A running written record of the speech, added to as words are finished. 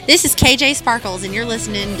This is KJ Sparkles, and you're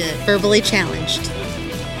listening to Verbally Challenged.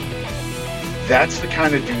 That's the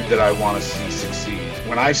kind of dude that I want to see succeed.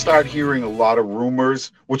 When I start hearing a lot of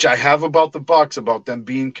rumors, which I have about the Bucks, about them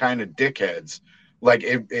being kind of dickheads, like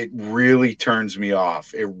it really turns me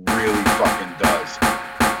off. It really fucking does.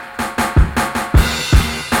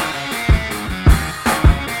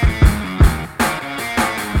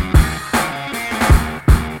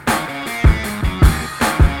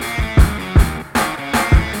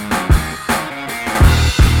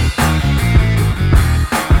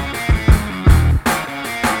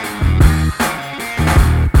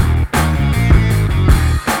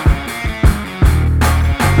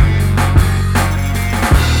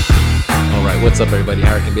 What's up, everybody?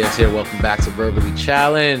 Hurricane BX here. Welcome back to Verbally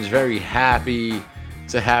Challenged. Very happy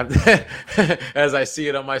to have, as I see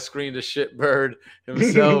it on my screen, the shitbird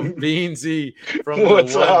himself, Beansy from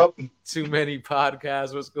What's up? Too Many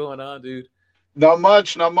Podcasts. What's going on, dude? Not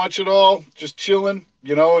much at all. Just chilling,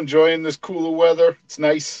 enjoying this cooler weather. It's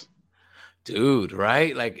nice. Dude,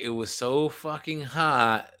 right? Like, it was so fucking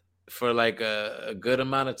hot for like a good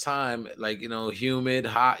amount of time, like, humid,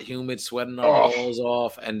 sweating our balls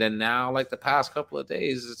off. And then now, like the past couple of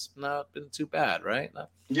days, it's not been too bad, right?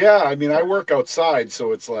 Yeah, I mean, I work outside,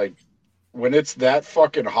 so it's like when it's that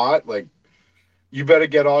fucking hot, like you better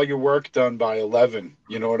get all your work done by 11.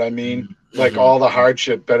 You know what I mean? Mm-hmm. Like all the hard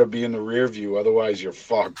shit better be in the rear view, otherwise you're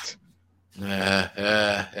fucked.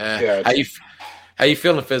 Yeah. How you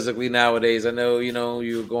feeling physically nowadays? I know,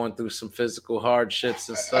 you're going through some physical hardships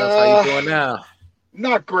and stuff. How you doing now?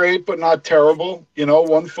 Not great, but not terrible.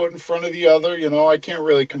 One foot in front of the other. I can't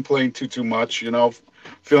really complain too much.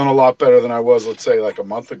 Feeling a lot better than I was, let's say, like a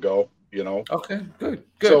month ago. Okay,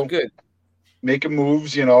 good. Making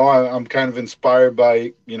moves. I'm kind of inspired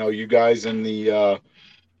by you guys in the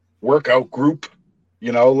workout group.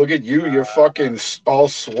 Look at you. You're fucking all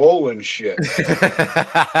swollen shit.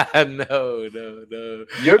 No.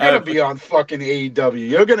 You're going to be on fucking AEW.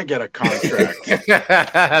 You're going to get a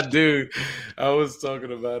contract. Dude, I was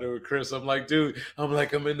talking about it with Chris. I'm like,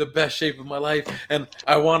 I'm in the best shape of my life, and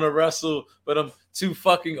I want to wrestle, but I'm too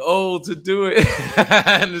fucking old to do it.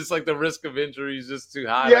 And it's like the risk of injury is just too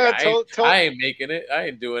high. Yeah, like, I ain't making it. I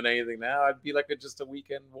ain't doing anything now. I'd be like just a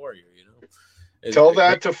weekend warrior, Tell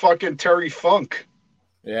that to fucking Terry Funk.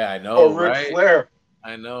 Yeah, I know, Ric right? Flair.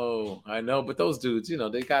 I know. But those dudes,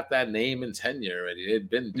 they got that name and tenure already.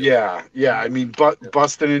 They'd been doing Yeah. I mean,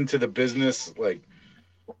 busting into the business, like,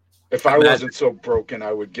 if I wasn't so broken,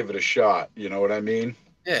 I would give it a shot. You know what I mean?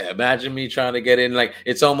 Yeah, imagine me trying to get in. Like,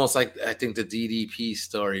 it's almost like, I think, the DDP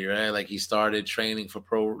story, right? Like, he started training for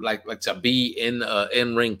like to be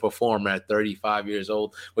in-ring performer at 35 years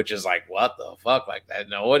old, which is like, what the fuck? Like, that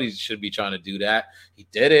nobody should be trying to do that. He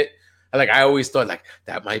did it. Like, I always thought, like,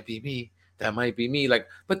 that might be me. Like,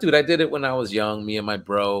 but dude, I did it when I was young, me and my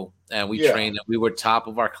bro, and we trained, and we were top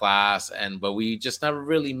of our class, but we just never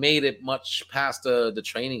really made it much past the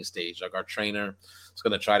training stage. Like, our trainer was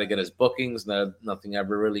going to try to get us bookings, nothing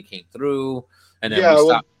ever really came through. And then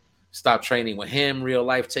we stopped training with him. Real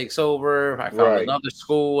life takes over. I found another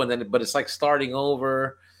school, but it's like starting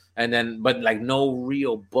over. And then, but like no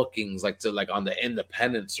real bookings, like on the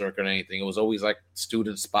independent circuit or anything. It was always like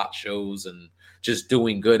student spot shows and just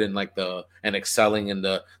doing good and and excelling in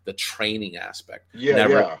the training aspect.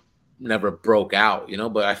 Yeah, never broke out,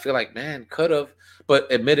 But I feel like, man, could have, but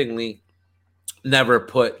admittingly, never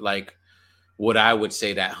put like what I would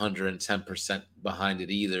say that 110% behind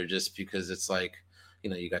it either. Just because it's like,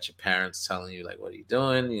 you got your parents telling you, like, what are you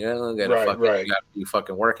doing? You got to be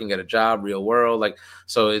fucking working, get a job, real world. Like,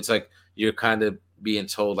 so it's like you're kind of being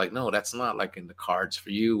told, like, no, that's not like in the cards for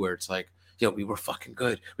you, where it's like, we were fucking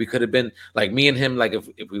good. We could have been like me and him. Like, if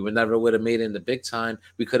we never would have made it in the big time,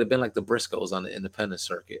 we could have been like the Briscoes on the independent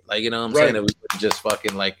circuit. Like, what I'm saying? That we would just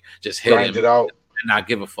fucking like just hit grind it out and not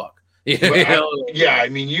give a fuck. I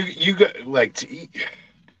mean, you got like to eat.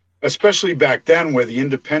 Especially back then, where the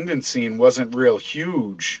independent scene wasn't real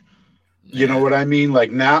huge. You know what I mean?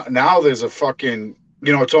 Like now there's a fucking,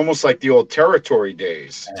 it's almost like the old territory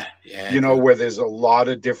days. Yeah. Where there's a lot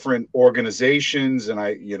of different organizations, and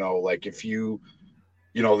like if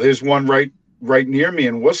there's one right near me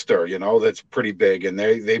in Worcester, that's pretty big, and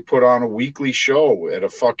they put on a weekly show at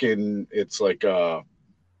it's like a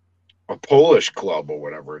Polish club or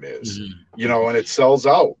whatever it is, and it sells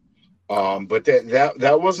out. But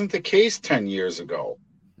that wasn't the case 10 years ago.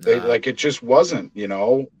 It just wasn't,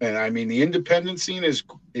 And I mean, the independent scene is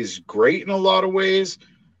great in a lot of ways.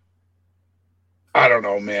 I don't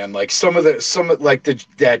know, man. Like some of that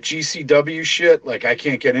GCW shit, like I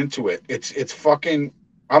can't get into it. It's fucking.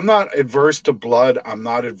 I'm not adverse to blood. I'm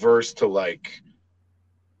not adverse to like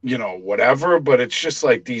you know, whatever, but it's just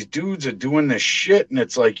like these dudes are doing this shit, and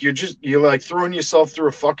it's like you're like throwing yourself through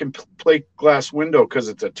a fucking plate glass window because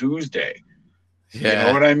it's a Tuesday. You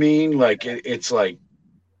know what I mean? Like it's like,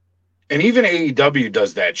 and even AEW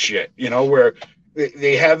does that shit, you know, where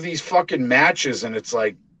they have these fucking matches, and it's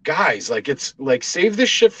like, guys, like, it's like, save this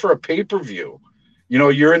shit for a pay-per-view. You know,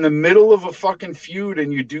 you're in the middle of a fucking feud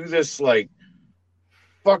and you do this like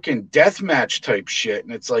fucking death match type shit,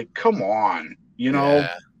 and it's like, come on, you know?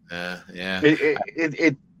 Yeah.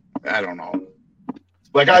 It I don't know.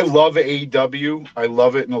 Like, I love AEW. I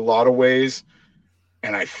love it in a lot of ways,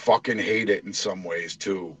 and I fucking hate it in some ways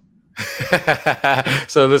too.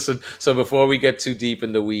 So listen, so before we get too deep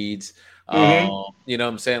in the weeds, you know what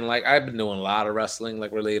I'm saying? Like, I've been doing a lot of wrestling,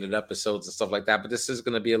 like related episodes and stuff like that, but this is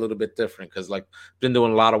going to be a little bit different because, like, been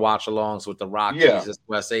doing a lot of watch alongs with the Rock, Jesus,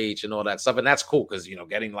 West H, and all that stuff, and that's cool because, you know,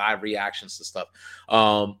 getting live reactions to stuff.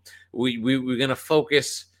 We're going to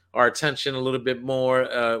focus our attention a little bit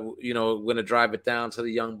more. You know, we're going to drive it down to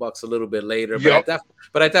the Young Bucks a little bit later,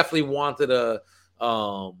 but I definitely wanted to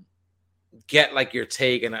get like your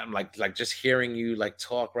take, and I'm like just hearing you like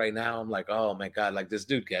talk right now, I'm like, oh my god, like this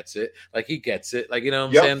dude gets it, like he gets it, like, you know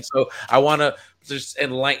what I'm saying? So I want to just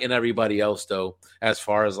enlighten everybody else though, as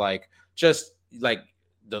far as like just like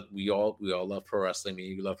we all love pro wrestling.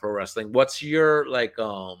 You love pro wrestling. What's your like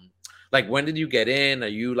when did you get in? Are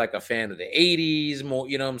you like a fan of the 80s more,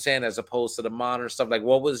 you know what I'm saying, as opposed to the modern stuff? Like,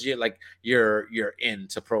 what was your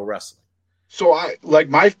into pro wrestling? So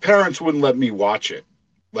my parents wouldn't let me watch it.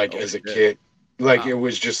 Like, as a kid, like, it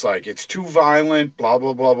was just like, it's too violent, blah,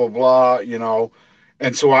 blah, blah, blah, blah, you know?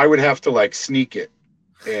 And so I would have to like sneak it.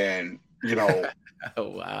 And, you know, oh,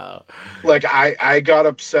 wow. Like, I got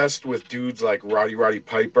obsessed with dudes like Roddy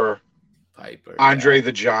Piper, Andre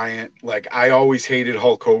the Giant. Like, I always hated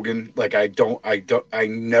Hulk Hogan. Like, I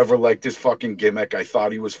never liked his fucking gimmick. I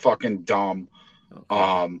thought he was fucking dumb.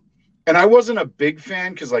 Okay. And I wasn't a big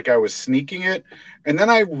fan because, like, I was sneaking it. And then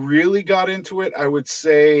I really got into it, I would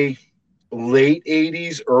say, late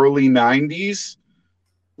 80s, early 90s.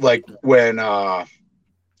 Like, when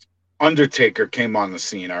Undertaker came on the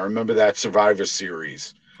scene. I remember that Survivor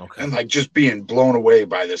Series. Okay. And, like, just being blown away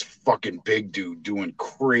by this fucking big dude doing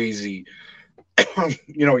crazy.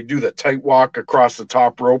 You know, he'd do the tight walk across the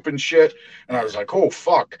top rope and shit. And I was like, oh,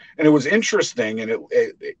 fuck. And it was interesting. And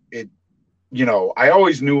it you know, I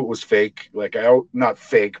always knew it was fake. Like, not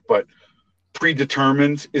fake, but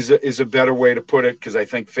predetermined is a better way to put it, because I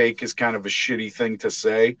think fake is kind of a shitty thing to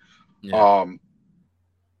say. Yeah.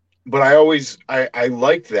 But I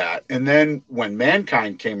liked that. And then when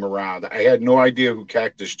Mankind came around, I had no idea who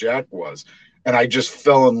Cactus Jack was. And I just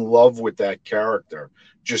fell in love with that character.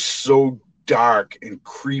 Just so dark and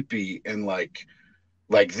creepy, and like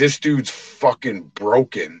this dude's fucking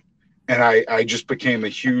broken. And I just became a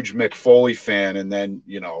huge Mick Foley fan. And then,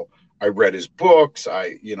 you know, I read his books.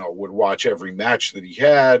 I, you know, would watch every match that he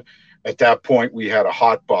had. At that point, we had a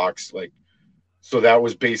hot box. Like, so that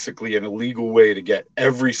was basically an illegal way to get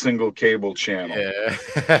every single cable channel.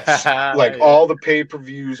 Yeah. Like, all the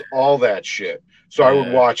pay-per-views, all that shit. So I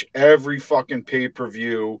would watch every fucking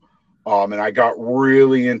pay-per-view. And I got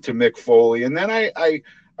really into Mick Foley. And then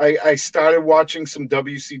I started watching some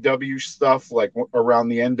WCW stuff, like around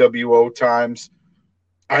the NWO times.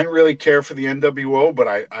 I didn't really care for the NWO, but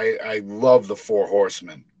I love the Four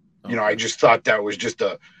Horsemen. Okay. You know, I just thought that was just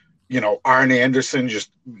Arn Anderson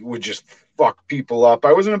would just fuck people up.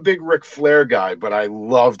 I wasn't a big Ric Flair guy, but I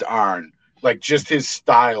loved Arn. Like, just his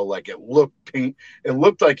style, like, it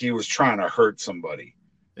looked like he was trying to hurt somebody,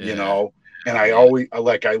 you know? And I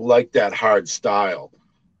liked that hard style.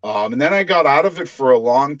 And then I got out of it for a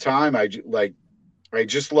long time. I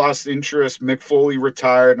just lost interest. Mick Foley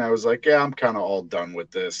retired, and I was like, yeah, I'm kind of all done with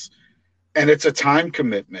this. And it's a time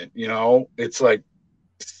commitment, you know? It's like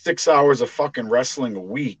 6 hours of fucking wrestling a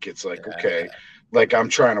week. It's like, okay, like, I'm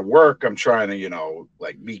trying to work. I'm trying to, you know,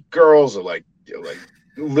 like, meet girls or like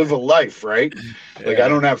live a life, right? Yeah. Like, I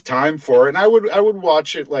don't have time for it. And I would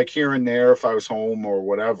watch it like here and there if I was home or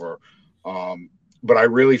whatever. But I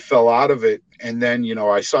really fell out of it. And then, you know,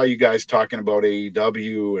 I saw you guys talking about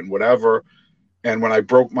AEW and whatever. And when I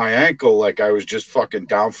broke my ankle, like, I was just fucking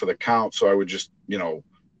down for the count. So I would just, you know,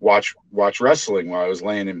 watch wrestling while I was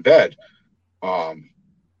laying in bed. And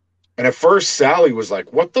at first Sally was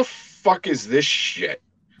like, what the fuck is this shit?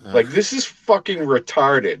 Like, this is fucking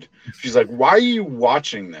retarded. She's like, why are you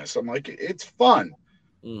watching this? I'm like, it's fun.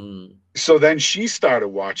 Mm. So then she started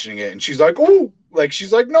watching it, and she's like, oh, like,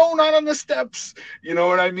 she's like, no, not on the steps. You know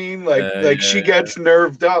what I mean? Like, she gets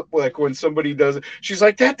nerved up, like, when somebody does it. She's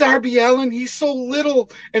like, that Darby Allin, he's so little,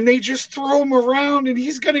 and they just throw him around, and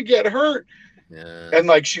he's going to get hurt. Yeah. And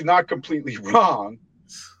like, she's not completely wrong.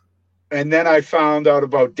 And then I found out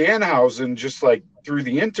about Danhausen just like through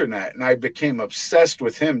the internet, and I became obsessed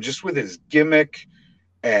with him, just with his gimmick.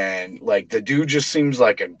 And like, the dude just seems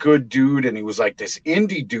like a good dude. And he was like this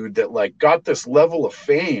indie dude that like got this level of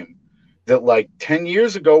fame that like 10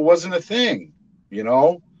 years ago wasn't a thing, you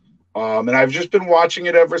know? And I've just been watching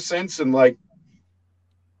it ever since. And like,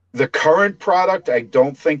 the current product, I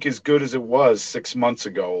don't think as good as it was 6 months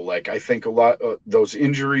ago. Like, I think a lot those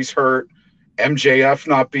injuries hurt. MJF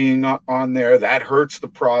not being on there, that hurts the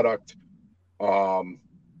product. And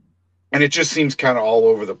it just seems kind of all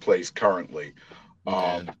over the place currently.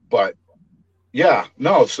 But yeah,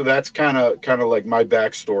 no, so that's kind of like my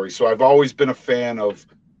backstory. So I've always been a fan of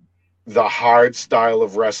the hard style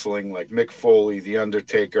of wrestling, like Mick Foley, The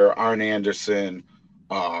Undertaker, Arn Anderson,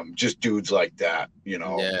 just dudes like that, you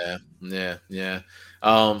know. Yeah.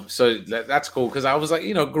 So that's cool, because I was like,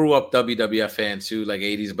 grew up WWF fan too, like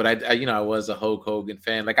 80s, but I was a Hulk Hogan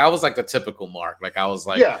fan. Like, I was like the typical Mark. Like, I was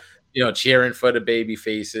like, cheering for the baby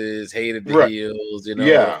faces, hated the heels,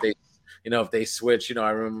 if they switch, I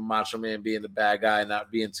remember Macho Man being the bad guy,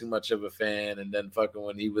 not being too much of a fan, and then fucking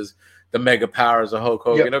when he was the mega powers of Hulk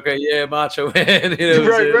Hogan, okay, yeah, Macho Man,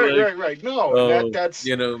 right. No, that's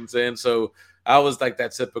what I'm saying. So I was like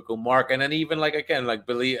that typical Mark, and then even like again, like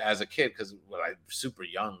Billy as a kid, because I super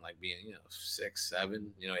young, like being 6,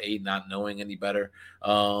 7, 8, not knowing any better.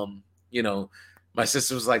 My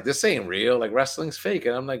sister was like, "This ain't real. Like, wrestling's fake."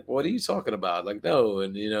 And I'm like, "What are you talking about?" Like, no.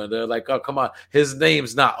 And they're like, "Oh, come on, his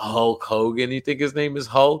name's not Hulk Hogan. You think his name is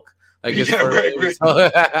Hulk?" Like, his right.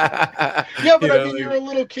 Yeah, but I mean, you're a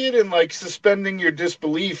little kid and like suspending your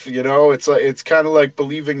disbelief. It's like, it's kind of like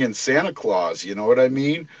believing in Santa Claus. You know what I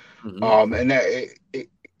mean? Mm-hmm. And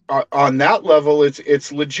on that level,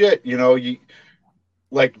 it's legit. You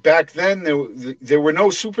like, back then there were no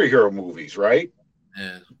superhero movies, right?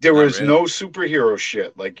 Yeah, there was no superhero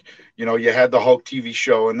shit. Like, you had the Hulk TV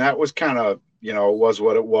show, and that was kind of, was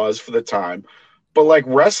what it was for the time. But like,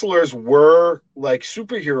 wrestlers were like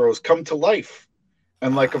superheroes come to life.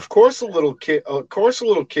 And like, of course a little kid,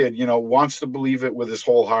 wants to believe it with his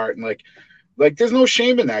whole heart. And like there's no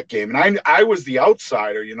shame in that game. And I was the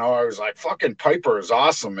outsider, I was like, fucking Piper is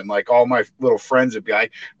awesome. And like, all my little friends would be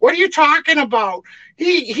like, what are you talking about?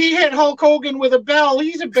 He hit Hulk Hogan with a bell.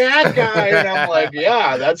 He's a bad guy. And I'm like,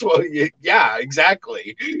 yeah, that's what, yeah,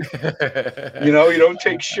 exactly. You don't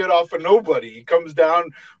take shit off of nobody. He comes down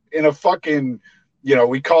in a fucking,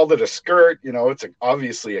 we called it a skirt, it's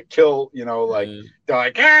obviously a kilt, like, they're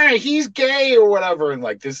like, he's gay or whatever. And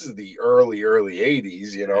like, this is the early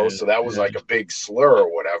 80s, so that was like a big slur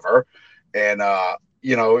or whatever. And,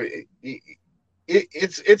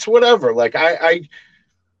 it's whatever. Like, I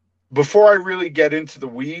before I really get into the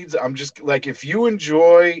weeds, I'm just like, if you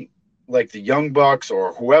enjoy like the Young Bucks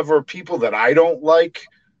or whoever, people that I don't like,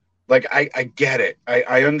 I get it.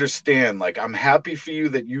 I understand. Like, I'm happy for you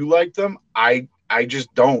that you like them. I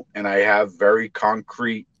just don't. And I have very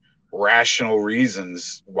concrete, rational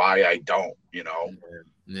reasons why I don't,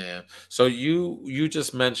 Yeah. So you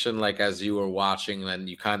just mentioned, like, as you were watching, and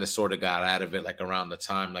you kind of sort of got out of it, like around the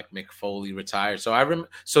time like Mick Foley retired.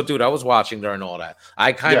 So dude, I was watching during all that.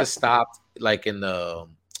 I kind of stopped like in the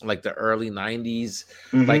early 90s,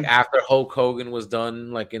 like after Hulk Hogan was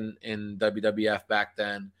done, like in WWF back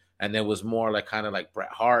then. And there was more like kind of like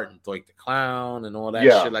Bret Hart and Doink the Clown and all that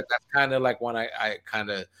shit. Like, that's kind of like when I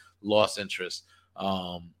kind of lost interest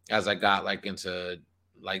as I got like into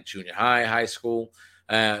like junior high school.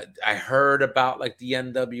 I heard about like the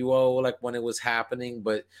NWO like when it was happening,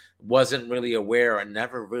 but wasn't really aware. I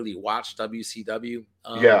never really watched WCW.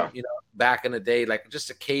 Back in the day, like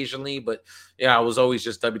just occasionally, but I was always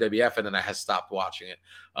just WWF, and then I had stopped watching it.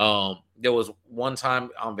 There was one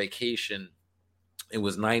time on vacation. It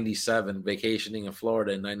was 97, vacationing in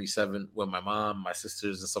Florida in 97 with my mom, my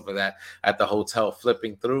sisters, and stuff like that at the hotel,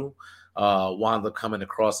 flipping through, wound up coming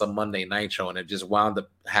across a Monday Nitro, and it just wound up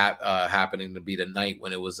happening to be the night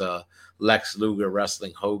when it was Lex Luger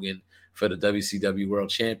wrestling Hogan for the WCW World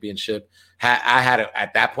Championship. I had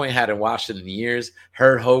at that point hadn't watched it in years.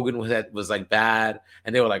 Heard Hogan was like bad,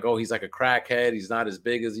 and they were like, "Oh, he's like a crackhead. He's not as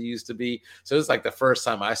big as he used to be." So it was like the first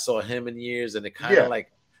time I saw him in years, and it kind of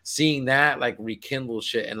like. Seeing that like rekindle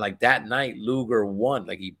shit, and like that night Luger won,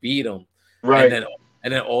 like he beat him, right?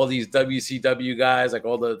 And then all these WCW guys, like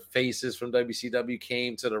all the faces from WCW,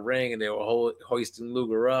 came to the ring, and they were hoisting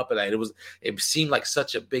Luger up, and it seemed like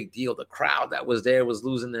such a big deal. The crowd that was there was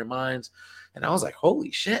losing their minds, and I was like, holy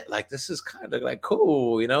shit, like this is kind of like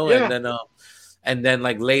cool, And then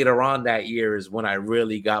like later on that year is when I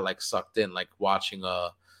really got like sucked in, like watching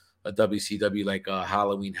a WCW like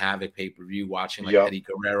Halloween Havoc pay-per-view, watching like Yep. Eddie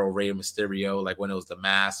Guerrero, Rey Mysterio, like when it was the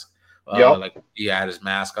mask. Yep. Like he had his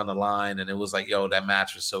mask on the line, and it was like, yo, that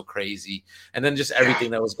match was so crazy. And then just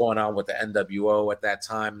everything that was going on with the NWO at that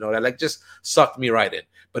time, that like just sucked me right in.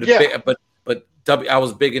 But I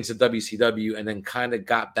was big into WCW, and then kind of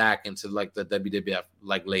got back into like the WWF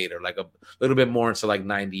like later, like a little bit more into like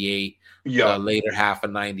 98, later half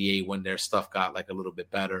of 98 when their stuff got like a little bit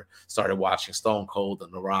better. Started watching Stone Cold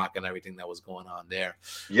and The Rock and everything that was going on there.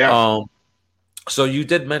 Yeah. So you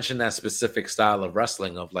did mention that specific style of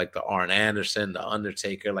wrestling of like the Arn Anderson, the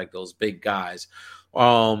Undertaker, like those big guys.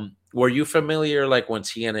 Were you familiar like when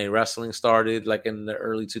TNA wrestling started, like in the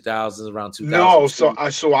early 2000s, around 2000? No, so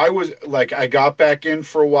I was like, I got back in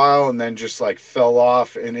for a while and then just like fell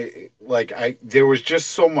off, and there was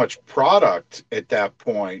just so much product at that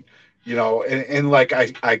point, and like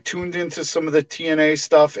I tuned into some of the TNA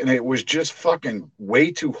stuff, and it was just fucking way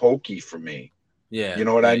too hokey for me. Yeah. You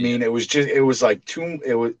know what I mean? It was like they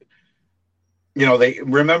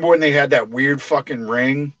remember when they had that weird fucking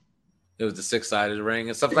ring. It was the 6-sided ring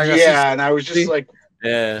and stuff like that. Yeah, and I was just like,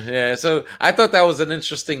 yeah. So I thought that was an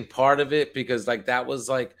interesting part of it, because like that was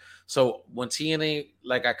like, so when TNA,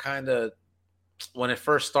 like when it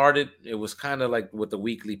first started, it was kind of like with the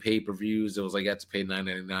weekly pay-per-views. It was like you had to pay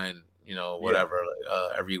 $9.99, whatever,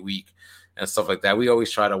 every week and stuff like that. We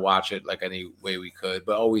always try to watch it like any way we could,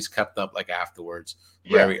 but always kept up like afterwards.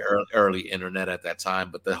 Very early internet at that time.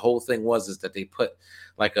 But the whole thing is that they put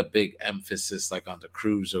like a big emphasis like on the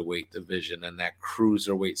cruiserweight division and that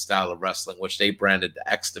cruiserweight style of wrestling, which they branded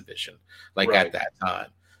the X division at that time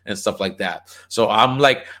and stuff like that. So I'm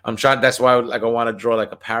trying, that's why I want to draw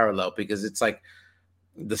like a parallel, because it's like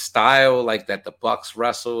the style like that the Bucks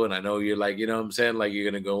wrestle, and I know you're like, what I'm saying, like you're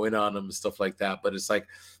gonna go in on them and stuff like that, but it's like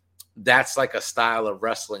that's like a style of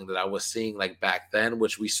wrestling that I was seeing like back then,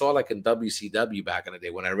 which we saw like in WCW back in the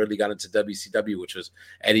day when I really got into WCW, which was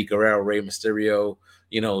Eddie Guerrero, Rey Mysterio,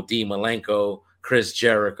 Dean Malenko, Chris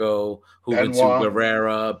Jericho, Juventud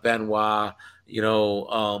Guerrera, Benoit,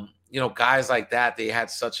 guys like that. They had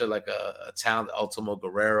such a talent, Ultimo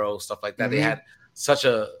Guerrero, stuff like that. Mm-hmm. They had such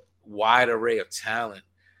a wide array of talent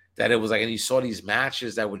that it was like, and you saw these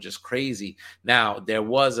matches that were just crazy. Now, there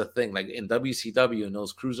was a thing like in WCW and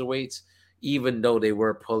those cruiserweights, even though they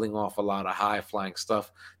were pulling off a lot of high flying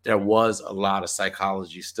stuff, there was a lot of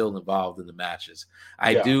psychology still involved in the matches.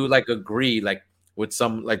 I do like agree, like with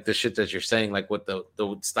some like the shit that you're saying, like with the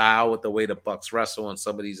style, with the way the Bucks wrestle and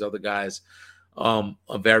some of these other guys, a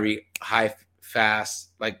very high fast,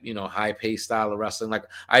 like high paced style of wrestling. Like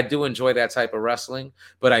I do enjoy that type of wrestling,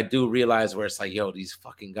 but I do realize where it's like, yo, these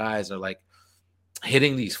fucking guys are like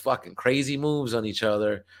hitting these fucking crazy moves on each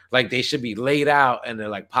other. Like they should be laid out and they're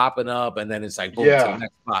like popping up, and then it's like boom, to the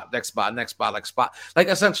next spot, like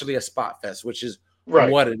essentially a spot fest, which is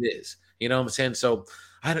what it is. You know what I'm saying? So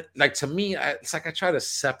to me, it's like I try to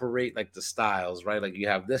separate like the styles, right? Like you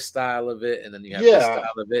have this style of it, and then you have this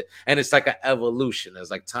style of it, and it's like an evolution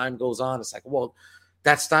as like time goes on. It's like, well,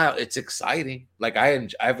 that style, it's exciting. Like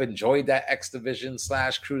I've enjoyed that X Division /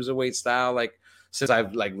 cruiserweight style, like since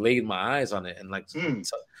I've like laid my eyes on it, and like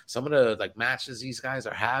some of the like matches these guys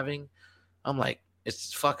are having, I'm like,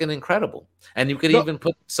 it's fucking incredible. And you could even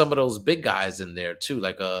put some of those big guys in there too,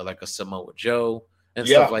 like a Samoa Joe and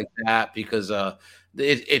stuff like that, because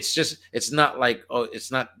it's not like,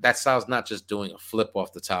 that style's not just doing a flip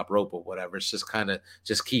off the top rope or whatever. It's just kind of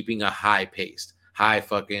just keeping a high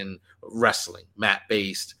fucking wrestling, mat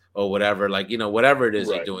based or whatever, like whatever it is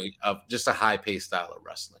you're doing, just a high paced style of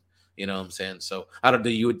wrestling. You know what I'm saying? So I don't. Do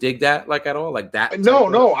you dig that like at all? Like that?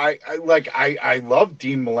 No. I love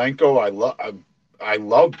Dean Malenko. I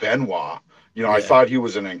love Benoit. I thought he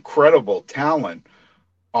was an incredible talent.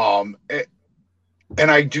 And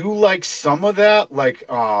I do like some of that. Like,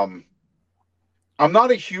 I'm not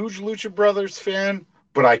a huge Lucha Brothers fan,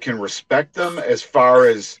 but I can respect them as far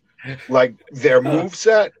as like their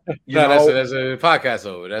moveset. That's a podcast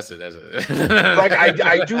over. That's it. Like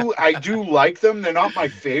I do like them. They're not my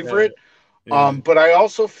favorite. But I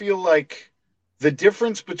also feel like the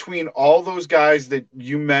difference between all those guys that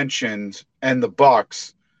you mentioned and the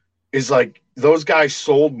Bucks is like those guys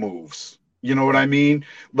sold moves. You know what I mean?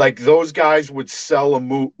 Like those guys would sell a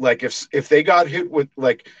move. Like if they got hit with,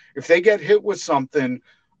 like if they get hit with something,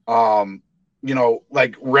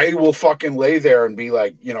 like Ray will fucking lay there and be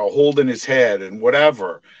like, holding his head and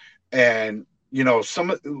whatever. And,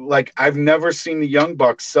 like I've never seen the Young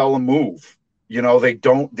Bucks sell a move. They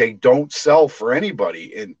don't sell for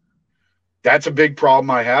anybody. And that's a big problem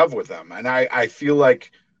I have with them. And I feel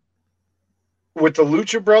like with the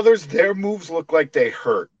Lucha Brothers, their moves look like they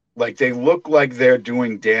hurt. Like they look like they're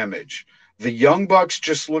doing damage. The Young Bucks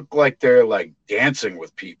just look like they're like dancing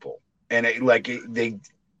with people, and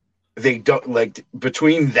they don't like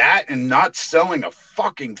between that and not selling a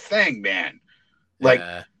fucking thing, man. Like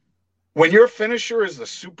when your finisher is the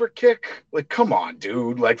super kick, like come on,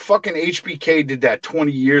 dude. Like fucking HBK did that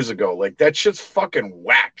 20 years ago. Like that shit's fucking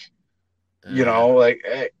whack. You know, like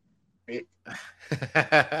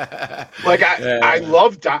like I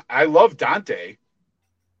love Dante.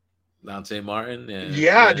 Dante Martin.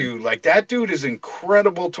 Yeah, dude. Like that dude is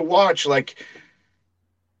incredible to watch. Like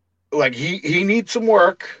he needs some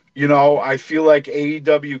work. You know, I feel like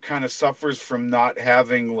AEW kind of suffers from not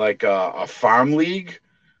having like a farm league.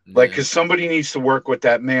 Like, because somebody needs to work with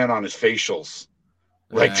that man on his facials.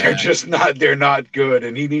 Like they're not good,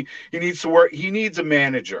 and he needs to work. He needs a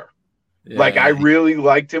manager. Like I really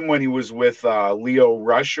liked him when he was with Leo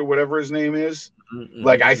Rush or whatever his name is.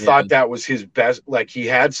 Like I thought that was his best. Like he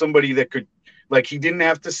had somebody that could, like he didn't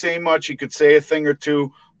have to say much. He could say a thing or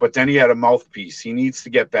two, but then he had a mouthpiece. He needs to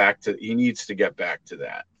get back to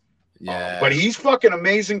that. Yeah. But he's fucking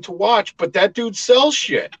amazing to watch. But that dude sells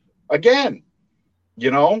shit again.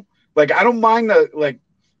 You know, like I don't mind the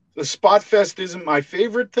Spot Fest isn't my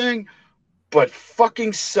favorite thing, but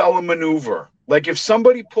fucking sell a maneuver. Like if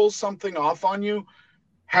somebody pulls something off on you,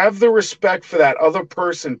 have the respect for that other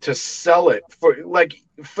person to sell it for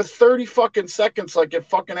 30 fucking seconds, like it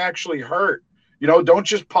fucking actually hurt. You know, don't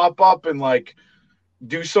just pop up and like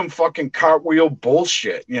do some fucking cartwheel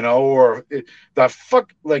bullshit, you know, or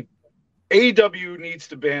like AEW needs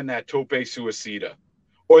to ban that tope suicida,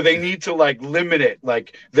 or they need to like limit it.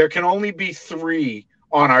 Like there can only be 3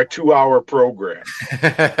 on our 2-hour program.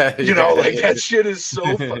 You know, like that shit is so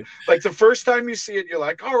fun. Like the first time you see it, you're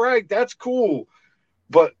like, all right, that's cool.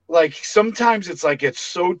 But like sometimes it's like it's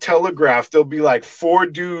so telegraphed. There'll be like 4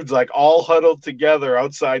 dudes like all huddled together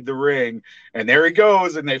outside the ring, and there he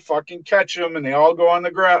goes, and they fucking catch him, and they all go on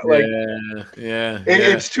the ground. Like,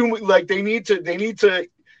 it's too like they need to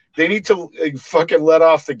fucking let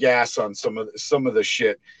off the gas on some of the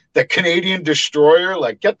shit. The Canadian Destroyer,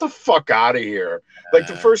 like, get the fuck out of here. Like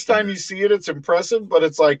the first time you see it, it's impressive, but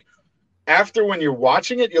it's like after when you're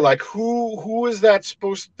watching it, you're like, who is that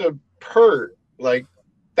supposed to hurt? Like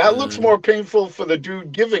that looks more painful for the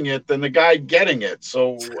dude giving it than the guy getting it.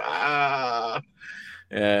 So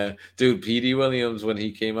yeah, dude, PD Williams, when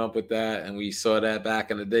he came up with that, and we saw that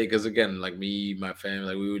back in the day, because again, like me, my family,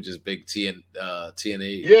 like we were just big TNA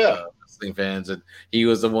wrestling fans, and he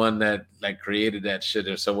was the one that like created that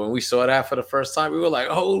shit. So when we saw that for the first time, we were like,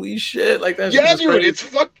 "Holy shit!" Like that. Yeah, dude, it's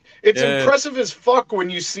impressive as fuck when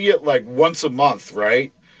you see it like once a month,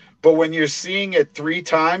 right? But when you're seeing it 3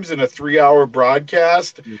 times in a 3-hour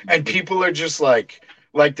broadcast, and people are just like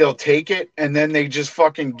they'll take it and then they just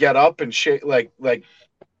fucking get up and shit, like.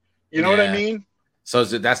 You know what I mean? So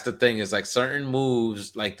that's the thing, is like certain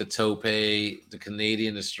moves like the tope, the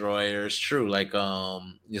Canadian Destroyer, is true, like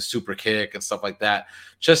your super kick and stuff like that.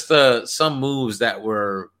 Just some moves that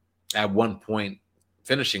were at one point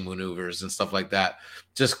finishing maneuvers and stuff like that.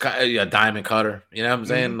 Just a diamond cutter, you know what I'm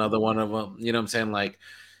saying? Another one of them, you know what I'm saying? Like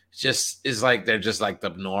just is like they're just like the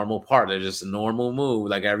normal part. They're just a normal move.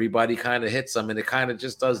 Like everybody kind of hits them, and it kind of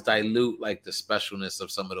just does dilute like the specialness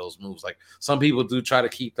of some of those moves. Like some people do try to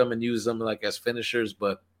keep them and use them like as finishers,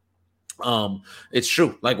 but it's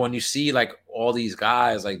true. Like when you see like all these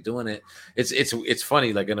guys like doing it, it's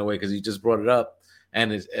funny like in a way, because you just brought it up.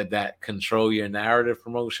 And it's that Control Your Narrative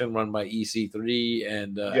promotion run by EC3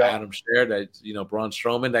 and Adam Scherr, that Braun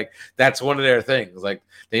Strowman, like that's one of their things. Like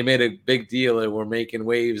they made a big deal and we're making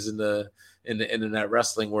waves in the internet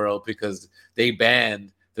wrestling world because they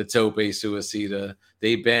banned the tope suicida,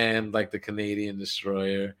 they banned like the Canadian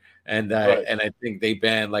Destroyer, and I think they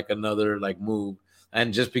banned like another like move.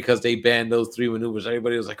 And just because they banned those 3 maneuvers,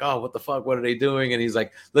 everybody was like, "Oh, what the fuck? What are they doing?" And he's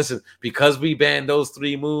like, "Listen, because we banned those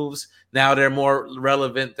 3 moves, now they're more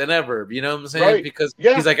relevant than ever." You know what I'm saying? Right. Because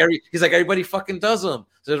he's like everybody fucking does them.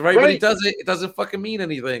 So if everybody does it, it doesn't fucking mean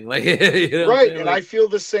anything. Like right. And I feel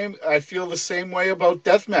the same. I feel the same way about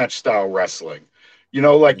deathmatch style wrestling. You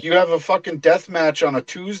know, like you have a fucking deathmatch on a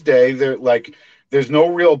Tuesday. There's no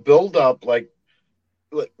real build up. Like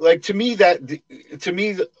to me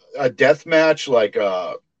a death match, like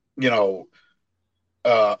a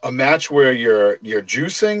match where you're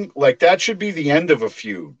juicing, like that should be the end of a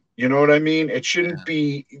feud. You know what I mean? It shouldn't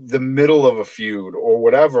be the middle of a feud or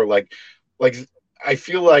whatever. Like I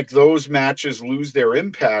feel like those matches lose their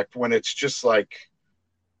impact when it's just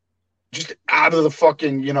out of the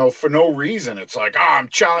fucking, for no reason. It's like, I'm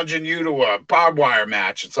challenging you to a barbed wire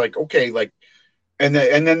match. It's like, okay, like, and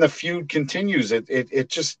then the feud continues. It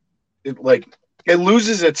it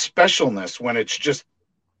loses its specialness when it's just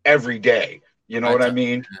every day. You know I what I t-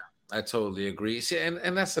 mean? I totally agree. See,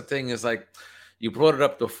 and that's the thing is like you brought it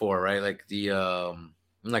up before, right? Like the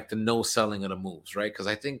no selling of the moves, right? Because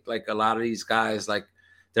I think like a lot of these guys, like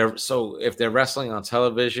they're so if they're wrestling on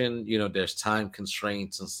television, there's time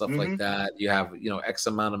constraints and stuff like Hmm. that. You have X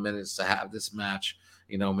amount of minutes to have this match.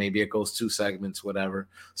 Maybe it goes 2 segments, whatever.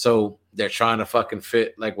 So they're trying to fucking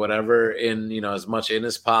fit like whatever in, as much in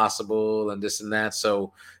as possible and this and that.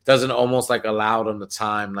 So it doesn't almost like allow them the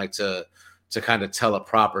time like to kind of tell a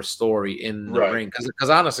proper story in the Right. ring. Because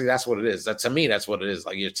honestly, that's what it is. That to me, that's what it is.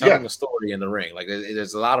 Like you're Yeah. telling a story in the ring. Like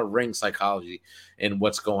there's a lot of ring psychology in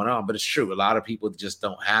what's going on. But it's true. A lot of people just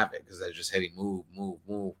don't have it because they're just hitting move, move,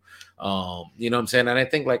 move. You know what I'm saying? And I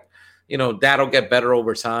think like, that'll get better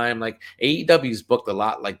over time. Like AEW's booked a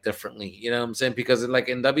lot like differently. You know what I'm saying? Because like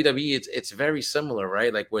in WWE, it's very similar,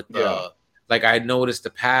 right? Like with Yeah. like I noticed the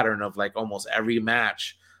pattern of like almost every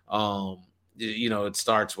match. It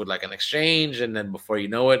starts with like an exchange, and then before you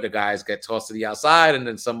know it, the guys get tossed to the outside, and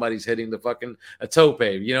then somebody's hitting the fucking a tope.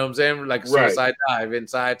 You know what I'm saying? Like suicide dive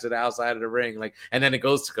inside to the outside of the ring, like, and then it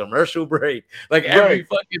goes to commercial break, like every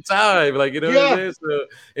fucking time, like what I'm saying? So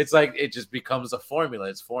it's like it just becomes a formula.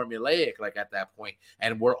 It's formulaic, like at that point,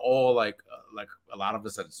 and we're all like a lot of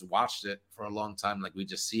us that just watched it for a long time, like we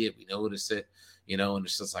just see it, we notice it, and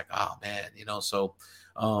it's just like, oh man, so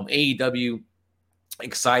AEW.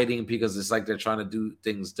 Exciting because it's like they're trying to do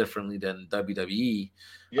things differently than WWE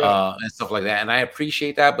and stuff like that, and I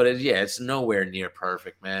appreciate that. But it's nowhere near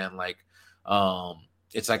perfect, man. Like,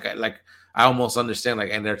 it's like I almost understand like,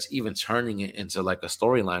 and they're even turning it into like a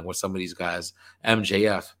storyline with some of these guys.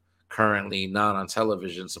 MJF currently not on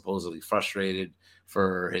television, supposedly frustrated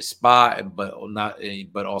for his spot, but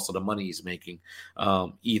also the money he's making.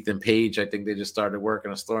 Ethan Page, I think they just started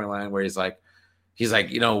working a storyline where he's like,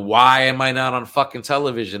 why am I not on fucking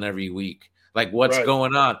television every week? Like, what's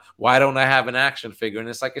going on? Why don't I have an action figure? And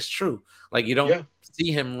it's like, it's true. Like, you don't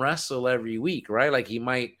see him wrestle every week, right? Like, he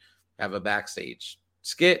might have a backstage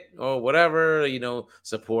skit or whatever,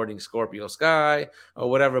 supporting Scorpio Sky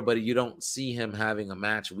or whatever, but you don't see him having a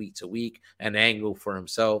match week to week, an angle for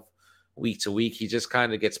himself week to week. He just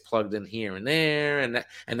kind of gets plugged in here and there, and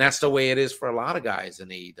that's the way it is for a lot of guys in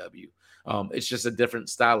AEW. It's just a different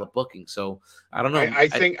style of booking. So I don't know. I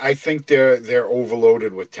think they're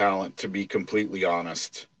overloaded with talent, to be completely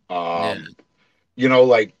honest. Like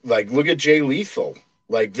look at Jay Lethal.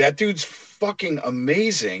 Like that dude's fucking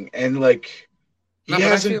amazing, and like he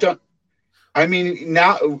hasn't done. I mean,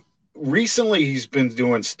 now recently he's been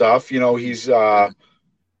doing stuff. He's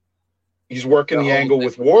working the angle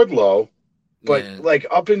with Wardlow, but like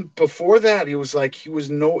before that, he was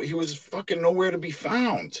fucking nowhere to be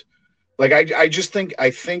found. Like I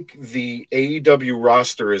think the AEW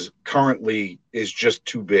roster is just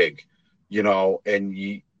too big, and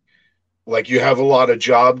you have a lot of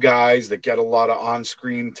job guys that get a lot of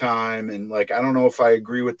on-screen time, and like I don't know if I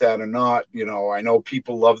agree with that or not. I know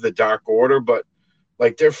people love the Dark Order, but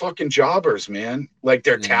like they're fucking jobbers, man. Like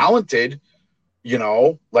they're talented,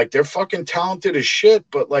 like they're fucking talented as shit,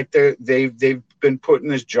 but like they've been put in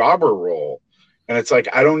this jobber role. And it's like,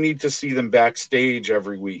 I don't need to see them backstage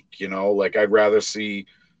every week, like I'd rather see,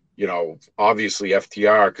 obviously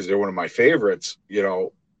FTR because they're one of my favorites,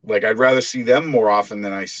 like I'd rather see them more often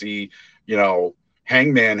than I see,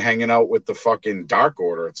 Hangman hanging out with the fucking Dark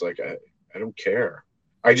Order. It's like, I don't care.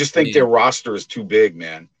 I just think their roster is too big,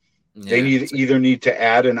 man. They either need to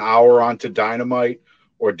add an hour onto Dynamite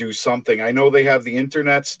or do something. I know they have the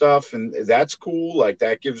internet stuff and that's cool. Like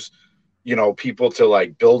that gives, people to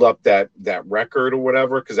like build up that record or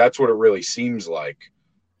whatever, because that's what it really seems like.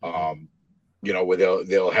 Where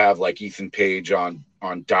they'll have like Ethan Page on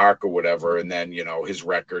Dark or whatever, and then his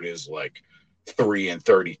record is like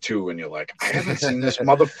 3-32, and you're like, I haven't seen this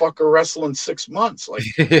motherfucker wrestle in 6 months. Like,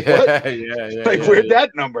 what? Where'd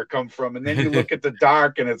that number come from? And then you look at the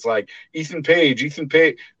Dark, and it's like Ethan Page.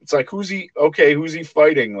 It's like, who's he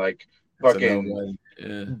fighting? Like fucking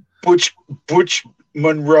Butch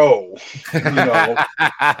Monroe, yeah.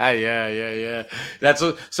 That's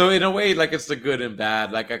so in a way, like it's the good and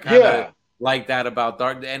bad. Like I kind of like that about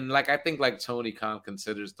Dark, and like I think like Tony Khan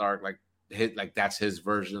considers Dark like that's his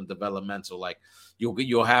version of developmental. Like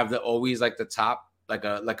you'll have always like the top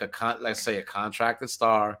let's say a contracted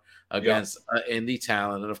star against an indie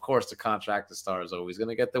talent, and of course the contracted star is always going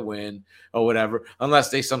to get the win or whatever, unless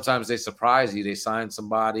they surprise you, they sign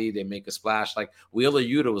somebody, they make a splash. Like Wheeler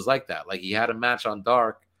Yuta was like that. Like he had a match on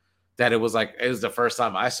Dark that it was the first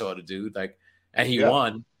time I saw the dude, like, and he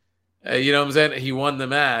won. You know what I'm saying? He won the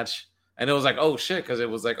match, and it was like, oh shit, because it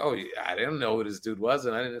was like, oh, I didn't know who this dude was,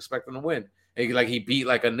 and I didn't expect him to win. Like he beat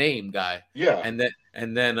like a name guy. Yeah. And then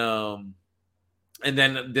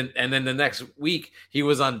the next week he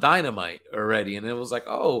was on Dynamite already, and it was like,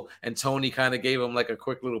 oh, and Tony kind of gave him like a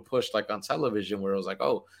quick little push, like on television, where it was like,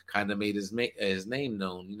 oh, kind of made his name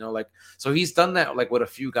known, you know, like, so he's done that like with a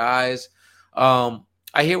few guys.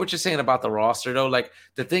 I hear what you're saying about the roster though. Like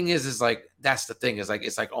the thing is like that's the thing is like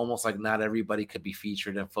it's like almost like not everybody could be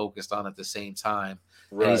featured and focused on at the same time.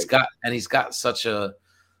 Right. And he's got such a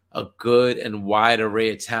good and wide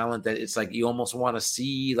array of talent that it's like you almost want to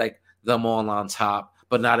see like them all on top,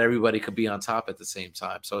 but not everybody could be on top at the same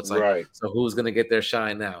time. So it's like, right. So who's going to get their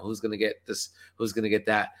shine now? Who's going to get this? Who's going to get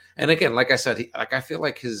that? And again, like I said, I feel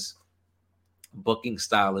like his booking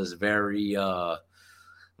style is very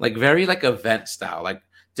event style, like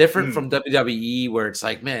different from WWE, where it's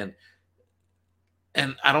like, man,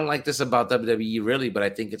 and I don't like this about WWE really, but I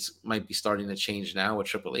think it's might be starting to change now with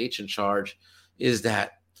Triple H in charge, is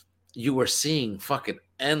that you were seeing fucking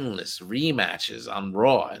endless rematches on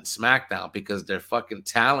Raw and SmackDown because their fucking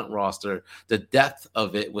talent roster, the depth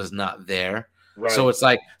of it was not there. Right. So it's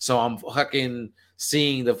like, so I'm fucking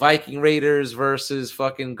seeing the Viking Raiders versus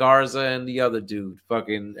fucking Garza and the other dude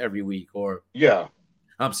fucking every week. Or yeah,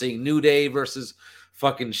 I'm seeing New Day versus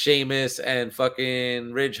fucking Sheamus and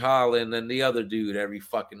fucking Ridge Holland and the other dude every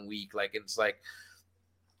fucking week. Like, it's like,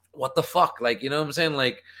 what the fuck? Like, you know what I'm saying?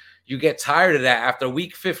 Like, you get tired of that after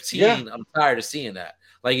week 15. Yeah. I'm tired of seeing that.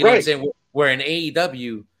 Like, you know what I'm saying? Where in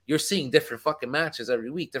AEW, you're seeing different fucking matches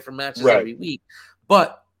every week, every week.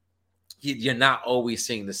 But you're not always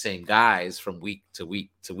seeing the same guys from week to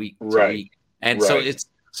week to week to week. And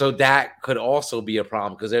so that could also be a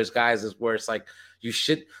problem because there's guys where it's like,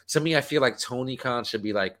 to me, I feel like Tony Khan should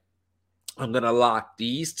be like, I'm going to lock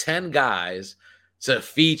these 10 guys to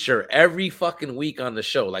feature every fucking week on the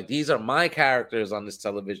show. Like, these are my characters on this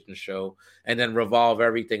television show, and then revolve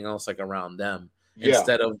everything else like around them. Yeah.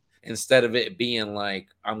 Instead of it being like,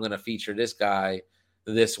 I'm going to feature this guy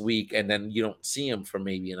this week, and then you don't see him for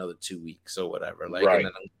maybe another 2 weeks or whatever. Like, and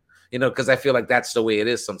then, you know, because I feel like that's the way it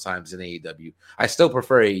is sometimes in AEW. I still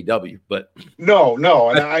prefer AEW, but no.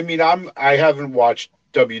 And I mean, I haven't watched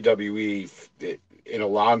WWE in a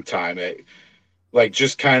long time. Like,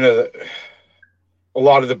 just kind of a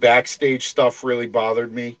lot of the backstage stuff really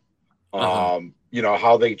bothered me. You know,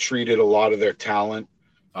 how they treated a lot of their talent,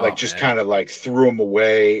 kind of like threw them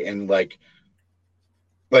away. And like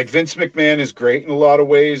Vince McMahon is great in a lot of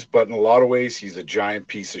ways, but in a lot of ways he's a giant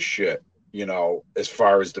piece of shit, you know, as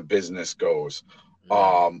far as the business goes.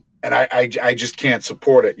 And I just can't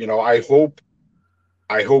support it. You know, I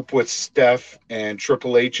hope with Steph and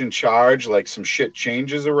Triple H in charge, like some shit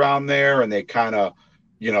changes around there and they kind of,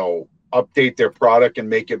 you know, update their product and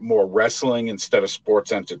make it more wrestling instead of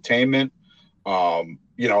sports entertainment. You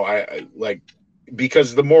know, I like,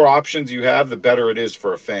 because the more options you have, the better it is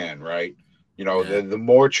for a fan, right? You know, the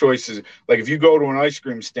more choices. Like, if you go to an ice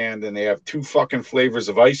cream stand and they have 2 fucking flavors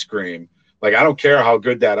of ice cream, like, I don't care how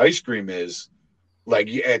good that ice cream is. Like,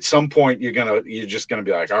 at some point you're just gonna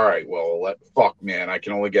be like, all right, well, fuck, man, I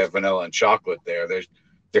can only get vanilla and chocolate there.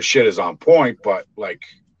 Their shit is on point, but like,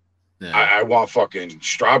 I want fucking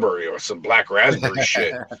strawberry or some black raspberry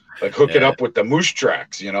shit. Like, hook it up with the Moose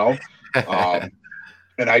Tracks, you know?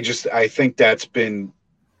 And I think that's been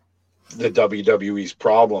the WWE's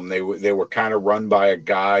problem. They were kind of run by a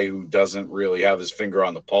guy who doesn't really have his finger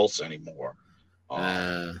on the pulse anymore.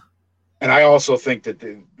 And I also think that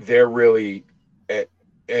they're really,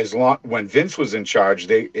 when Vince was in charge,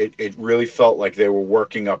 it really felt like they were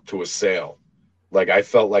working up to a sale. Like, I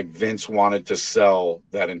felt like Vince wanted to sell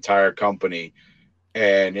that entire company.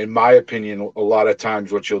 And in my opinion, a lot of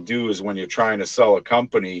times what you'll do is when you're trying to sell a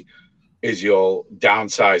company is you'll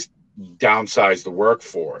downsize the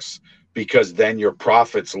workforce, because then your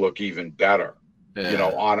profits look even better, you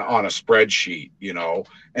know, on a spreadsheet, you know.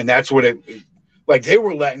 And that's what like, they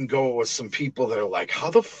were letting go of some people that are like, how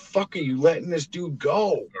the fuck are you letting this dude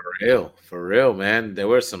go? For real, man. There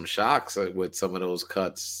were some shocks with some of those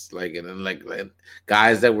cuts, like, and then like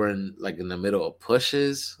guys that were in the middle of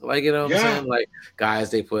pushes, like, you know what I'm saying? Like,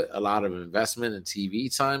 guys they put a lot of investment and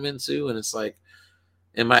TV time into, and it's like,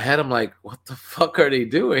 in my head, I'm like, what the fuck are they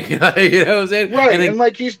doing? You know what I'm saying? Right. And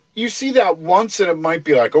like, you see that once and it might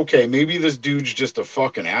be like, okay, maybe this dude's just a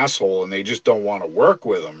fucking asshole and they just don't want to work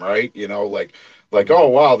with him, right? You know, like, oh,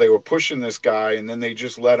 wow, they were pushing this guy and then they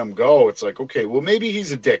just let him go. It's like, okay, well, maybe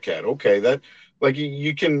he's a dickhead. Okay, that, like,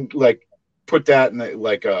 you can, like, put that in,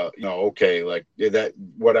 like, you know, okay, like, that,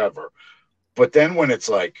 whatever. But then when it's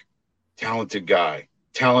like, talented guy,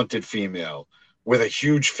 talented female with a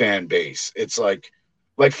huge fan base, it's like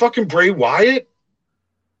fucking Bray Wyatt.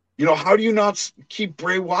 You know, how do you not keep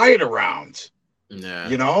Bray Wyatt around? Yeah,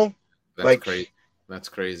 You know, that's like crazy. That's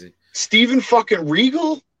crazy. Steven fucking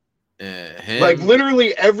Regal. Like Him.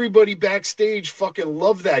 literally everybody backstage fucking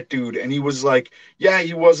loved that dude. And he was like, yeah,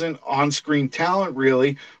 he wasn't on-screen talent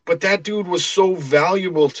really, but that dude was so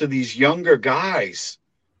valuable to these younger guys.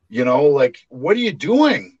 You know, like, what are you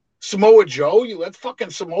doing? Samoa Joe? You let fucking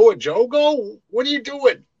Samoa Joe go? What are you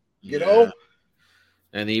doing? You know?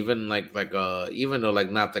 And even even though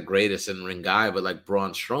like not the greatest in ring guy, but like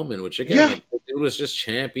Braun Strowman, which again, like it was just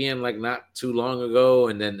champion like not too long ago,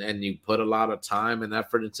 and you put a lot of time and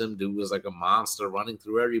effort into him. Dude was like a monster running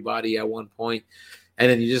through everybody at one point,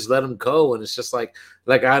 and then you just let him go, and it's just like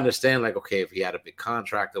I understand like okay if he had a big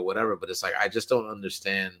contract or whatever, but it's like I just don't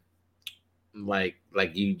understand like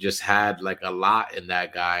you just had like a lot in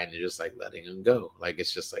that guy, and you're just like letting him go. Like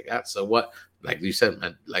it's just like that. So what? Like you said,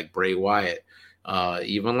 man, like Bray Wyatt.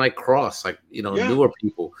 Even like Cross, like newer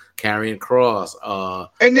people carrying Cross.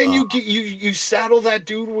 And then you saddle that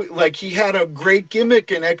dude with, like he had a great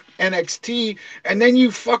gimmick in NXT, and then you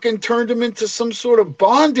fucking turned him into some sort of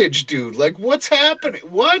bondage dude. Like what's happening?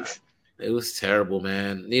 What? It was terrible,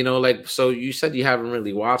 man. Like so you said you haven't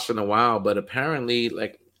really watched in a while, but apparently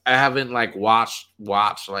like I haven't like watched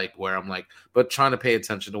like where I'm like, but trying to pay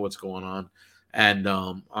attention to what's going on. And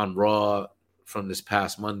on Raw from this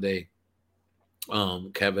past Monday.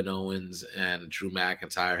 Kevin Owens and Drew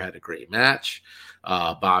McIntyre had a great match.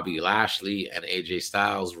 Bobby Lashley and AJ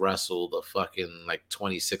Styles wrestled a fucking like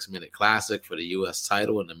 26-minute classic for the US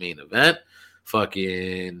title in the main event.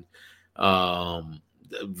 Fucking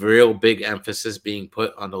real big emphasis being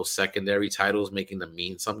put on those secondary titles, making them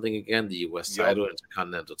mean something again. The US title,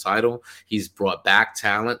 Intercontinental title. He's brought back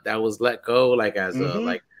talent that was let go, like as a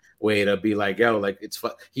like way to be like, yo, like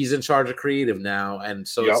he's in charge of creative now, and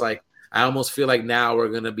so it's like. I almost feel like now we're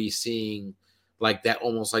going to be seeing like that,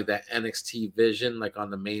 almost like that NXT vision, like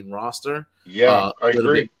on the main roster. Yeah, I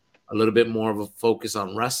agree. A little bit more of a focus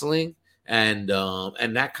on wrestling. And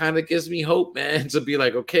that kind of gives me hope, man, to be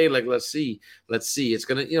like, okay, like, let's see. It's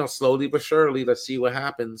going to, slowly but surely, let's see what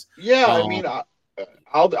happens. Yeah. I mean,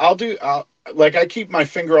 I'll like I keep my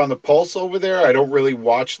finger on the pulse over there. I don't really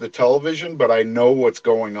watch the television, but I know what's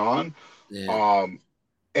going on. Yeah.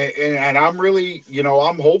 And I'm really,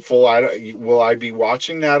 I'm hopeful. Will I be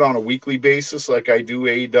watching that on a weekly basis like I do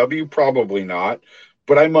AEW? Probably not.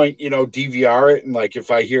 But I might, DVR it, and like if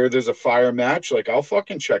I hear there's a fire match, like I'll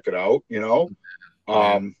fucking check it out,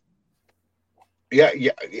 Yeah.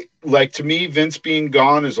 Like to me, Vince being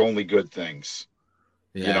gone is only good things.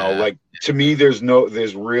 Yeah. Like to me, there's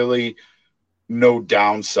really no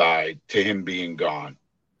downside to him being gone.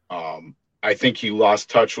 I think he lost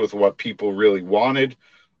touch with what people really wanted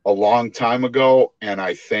a long time ago, and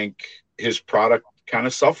I think his product kind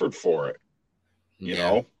of suffered for it. You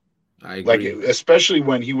know, I agree. Like especially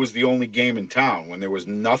when he was the only game in town, when there was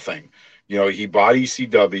nothing. He bought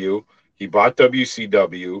ECW, he bought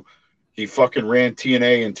WCW, he fucking ran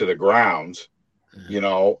TNA into the ground.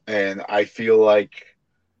 And I feel like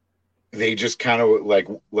they just kind of like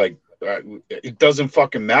it doesn't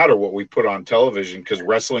fucking matter what we put on television because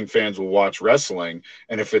wrestling fans will watch wrestling,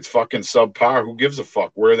 and if it's fucking subpar, who gives a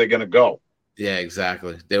fuck? Where are they gonna go? Yeah,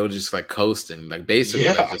 exactly. They were just like coasting, like basically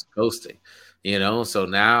like just coasting, So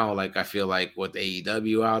now, like I feel like with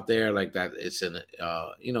AEW out there, like that, it's an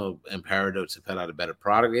imperative to put out a better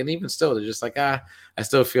product, and even still, they're just like I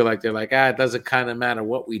still feel like they're like it doesn't kind of matter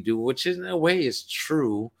what we do, which in a way is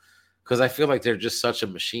true. Because I feel like they're just such a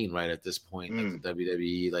machine right at this point, like the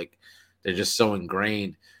WWE, like they're just so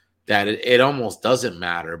ingrained that it almost doesn't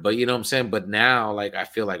matter. But you know what I'm saying? But now, like I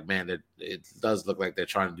feel like, man, it does look like they're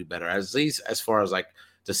trying to do better, at least as far as like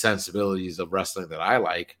the sensibilities of wrestling that I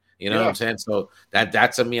like. You know what I'm saying? So that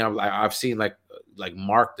to me, I've seen like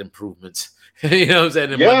marked improvements. You know what I'm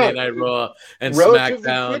saying? In Monday Night Raw and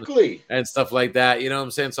SmackDown quickly. And stuff like that. You know what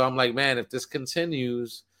I'm saying? So I'm like, man, if this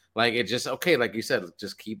continues. Like it just okay, like you said,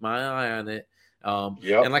 just keep my eye on it.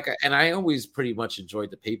 And I always pretty much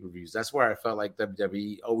enjoyed the pay-per-views. That's where I felt like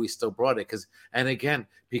WWE always still brought it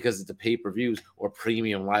because of the pay-per-views or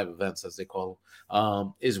premium live events as they call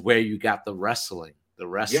them, is where you got the wrestling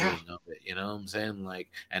of it. You know what I'm saying?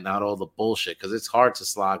 Like, and not all the bullshit because it's hard to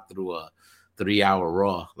slog through a 3-hour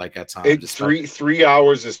Raw like at times. It's 3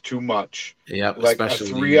 hours is too much. Yeah, like a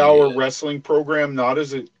 3-hour wrestling program. Not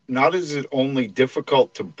is it only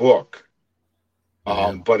difficult to book,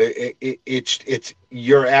 but it's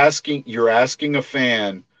you're asking a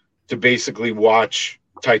fan to basically watch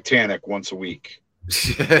Titanic once a week.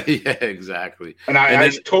 Yeah, exactly. And I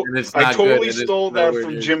totally stole that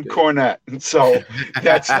from Jim Cornette, and so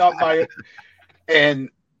that's not my and.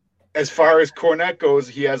 as far as Cornette goes,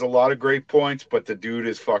 he has a lot of great points, but the dude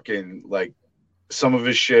is fucking like some of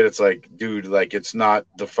his shit. It's like, dude, like it's not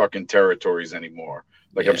the fucking territories anymore.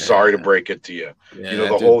 Like, I'm sorry to break it to you. Yeah, you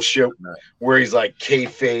know, the whole shit where he's like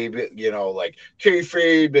kayfabe, you know, like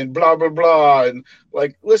kayfabe and blah, blah, blah. And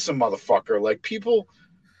like, listen, motherfucker, like people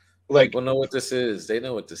know what this is. They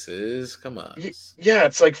know what this is. Come on. Yeah,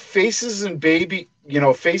 it's like faces and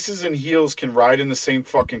faces and heels can ride in the same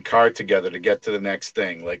fucking car together to get to the next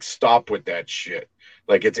thing. Like, stop with that shit.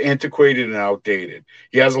 Like, it's antiquated and outdated.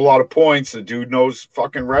 He has a lot of points. The dude knows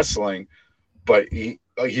fucking wrestling, but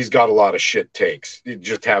he's got a lot of shit takes.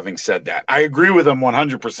 Just having said that, I agree with him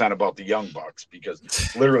 100% about the Young Bucks, because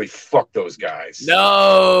literally fuck those guys.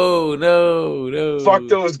 No. Fuck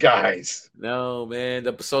those guys. No, man.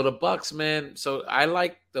 The Bucks, man. So I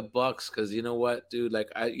like the Bucks because you know what, dude?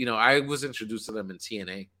 Like I was introduced to them in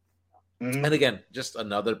TNA. Mm-hmm. And again, just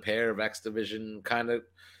another pair of X Division kind of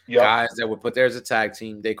guys that were put there as a tag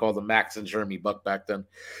team. They called them Max and Jeremy Buck back then.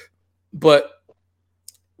 But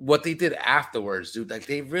what they did afterwards, dude, like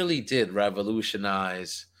they really did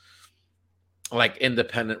revolutionize like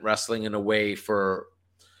independent wrestling in a way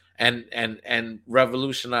and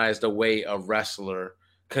revolutionize the way a wrestler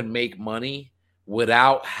could make money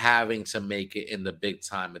without having to make it in the big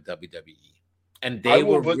time of WWE. And they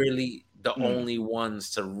were really the only ones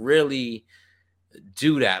to really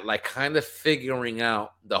do that, like kind of figuring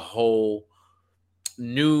out the whole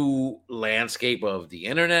new landscape of the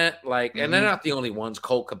internet. Like, and they're not the only ones.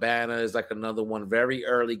 Colt Cabana is like another one, very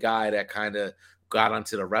early guy that kind of got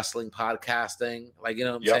onto the wrestling podcasting, like, you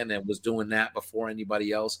know what I'm saying, and was doing that before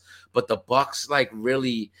anybody else. But the Bucks, like,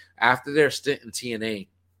 really, after their stint in TNA,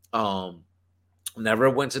 never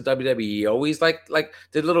went to WWE, always like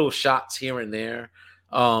did little shots here and there,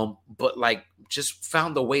 but like just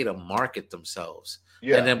found a way to market themselves.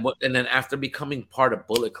 And then after becoming part of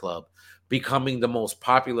Bullet Club, becoming the most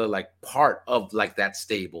popular like part of like that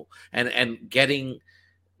stable, and getting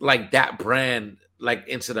like that brand like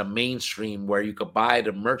into the mainstream where you could buy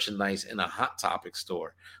the merchandise in a Hot Topic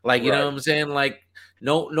store. Like, you know what I'm saying? Like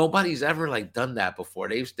nobody's ever like done that before.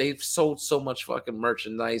 They've sold so much fucking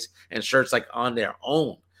merchandise and shirts like on their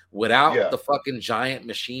own without the fucking giant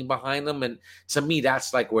machine behind them. And to me,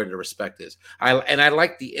 that's like where the respect is. I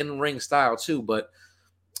like the in-ring style too, but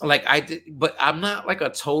I'm not like a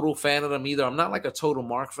total fan of them either. I'm not like a total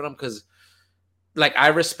mark for them because like I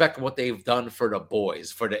respect what they've done for the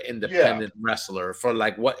boys, for the independent wrestler, for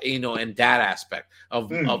like what, you know, and that aspect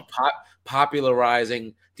of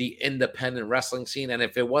popularizing the independent wrestling scene. And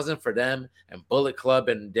if it wasn't for them and Bullet Club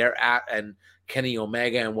and and Kenny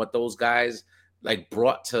Omega and what those guys like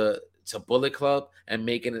brought to Bullet Club and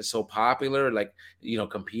making it so popular, like, you know,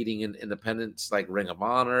 competing in independents like Ring of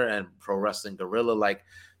Honor and Pro Wrestling Guerrilla, like,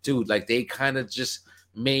 dude, like they kind of just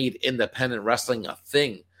made independent wrestling a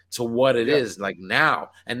thing to what it is like now.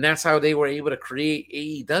 And that's how they were able to create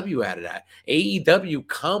AEW out of that. AEW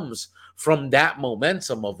comes from that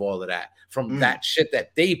momentum of all of that, from that shit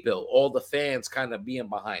that they built, all the fans kind of being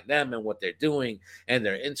behind them and what they're doing and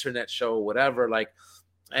their internet show, whatever. Like,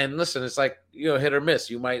 and listen, it's like, you know, hit or miss.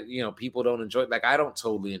 You might, you know, people don't enjoy it. Like, I don't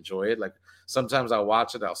totally enjoy it. Like, sometimes I'll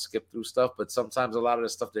watch it, I'll skip through stuff, but sometimes a lot of the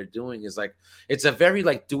stuff they're doing is like, it's a very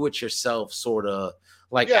like do-it-yourself sort of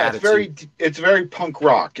like attitude. It's very punk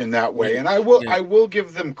rock in that way. And I will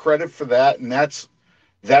give them credit for that. And that's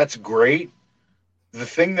great. The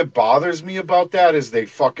thing that bothers me about that is they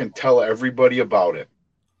fucking tell everybody about it.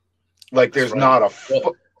 Like there's not a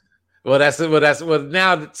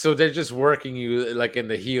now. So they're just working you like in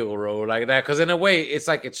the heel role like that. Cause in a way it's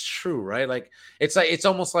like, it's true, right? Like, it's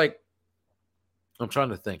almost like, I'm trying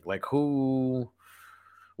to think like who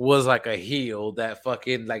was like a heel that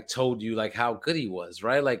fucking like told you like how good he was,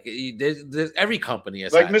 right? Like there's every company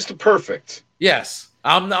is like Mr. Perfect. Yes,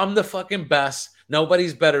 I'm the fucking best.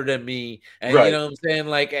 Nobody's better than me, and you know what I'm saying.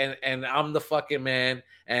 Like, and I'm the fucking man,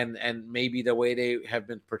 and maybe the way they have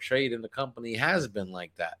been portrayed in the company has been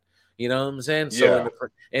like that. You know what I'm saying? So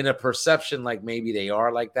in a perception, like maybe they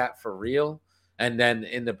are like that for real. And then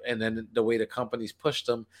the way the companies push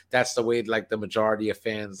them, that's the way like the majority of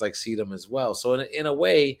fans like see them as well. So in a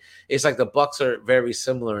way, it's like the Bucks are very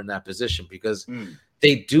similar in that position because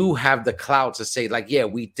they do have the clout to say like, yeah,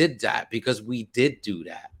 we did that because we did do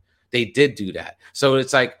that. They did do that. So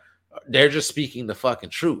it's like they're just speaking the fucking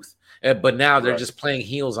truth. But now they're just playing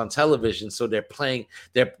heels on television, so they're playing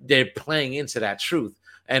into that truth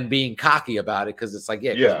and being cocky about it because it's like,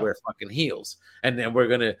 because we're fucking heels. And then we're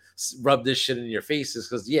going to rub this shit in your faces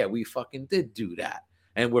because, we fucking did do that.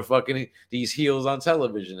 And we're fucking these heels on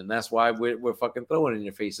television. And that's why we're fucking throwing it in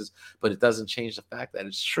your faces. But it doesn't change the fact that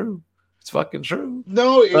it's true. It's fucking true.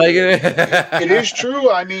 No, Like, it is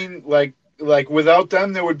true. I mean, like without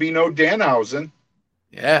them, there would be no Danhausen.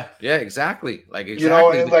 Yeah, exactly. Like You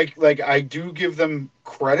know, exactly. and like I do give them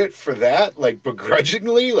credit for that, like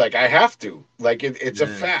begrudgingly, like I have to. Like it's a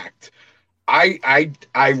fact. I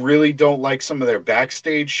really don't like some of their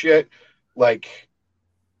backstage shit. Like,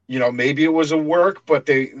 you know, maybe it was a work, but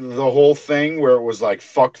the whole thing where it was like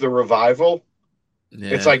fuck the Revival.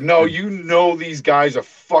 It's like, no, you know, these guys are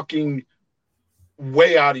fucking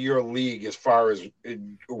way out of your league as far as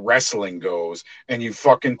wrestling goes, and you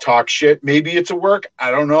fucking talk shit. Maybe it's a work,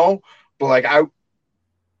 I don't know, but I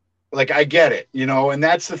get it, you know. And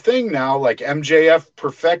that's the thing now, like MJF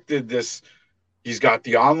perfected this. He's got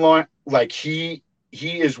the online, like he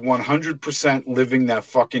is 100% living that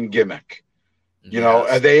fucking gimmick. You know,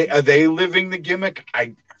 are they living the gimmick?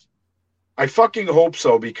 I fucking hope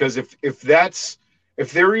so, because if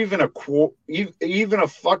they're even a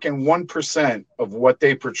fucking 1% of what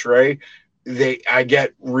they portray, I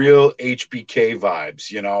get real HBK vibes,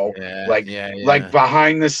 you know, like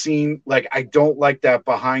behind the scene. Like, I don't like that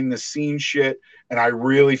behind the scene shit. And I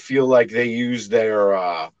really feel like they use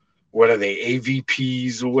their, what are they,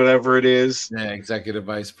 AVPs or whatever it is? Yeah, executive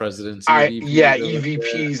vice presidents.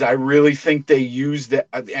 EVPs. I really think they use that.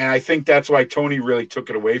 And I think that's why Tony really took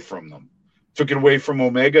it away from them. Took it away from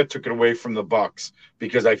Omega, took it away from the Bucks,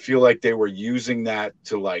 because I feel like they were using that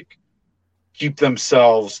to like keep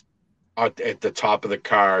themselves at the top of the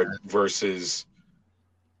card versus,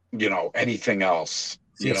 you know, anything else.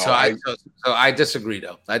 You know, so I disagree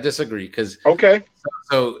though. I disagree because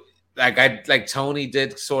So like Tony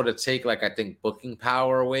did sort of take like, I think, booking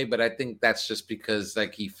power away, but I think that's just because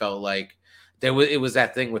like he felt like it was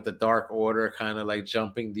that thing with the Dark Order kind of like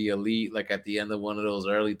jumping the Elite, like at the end of one of those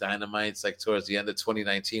early Dynamites, like towards the end of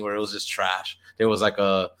 2019, where it was just trash. There was like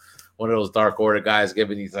one of those Dark Order guys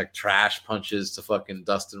giving these like trash punches to fucking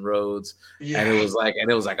Dustin Rhodes, and it was like,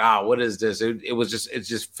 what is this? It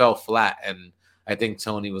just fell flat, and I think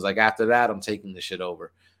Tony was like, after that, I'm taking this shit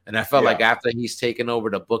over. And I felt like after he's taken over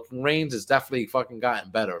the booking reins, it's definitely fucking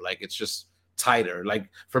gotten better. Like, it's just tighter, like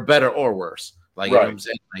for better or worse. Like, you know what I'm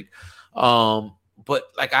saying? Like, but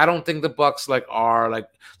like, I don't think the Bucks like are like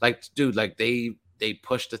dude, like they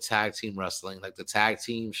push the tag team wrestling, like the tag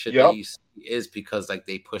team shit is because like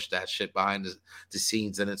they push that shit behind the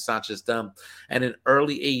scenes, and it's not just them. And in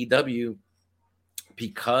early AEW,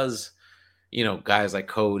 because, you know, guys like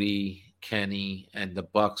Cody, Kenny, and the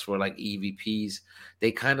Bucks were like EVPs,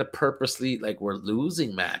 they kind of purposely like were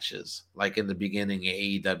losing matches like in the beginning of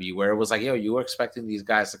AEW, where it was like, yo, you were expecting these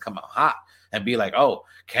guys to come out hot and be like, oh,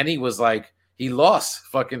 Kenny was like, he lost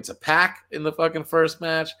fucking to Pac in the fucking first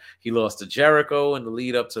match. He lost to Jericho in the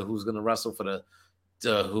lead up to who's going to wrestle for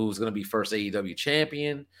who's going to be first AEW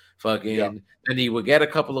champion. Then he would get a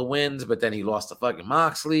couple of wins, but then he lost to fucking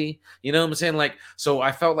Moxley. You know what I'm saying? Like, so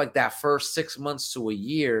I felt like that first 6 months to a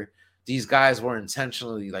year, these guys were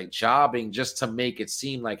intentionally like jobbing just to make it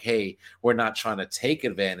seem like, hey, we're not trying to take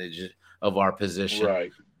advantage of our position.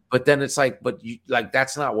 Right. But then it's like,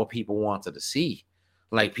 that's not what people wanted to see.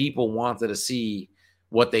 Like, people wanted to see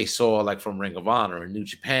what they saw like from Ring of Honor and New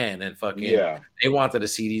Japan, and they wanted to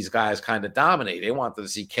see these guys kind of dominate. They wanted to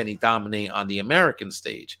see Kenny dominate on the American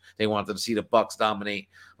stage. They wanted to see the Bucks dominate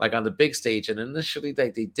like on the big stage. And initially they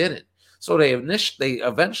didn't. So they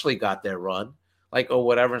eventually got their run, like, or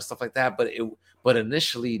whatever and stuff like that. But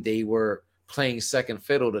initially they were playing second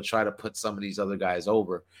fiddle to try to put some of these other guys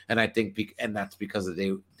over. And I think, and that's because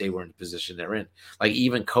they were in the position they're in. Like,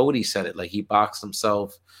 even Cody said it, like he boxed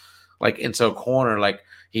himself like into a corner. Like,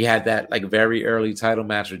 he had that like very early title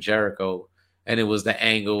match with Jericho, and it was the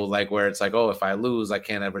angle like where it's like, oh, if I lose, I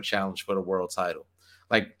can't ever challenge for the world title.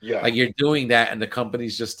 Like you're doing that and the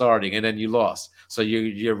company's just starting, and then you lost. So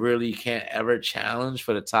you really can't ever challenge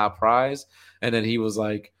for the top prize. And then he was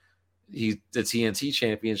like, the TNT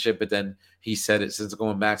championship, but then he said it, since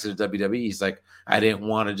going back to the WWE, he's like, I didn't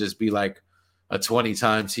want to just be like a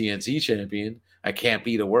 20-time TNT champion. I can't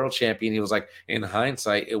be the world champion. He was like, in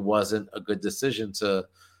hindsight, it wasn't a good decision to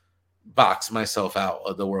box myself out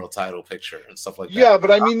of the world title picture and stuff like that. Yeah, but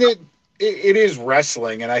I mean, it is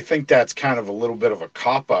wrestling, and I think that's kind of a little bit of a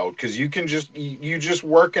cop-out, because you can just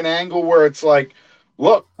work an angle where it's like,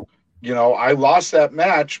 look, you know, I lost that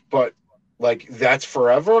match, but like, that's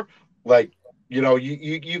forever. Like, you know,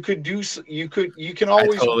 you can always.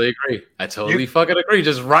 I totally agree. I totally fucking agree.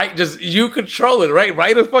 Just you control it, right?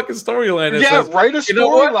 Write a fucking storyline. Yeah, write a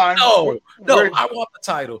storyline. No, I want the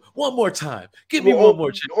title one more time. Give me one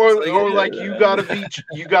more chance. Or like, you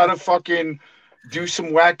gotta fucking do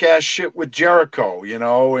some whack ass shit with Jericho, you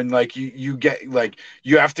know, and like you get like,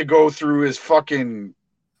 you have to go through his fucking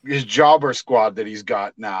jobber squad that he's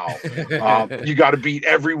got now. You got to beat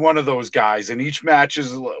every one of those guys, and each match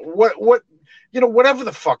is what whatever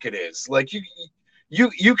the fuck it is. Like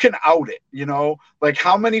you can out it. Like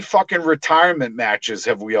how many fucking retirement matches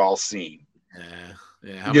have we all seen?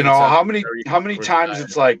 Yeah. How many times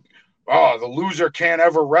it's like, oh, the loser can't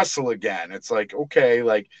ever wrestle again. It's like, okay,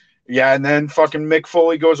 like, yeah, and then fucking Mick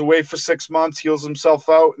Foley goes away for 6 months, heals himself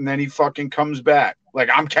out, and then he fucking comes back. Like,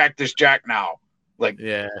 I'm Cactus Jack now. Like,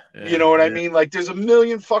 you know what I mean? Like, there's a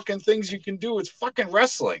million fucking things you can do. It's fucking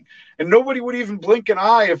wrestling. And nobody would even blink an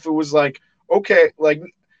eye if it was like, okay, like,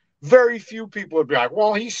 very few people would be like,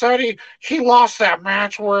 well, he said he lost that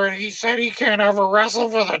match where he said he can't ever wrestle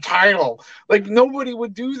for the title. Like, nobody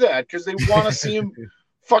would do that because they want to see him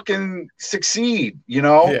fucking succeed,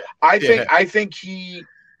 I think he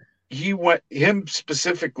went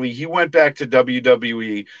back to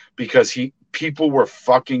WWE because people were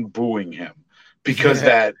fucking booing him because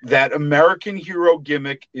that American hero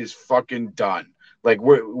gimmick is fucking done. Like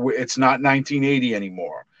it's not 1980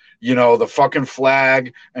 anymore. The fucking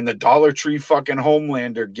flag and the Dollar Tree fucking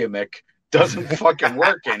Homelander gimmick doesn't fucking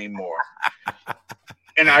work anymore.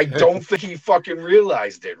 And I don't think he fucking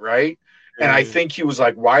realized it, right? And I think he was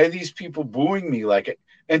like, why are these people booing me? Like,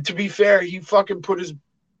 and to be fair, he fucking put his,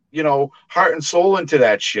 heart and soul into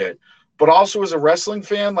that shit. But also as a wrestling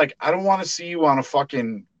fan, like, I don't want to see you on a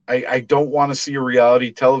fucking, I don't want to see a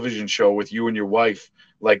reality television show with you and your wife,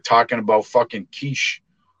 like talking about fucking quiche.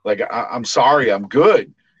 Like, I'm sorry, I'm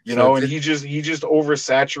good. And he just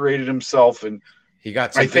oversaturated himself. And he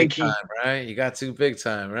got too big time, right? He got too big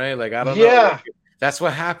time, right? Like, I don't know. Yeah. That's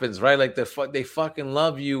what happens, right? Like they fucking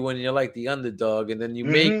love you when you're like the underdog, and then you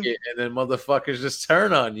make it, and then motherfuckers just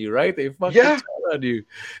turn on you, right? They fucking turn on you.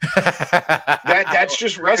 That's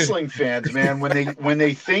just wrestling fans, man. When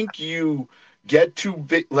they think you get too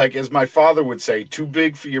big, like as my father would say, too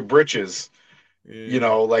big for your britches.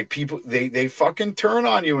 Like people they fucking turn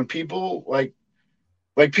on you, and people like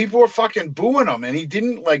people were fucking booing him, and he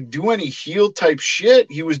didn't like do any heel type shit.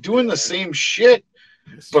 He was doing the same shit.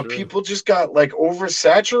 But people just got like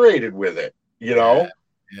oversaturated with it, Yeah,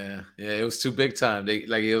 it was too big time.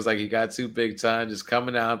 It was like he got too big time, just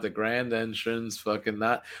coming out the grand entrance, fucking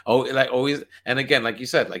not always. And again, like you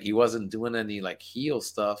said, like he wasn't doing any like heel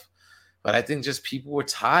stuff. But I think just people were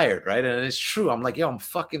tired, right? And it's true. I'm like, yo, I'm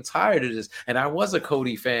fucking tired of this. And I was a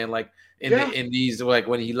Cody fan, like in these, like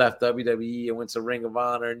when he left WWE and went to Ring of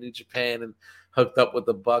Honor, New Japan, and hooked up with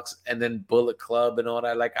the Bucks, and then Bullet Club and all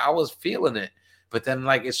that. Like I was feeling it. But then,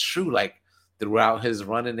 like, it's true, like, throughout his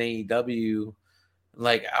run in AEW,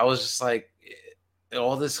 like, I was just like,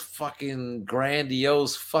 all this fucking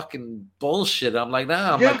grandiose fucking bullshit. I'm like,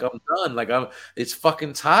 nah, I'm done. Like, it's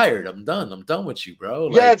fucking tired. I'm done. I'm done with you, bro.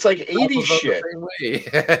 Like, it's like 80s shit.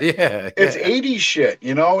 It's 80s shit,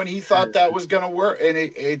 and he thought that was going to work, and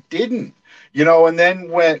it didn't. And then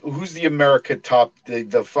who's the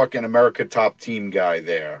the fucking America Top Team guy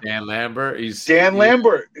there? Dan Lambert.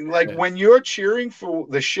 Lambert. Like when you're cheering for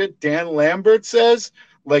the shit Dan Lambert says,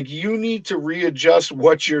 like you need to readjust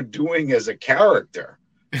what you're doing as a character.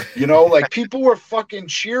 Like people were fucking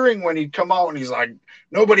cheering when he'd come out and he's like,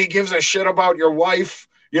 nobody gives a shit about your wife.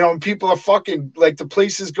 And people are fucking like the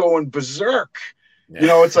place is going berserk.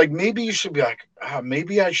 It's like maybe you should be like,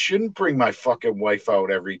 maybe I shouldn't bring my fucking wife out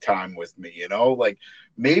every time with me, like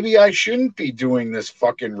maybe I shouldn't be doing this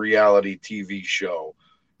fucking reality TV show.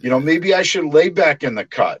 Maybe I should lay back in the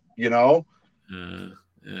cut, I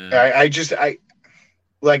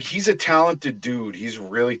like he's a talented dude. He's a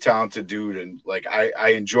really talented dude. And like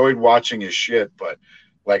I enjoyed watching his shit, but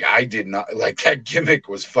like I did not like that gimmick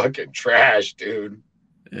was fucking trash, dude.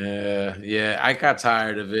 Yeah, I got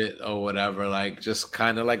tired of it or whatever. Like, just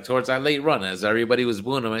kind of like towards that late run, as everybody was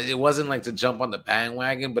booing him. It wasn't like to jump on the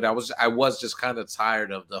bandwagon, but I was just kind of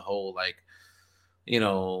tired of the whole like,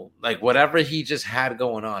 like whatever he just had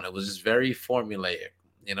going on. It was just very formulaic,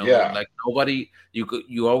 like nobody.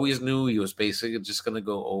 You always knew he was basically just gonna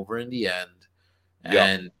go over in the end,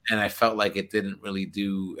 and I felt like it didn't really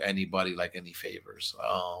do anybody like any favors.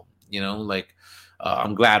 Like.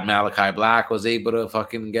 I'm glad Malachi Black was able to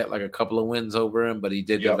fucking get like a couple of wins over him, but he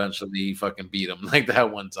did eventually fucking beat him like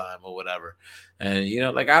that one time or whatever. And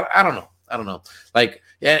like I don't know. Like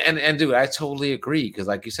and dude, I totally agree because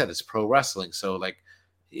like you said, it's pro wrestling. So like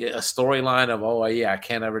a storyline of I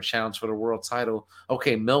can't ever challenge for the world title.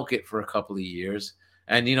 Okay, milk it for a couple of years.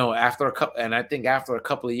 And after a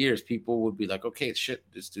couple of years, people would be like, okay, shit,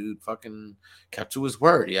 this dude fucking kept to his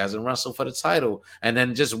word. He hasn't wrestled for the title. And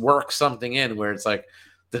then just work something in where it's like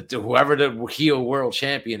whoever the heel world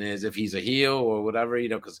champion is, if he's a heel or whatever,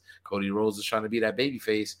 because Cody Rhodes is trying to be that baby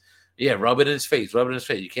face, Yeah, rub it in his face. Rub it in his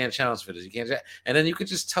face. You can't challenge for this. You can't. And then you could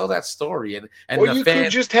just tell that story, and Or the you fans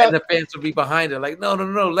could just have, and the fans would be behind it. Like, no, no,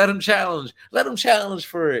 no. Let him challenge. Let him challenge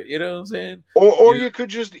for it. You know what I'm saying? or you could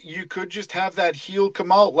just have that heel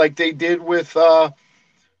come out like they did with the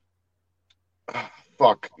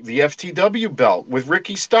FTW belt with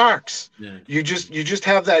Ricky Starks. Yeah. You just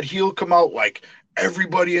have that heel come out like,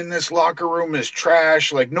 everybody in this locker room is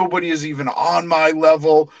trash. Like, nobody is even on my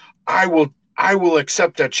level. I will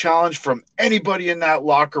accept a challenge from anybody in that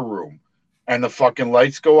locker room. And the fucking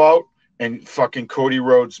lights go out and fucking Cody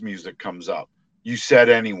Rhodes music comes up. You said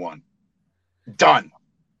anyone. Done.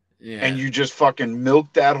 Yeah. And you just fucking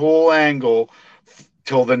milk that whole angle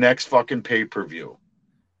till the next fucking pay-per-view.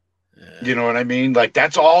 Yeah. You know what I mean? Like,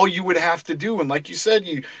 that's all you would have to do. And like you said,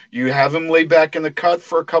 you have him lay back in the cut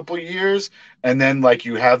for a couple of years, and then like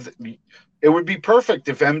it would be perfect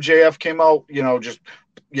if MJF came out, just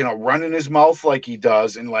running his mouth like he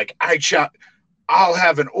does, and like, I'll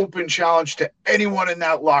have an open challenge to anyone in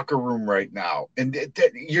that locker room right now, and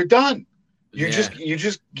you're done. You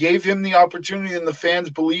just gave him the opportunity, and the fans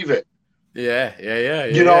believe it. Yeah.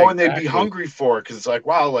 And they'd be hungry for it, because it's like,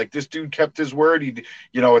 wow, like, this dude kept his word.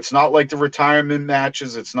 It's not like the retirement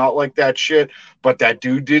matches, it's not like that shit, but that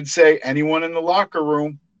dude did say anyone in the locker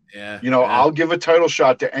room. I'll give a title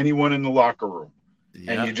shot to anyone in the locker room.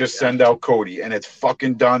 And you just send out Cody, and it's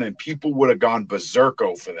fucking done, and people would have gone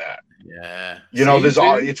berserko for that. Yeah.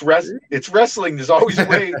 It's wrestling. There's always a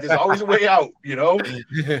way. There's always a way out.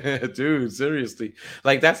 Dude, seriously.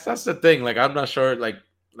 Like, that's the thing. Like, I'm not sure. Like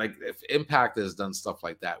if Impact has done stuff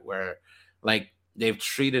like that, where like they've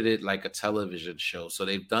treated it like a television show, so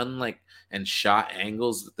they've done like and shot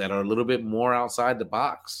angles that are a little bit more outside the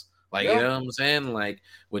box. Like, you know what I'm saying? Like,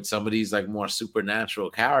 with some of these like more supernatural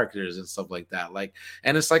characters and stuff like that. Like,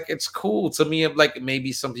 and it's like, it's cool to me. Like,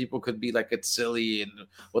 maybe some people could be like, it's silly and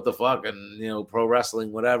what the fuck, and pro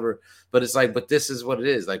wrestling, whatever. But it's like, but this is what it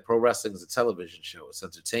is. Like, pro wrestling is a television show. It's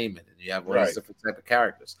entertainment, and you have all these different type of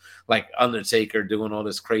characters. Like Undertaker doing all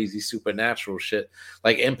this crazy supernatural shit.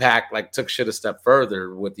 Like Impact like took shit a step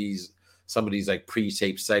further with some of these like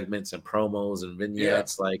pre-tape segments and promos and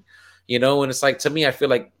vignettes. Like, and it's like, to me, I feel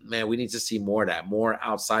like, man, we need to see more of that, more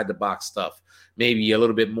outside the box stuff, maybe a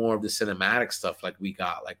little bit more of the cinematic stuff, like we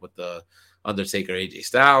got, like with the Undertaker AJ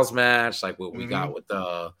Styles match, like what we got with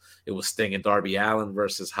it was Sting and Darby Allin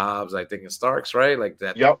versus Hobbs, I think, and Starks, right? Like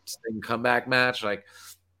that Sting comeback match, like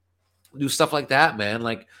do stuff like that, man.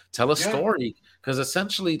 Like, tell a story, because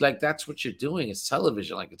essentially, like, that's what you're doing. It's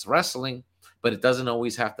television, like it's wrestling, but it doesn't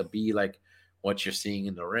always have to be like what you're seeing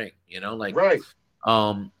in the ring, like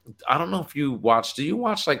I don't know if you watch. Do you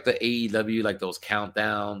watch like the AEW, like those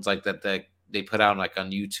countdowns, like that they put out like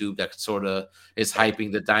on YouTube that sort of is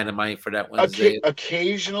hyping the Dynamite for that Wednesday?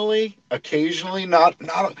 Occasionally, not.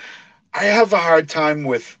 I have a hard time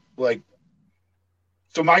with like.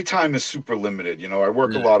 So my time is super limited. I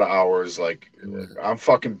work a lot of hours. Like, I'm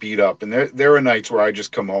fucking beat up, and there are nights where I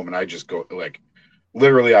just come home and I just go, like,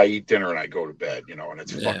 literally, I eat dinner and I go to bed, and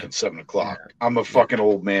it's fucking 7:00. Yeah. I'm a fucking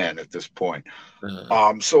old man at this point.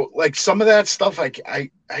 So like some of that stuff, I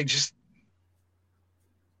just,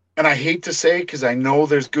 and I hate to say, because I know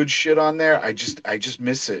there's good shit on there. I just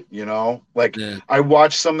miss it, Like, I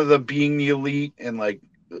watch some of the Being the Elite, and like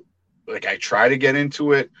I try to get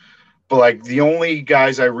into it, but like the only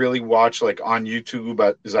guys I really watch like on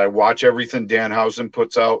YouTube is I watch everything Danhausen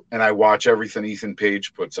puts out, and I watch everything Ethan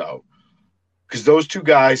Page puts out. Because those two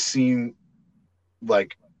guys seem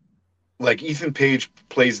like Ethan Page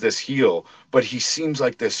plays this heel, but he seems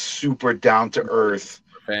like this super down to earth,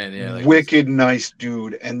 wicked nice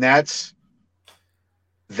dude, and that's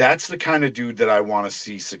the kind of dude that I want to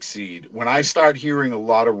see succeed. When I start hearing a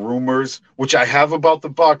lot of rumors, which I have about the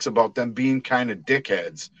Bucks, about them being kind of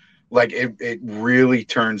dickheads, like it really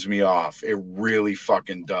turns me off. It really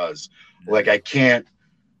fucking does. Like, I can't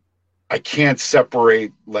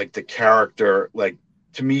separate like the character. Like,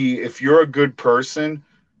 to me, if you're a good person,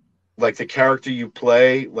 like the character you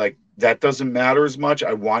play, like that doesn't matter as much.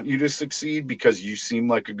 I want you to succeed because you seem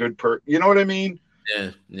like a good person. You know what I mean?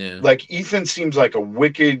 Yeah. Like, Ethan seems like a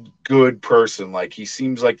wicked good person. Like, he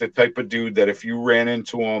seems like the type of dude that if you ran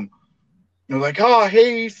into him, you're like, oh,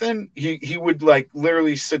 hey, Ethan, he would like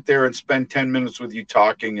literally sit there and spend 10 minutes with you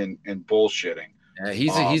talking and bullshitting. Yeah,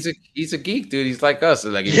 he's a geek, dude. He's like us.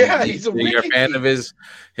 Like, he's a you're a fan geek. of his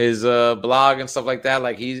blog and stuff like that.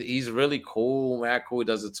 Like, he's really cool, man. Cool. He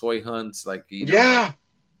does the toy hunts. Like,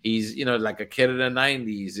 he's, you know, like a kid in the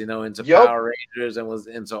 90s, you know, into Yep. Power Rangers and was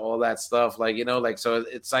into all that stuff. Like, you know, like, so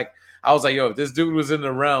it's like, I was like, yo, if this dude was in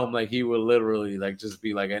the realm, like he would literally like just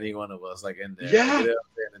be like any one of us, like in there, Yeah. like, you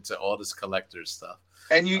know, into all this collector's stuff.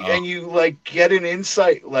 And you like get an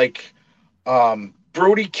insight, like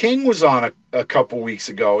Brody King was on a couple weeks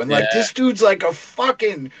ago, and like this dude's like a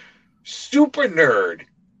fucking super nerd,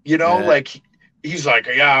 you know, like he's like,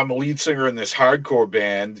 yeah, I'm a lead singer in this hardcore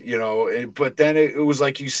band, you know, but then it was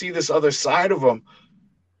like you see this other side of him,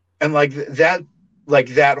 and like that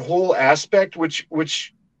whole aspect,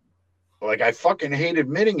 which like I fucking hate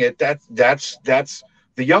admitting it, that's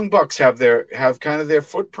the Young Bucks have kind of their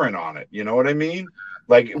footprint on it, you know what I mean?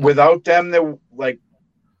 Like without them, they're like,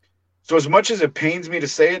 so as much as it pains me to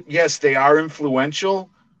say it, yes, they are influential.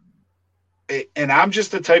 And I'm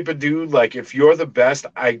just the type of dude, like if you're the best,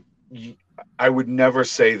 I would never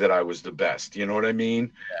say that I was the best. You know what I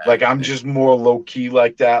mean? Like I'm just more low key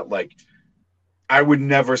like that. Like I would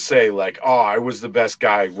never say like, oh, I was the best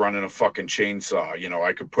guy running a fucking chainsaw. You know,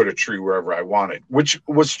 I could put a tree wherever I wanted, which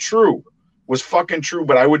was fucking true,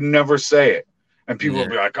 but I would never say it. And people would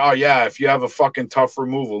be like, oh yeah, if you have a fucking tough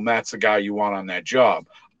removal, Matt's the guy you want on that job.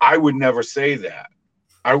 I would never say that.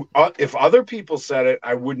 If other people said it,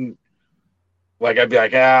 I wouldn't. Like, I'd be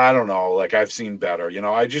like, I don't know. Like, I've seen better. You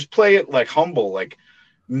know, I just play it like humble, like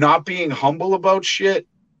not being humble about shit.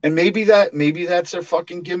 And maybe that's their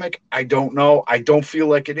fucking gimmick. I don't know. I don't feel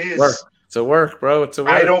like it is. It's a work, bro. It's a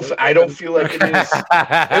work. I don't feel like it is.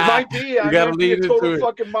 It might be. I might be a total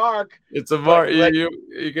fucking mark. It's a mark. Like,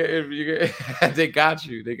 you get they got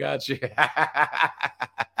you. They got you.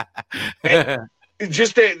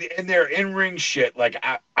 Just in their in-ring shit. Like,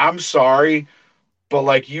 I'm sorry, but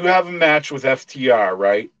like you have a match with FTR,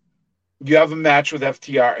 right? You have a match with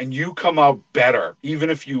FTR and you come out better, even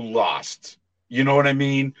if you lost. You know what I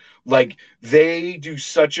mean? Like they do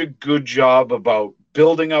such a good job about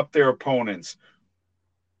building up their opponents.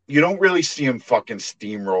 You don't really see them fucking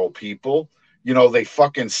steamroll people. You know, they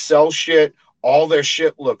fucking sell shit. All their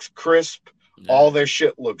shit looks crisp. Yeah. All their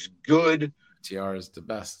shit looks good. FTR is the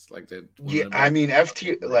best. Like I mean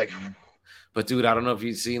FTR like. But dude, I don't know if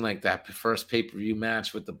you've seen like that first pay-per-view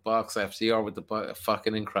match with the Bucks, FTR with the Bucks,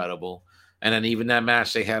 fucking incredible. And then even that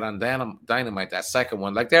match they had on Dynamite, that second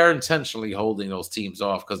one, like they're intentionally holding those teams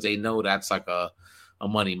off because they know that's like a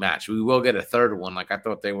money match. We will get a third one. Like I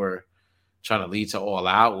thought they were trying to lead to All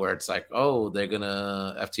Out, where it's like, oh,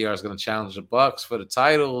 FTR is gonna challenge the Bucks for the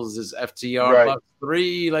titles. Is FTR Bucks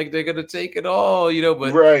 3? Like they're gonna take it all, you know?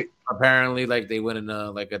 But apparently, like they went in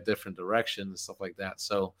a different direction and stuff like that.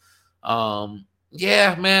 So,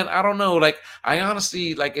 yeah, man, I don't know. Like I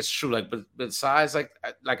honestly, like it's true. Like, but besides,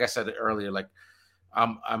 like I said earlier, like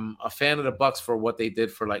I'm a fan of the Bucks for what they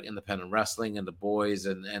did for like independent wrestling and the boys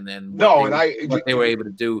and what they were able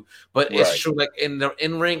to do. But it's true, like in the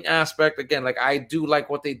in-ring aspect, again, like I do like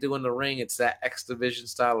what they do in the ring. It's that X Division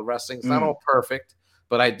style of wrestling. It's not all perfect,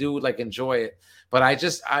 but I do like enjoy it. But I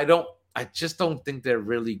just don't think they're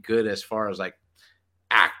really good as far as like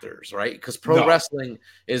actors, right? Because pro wrestling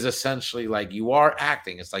is essentially like you are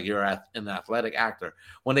acting. It's like you're an athletic actor.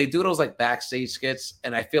 When they do those like backstage skits,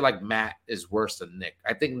 and I feel like Matt is worse than Nick.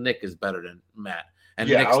 I think Nick is better than Matt. And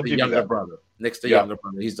Nick's the younger brother. Nick's the younger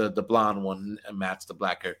brother. He's the blonde one, and Matt's the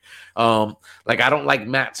black hair. Like I don't like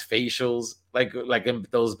Matt's facials, like in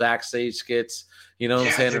those backstage skits, you know what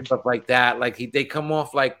I'm saying, and stuff like that. Like they come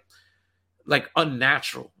off like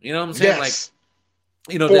unnatural. You know what I'm saying? Like,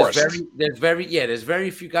 you know, there's very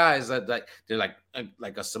few guys that like they're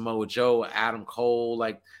like a Samoa Joe, Adam Cole,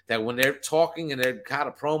 like that when they're talking and they're kind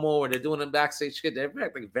of promo or they're doing a backstage skit, they're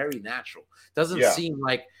like very natural. Doesn't seem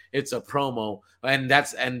like it's a promo, and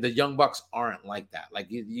the Young Bucks aren't like that. Like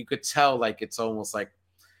you could tell, like it's almost like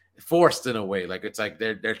forced in a way. Like it's like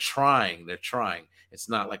they're trying. It's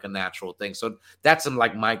not like a natural thing. So that's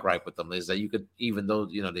like my gripe with them is that you could, even though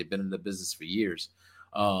you know they've been in the business for years.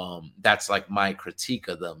 That's like my critique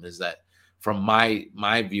of them is that from my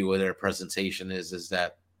view of their presentation is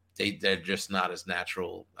that they're just not as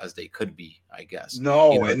natural as they could be, I guess.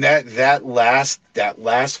 No, you know? And that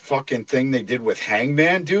last fucking thing they did with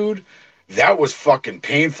Hangman, dude, that was fucking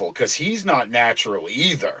painful because he's not natural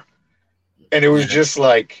either. And it was just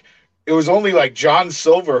like it was only like John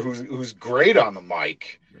Silver who's great on the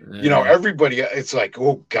mic. You know, everybody, it's like,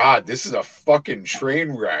 oh, God, this is a fucking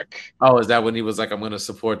train wreck. Oh, is that when he was like, I'm going to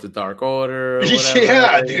support the Dark Order? Or whatever?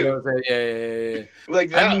 Yeah, dude. You know, yeah. Like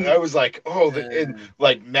that, I was like, oh, and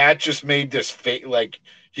like Matt just made this fake, like,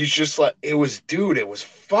 he's just like, it was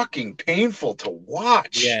fucking painful to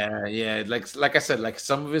watch. Yeah. Like I said, like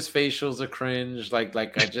some of his facials are cringe. Like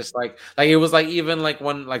I just like it was like even like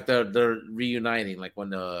when like they're reuniting, like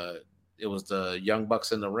when it was the Young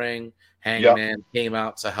Bucks in the ring, Hangman came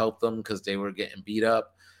out to help them because they were getting beat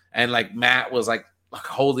up, and like Matt was like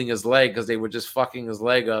holding his leg because they were just fucking his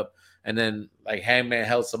leg up. And then like Hangman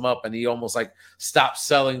helps him up and he almost like stops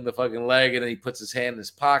selling the fucking leg, and then he puts his hand in his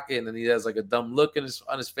pocket, and then he has like a dumb look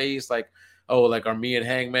on his face, like, oh, like are me and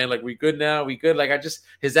Hangman like we good now? We good? Like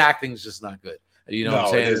his acting's just not good. You know what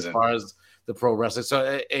I'm saying? As far as the pro wrestling. So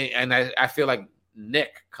and I feel like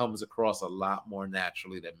Nick comes across a lot more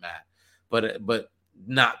naturally than Matt, but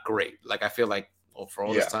not great. Like I feel like for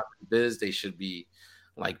all this time in biz, they should be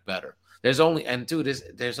like better. There's only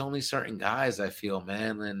certain guys I feel,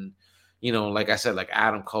 man, and you know, like I said, like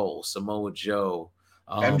Adam Cole, Samoa Joe,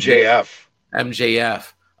 MJF,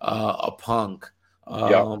 a Punk.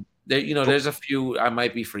 There's a few I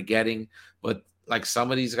might be forgetting, but like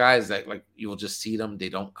some of these guys that like you will just see them, they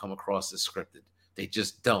don't come across as scripted. They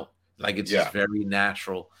just don't. Like it's just very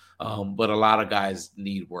natural. But a lot of guys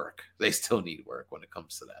need work. They still need work when it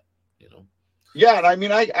comes to that, you know. Yeah, and I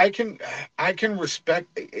mean, I can respect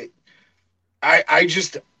it.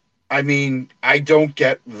 I mean, I don't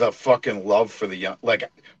get the fucking love for the young. Like,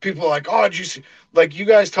 people are like, oh, did you see? Like, you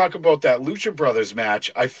guys talk about that Lucha Brothers match.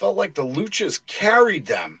 I felt like the Luchas carried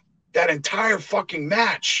them that entire fucking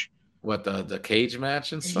match. What, the cage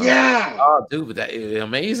match and stuff? Yeah. Oh, dude, but that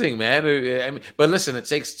amazing, man. I mean, but listen, it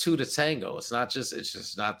takes two to tango. It's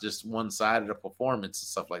just not just one side of the performance and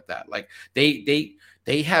stuff like that. Like they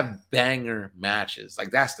have banger matches.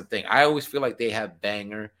 Like that's the thing. I always feel like they have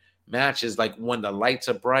banger matches, like when the lights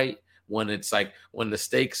are bright, when it's like when the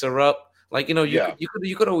stakes are up. Like, you know,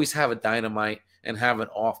 you could always have a Dynamite and have an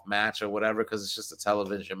off match or whatever because it's just a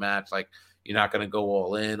television match. Like you're not gonna go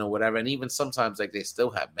all in or whatever. And even sometimes like they still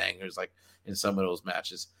have bangers like in some of those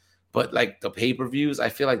matches. But like the pay-per-views, I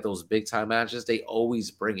feel like those big time matches, they always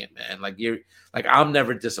bring it, man. Like I'm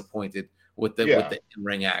never disappointed with the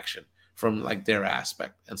in-ring action from like their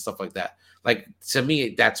aspect and stuff like that. Like to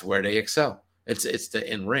me, that's where they excel. It's the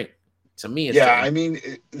in-ring. To me, it's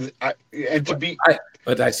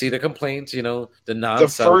but I see the complaints, you know,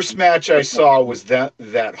 the first match I saw was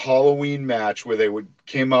that Halloween match where they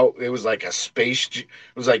came out. It was like it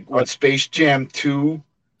was like when Space Jam 2.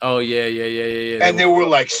 Oh yeah. And there were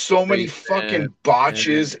like so many fucking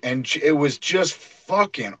botches, and it was just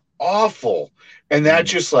fucking awful. And that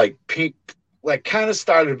just like kind of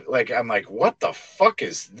started like, I'm like, what the fuck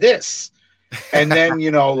is this? And then,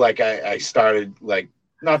 you know, like I started like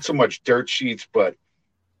not so much dirt sheets, but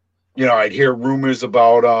you know, I'd hear rumors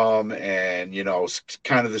about them, and you know,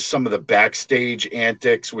 kind of some of the backstage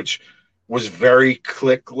antics, which was very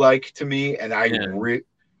Click-like to me. And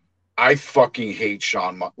I fucking hate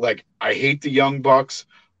Shawn. Like I hate the Young Bucks,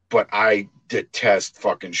 but I detest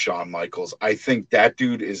fucking Shawn Michaels. I think that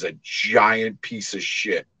dude is a giant piece of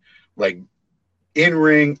shit. Like in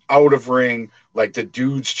ring, out of ring, like the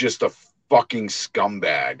dude's just a fucking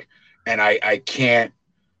scumbag. And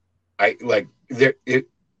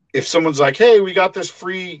if someone's like, hey, we got this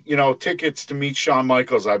free, you know, tickets to meet Shawn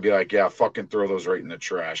Michaels, I'd be like, yeah, fucking throw those right in the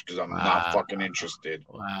trash because I'm not fucking interested.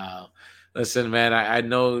 Wow. Listen, man, I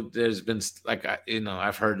know there's been like,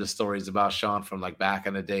 I've heard the stories about Shawn from like back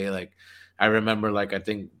in the day. Like I remember, like, I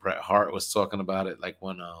think Bret Hart was talking about it, like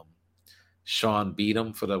when Shawn beat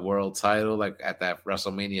him for the world title, like at that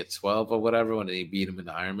WrestleMania 12 or whatever, when he beat him in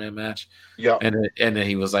the Iron Man match. Yeah. And then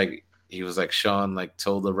he was like Shawn like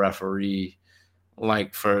told the referee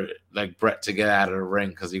like for like Bret to get out of the ring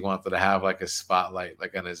because he wanted to have like a spotlight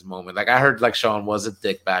like on his moment. Like I heard like Shawn was a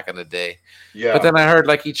dick back in the day. Yeah. But then I heard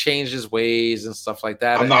like he changed his ways and stuff like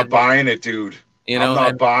that. I'm not buying it, dude. You know, I'm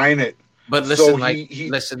not buying it. But listen,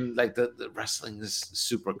 listen, like the wrestling is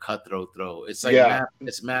super cutthroat, though. It's like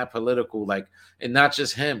it's mad political, like, and not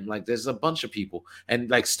just him. Like, there's a bunch of people, and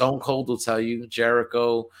like Stone Cold will tell you,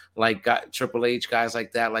 Jericho, like Triple H, guys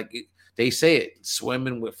like that, like they say it,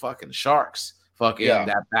 swimming with fucking sharks,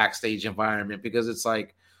 that backstage environment, because it's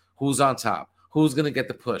like, who's on top? Who's gonna get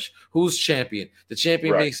the push? Who's champion? The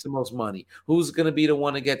champion makes the most money. Who's gonna be the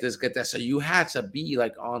one to get this, get that? So you had to be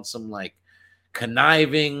like on some like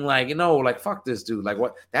conniving, like, you know, like, fuck this dude, like,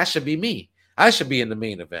 what, that should be me, I should be in the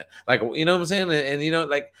main event, like, you know what I'm saying? And you know,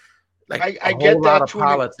 like I get that,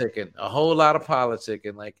 a whole lot of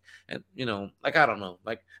politicking, like, and you know, like, I don't know,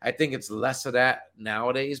 like, I think it's less of that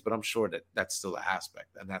nowadays, but I'm sure that that's still an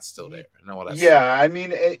aspect, and that's still there. And all that I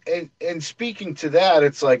mean, and speaking to that,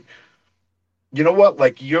 it's like, you know what,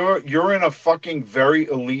 like, you're in a fucking very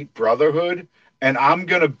elite brotherhood, and I'm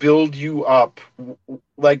going to build you up.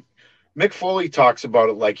 Like Mick Foley talks about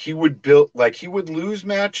it. Like he would lose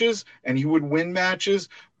matches and he would win matches,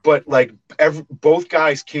 but like both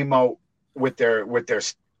guys came out with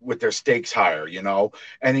their stakes higher, you know,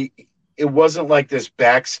 and it wasn't like this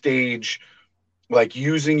backstage, like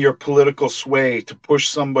using your political sway to push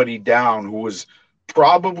somebody down who was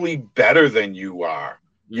probably better than you are.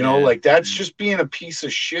 You know, like that's just being a piece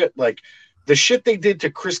of shit. Like the shit they did to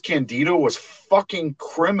Chris Candido was fucking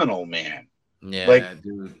criminal, man. Yeah, like,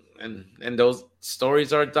 dude. And those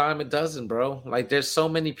stories are a dime a dozen, bro. Like there's so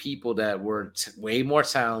many people that were way more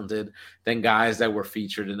talented than guys that were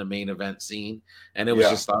featured in the main event scene. And it was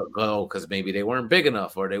just like, oh, because maybe they weren't big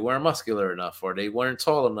enough, or they weren't muscular enough, or they weren't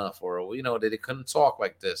tall enough, or, you know, they couldn't talk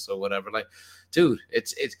like this or whatever. Like, dude,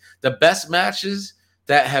 it's the best matches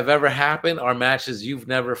that have ever happened are matches you've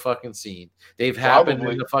never fucking seen. They've happened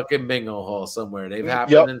in the fucking bingo hall somewhere. They've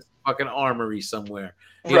happened in fucking armory somewhere.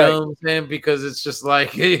 You know what I'm saying? Because it's just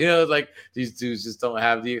like, you know, like these dudes just don't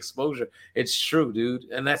have the exposure. It's true, dude.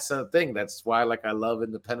 And that's the thing. That's why, like, I love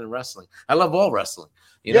independent wrestling. I love all wrestling.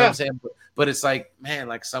 You know what I'm saying? But it's like, man,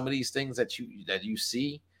 like some of these things that you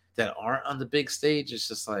see that aren't on the big stage, it's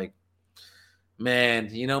just like, man,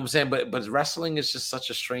 you know what I'm saying? But wrestling is just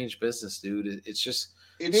such a strange business, dude. It's just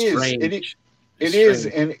strange. It is,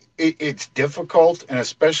 and it's difficult, and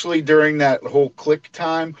especially during that whole click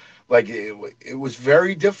time, like it was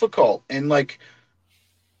very difficult. And like,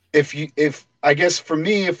 if I guess for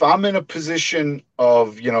me, if I'm in a position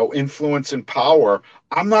of, you know, influence and power,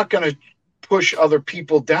 I'm not going to push other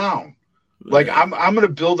people down. Like I'm going to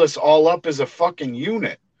build us all up as a fucking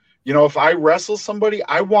unit. You know, if I wrestle somebody,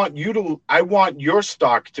 I want your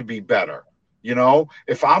stock to be better. You know,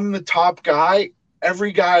 if I'm the top guy,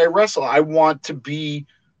 every guy I wrestle, I want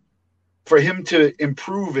for him to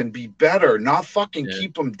improve and be better, not fucking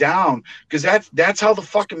keep him down. Because that's how the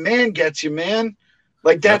fucking man gets you, man.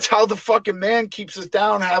 Like that's how the fucking man keeps us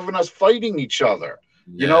down, having us fighting each other.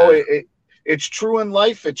 You know, it's true in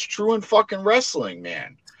life. It's true in fucking wrestling,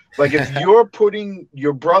 man. Like if you're putting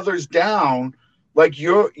your brothers down, like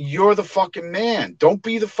you're the fucking man. Don't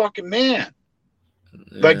be the fucking man.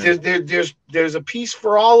 Like there's a piece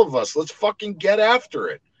for all of us. Let's fucking get after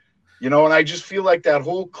it. You know, and I just feel like that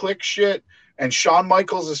whole click shit, and Shawn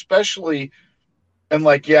Michaels especially, and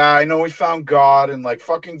like, yeah, I know he found God, and like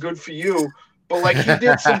fucking good for you, but like he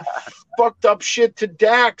did some fucked up shit to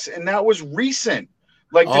Dax, and that was recent.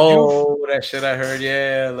 Like the dude, that shit I heard,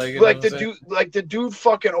 the dude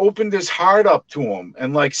fucking opened his heart up to him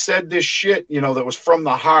and like said this shit, you know, that was from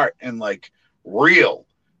the heart and like real.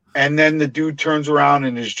 And then the dude turns around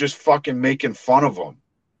and is just fucking making fun of him.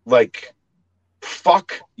 Like,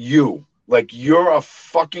 fuck you. Like, you're a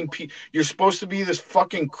fucking you're supposed to be this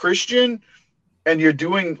fucking Christian, and you're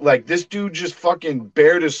doing, like, this dude just fucking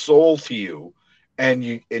bared his soul to you,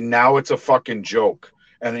 and now it's a fucking joke.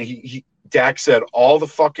 And Dax said all the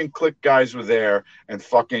fucking Click guys were there and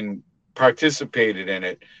fucking participated in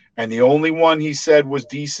it. And the only one he said was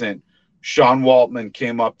decent, Sean Waltman,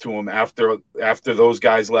 came up to him after those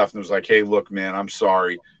guys left and was like, hey, look, man, I'm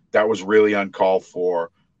sorry. That was really uncalled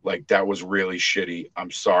for. Like, that was really shitty. I'm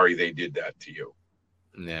sorry they did that to you.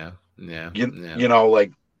 Yeah. You know,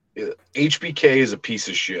 like, HBK is a piece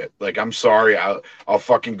of shit. Like, I'm sorry. I'll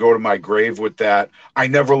fucking go to my grave with that. I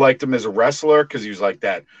never liked him as a wrestler because he was like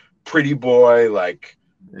that pretty boy. Like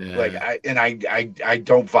I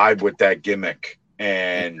don't vibe with that gimmick.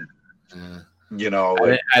 And you know,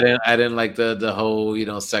 I didn't like the whole, you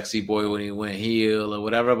know, sexy boy when he went heel or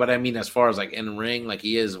whatever. But I mean, as far as like in ring, like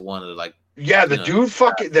he is one of the, like,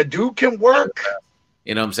 the dude can work.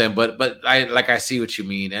 You know what I'm saying? But I see what you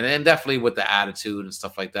mean, and definitely with the attitude and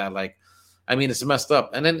stuff like that. Like, I mean, it's messed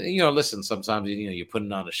up. And then, you know, listen, sometimes, you know, you're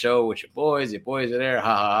putting on a show with your boys are there,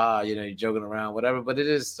 ha ha ha, you know, you're joking around, whatever. But it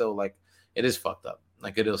is still like, it is fucked up.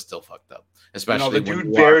 Like, it is still fucked up, especially the when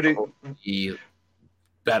dude bared it.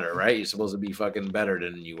 Better, right? You're supposed to be fucking better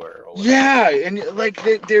than you were. Yeah, and like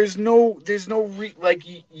there's no like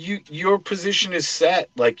your position is set.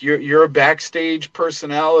 Like you're a backstage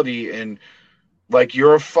personality, and like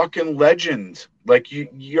you're a fucking legend. Like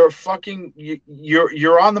you're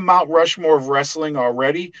on the Mount Rushmore of wrestling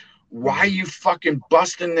already. Why are you fucking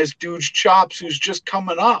busting this dude's chops who's just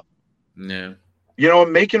coming up? Yeah, you know,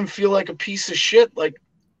 and making him feel like a piece of shit. Like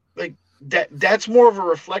that's more of a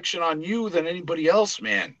reflection on you than anybody else,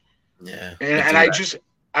 man. Yeah. And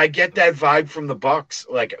I get that vibe from the Bucks.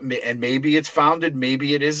 Like, and maybe it's founded,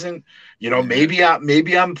 maybe it isn't. You know, maybe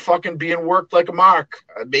I'm fucking being worked like a mark.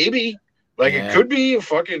 Maybe. Like, it could be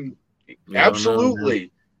fucking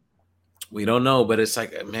absolutely. We don't know, but it's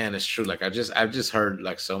like, man, it's true. Like I've just heard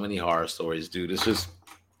like so many horror stories, dude. It's just,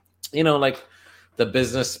 like the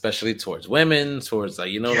business, especially towards women, towards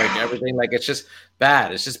like, like everything, like it's just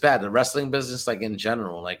bad. It's just bad. The wrestling business, like in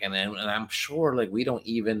general, like, and I'm sure like we don't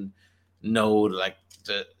even know like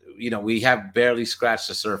we have barely scratched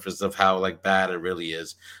the surface of how like bad it really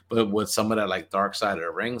is. But with some of that like dark side of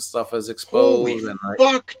the ring stuff is exposed, Holy and like,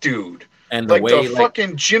 fuck, dude. and like the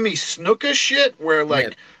fucking Jimmy Snuka shit where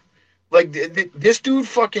like this dude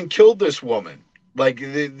fucking killed this woman. Like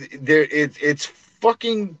it's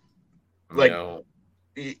fucking like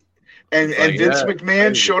and Vince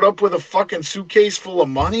McMahon showed up with a fucking suitcase full of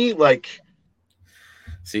money. Like,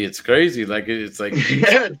 see, it's crazy. Like it's like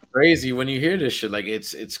it's crazy when you hear this shit. Like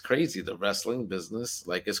it's crazy. The wrestling business,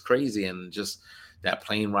 like, it's crazy, and just that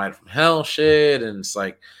plane ride from hell shit, and it's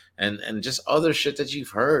like and just other shit that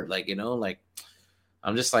you've heard. Like, like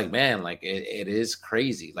I'm just like, man, like it is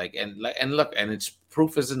crazy. Like and look, and it's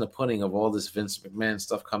proof is in the pudding of all this Vince McMahon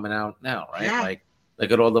stuff coming out now, right? Yeah. Like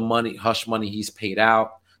look at all the money, hush money he's paid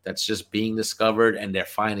out. That's just being discovered, and they're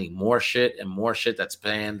finding more shit and more shit that's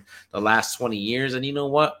planned the last 20 years. And you know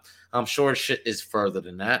what? I'm sure shit is further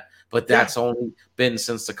than that, but that's only been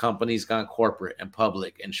since the company's gone corporate and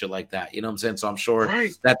public and shit like that. You know what I'm saying? So I'm sure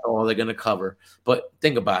that's all they're going to cover. But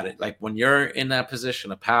think about it. Like when you're in that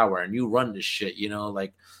position of power and you run this shit,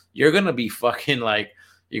 like you're going to be fucking like,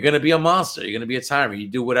 you're going to be a monster. You're going to be a tyrant. You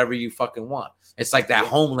do whatever you fucking want. It's like that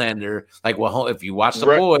Homelander. Like, well, if you watch The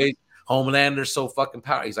Boys, Homelander's so fucking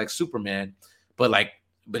powerful. He's like Superman, but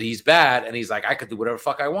he's bad, and he's like, I could do whatever the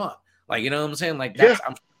fuck I want. Like, you know what I'm saying? Like, that's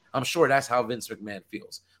I'm sure that's how Vince McMahon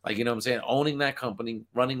feels. Like, you know what I'm saying? Owning that company,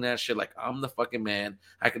 running that shit, like, I'm the fucking man.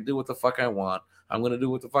 I can do what the fuck I want. I'm gonna do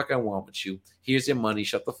what the fuck I want with you. Here's your money.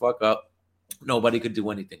 Shut the fuck up. Nobody could do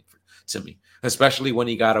anything to me, especially when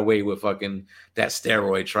he got away with fucking that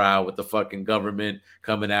steroid trial with the fucking government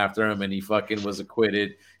coming after him, and he fucking was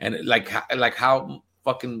acquitted. And like how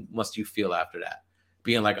fucking must you feel after that,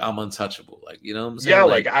 being like, I'm untouchable? Like, you know what I'm saying? Yeah,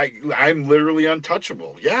 like I'm literally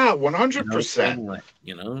untouchable. Yeah, 100%.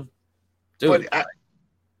 Dude, but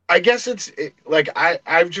I guess like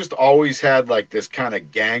I've just always had like this kind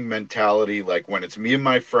of gang mentality. Like when it's me and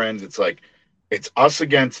my friends, it's like it's us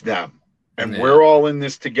against them, and we're all in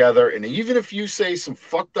this together. And even if you say some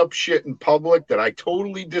fucked up shit in public that I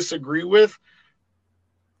totally disagree with,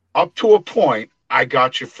 up to a point, I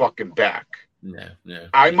got your fucking back. Yeah.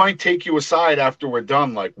 I might take you aside after we're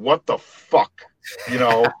done. Like, what the fuck,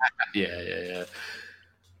 Yeah.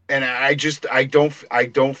 And I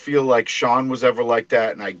don't feel like Sean was ever like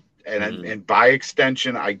that, and by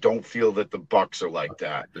extension, I don't feel that the Bucks are like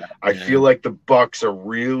that. I feel like the Bucks are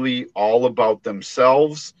really all about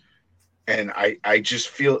themselves, and I just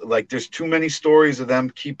feel like there's too many stories of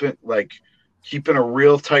them keeping a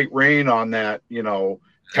real tight rein on that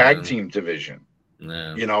tag team division.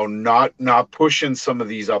 Yeah. Not pushing some of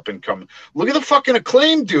these up and coming. Look at the fucking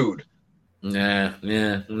Acclaim, dude. Yeah.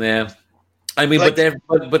 I mean, like,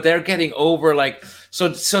 but they're getting over, like, so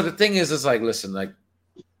the thing is like, listen, like,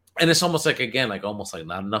 and it's almost like, again, like almost like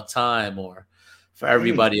not enough time or for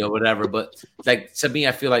everybody or whatever. But like, to me,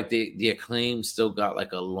 I feel like the Acclaim still got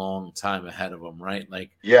like a long time ahead of them, right?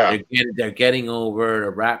 Like, they're getting over.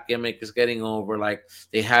 The rap gimmick is getting over. Like,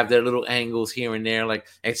 they have their little angles here and there. Like,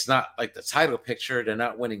 it's not like the title picture. They're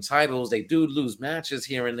not winning titles. They do lose matches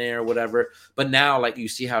here and there or whatever. But now, like, you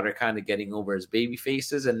see how they're kind of getting over as baby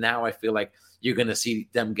faces. And now I feel like you're going to see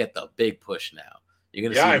them get the big push now. You're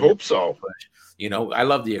going to see I hope so. Push. I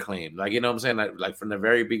love the Acclaim. Like, you know what I'm saying? Like from the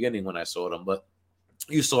very beginning when I saw them. But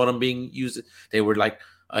you saw them being used. They were like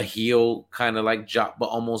a heel kind of like job, but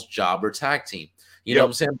almost jobber tag team. You know what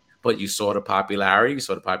I'm saying? But you saw the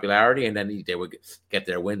popularity. And then they would get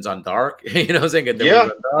their wins on Dark. You know what I'm saying? Get their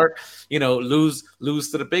wins on Dark.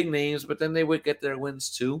 Lose to the big names, but then they would get their wins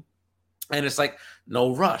too. And it's like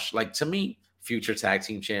no rush. Like, to me, future tag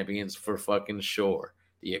team champions for fucking sure.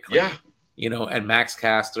 The Acclaim. Yeah. And Max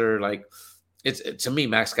Caster, like, to me,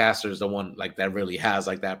 Max Caster is the one like that really has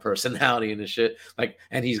like that personality and the shit. Like,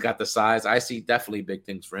 and he's got the size. I see definitely big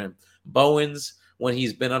things for him. Bowens, when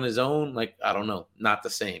he's been on his own, like, I don't know, not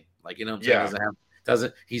the same. Like, you know what I'm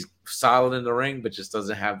saying? He's solid in the ring, but just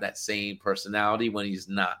doesn't have that same personality when he's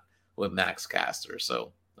not with Max Caster.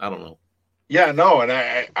 So I don't know. Yeah, no, and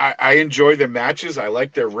I enjoy their matches. I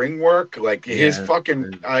like their ring work. Like his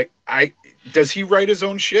fucking does he write his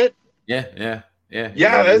own shit? Yeah.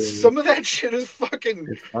 That's some of that shit is fucking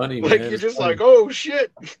it's funny. Like, man. you're just like, oh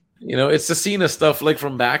shit. It's the Cena stuff, like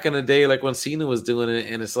from back in the day, like when Cena was doing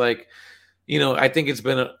it, and it's like, I think it's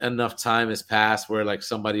been enough time has passed where like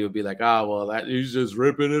somebody would be like, well, that he's just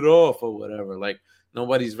ripping it off or whatever. Like,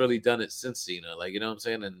 nobody's really done it since Cena. Like, you know what I'm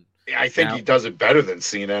saying? And I think now, he does it better than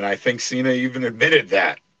Cena, and I think Cena even admitted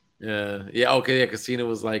that. yeah, okay, yeah, because Cena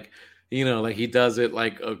was like, like he does it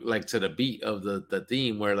like to the beat of the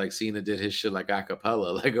theme, where like Cena did his shit like a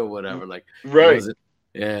cappella, like or whatever. Like it Right. wasn't,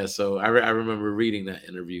 yeah. So I remember reading that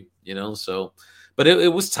interview, so, but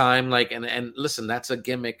it was time, like, and listen, that's a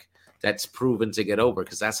gimmick that's proven to get over,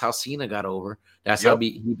 because that's how Cena got over. That's how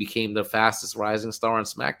he became the fastest rising star on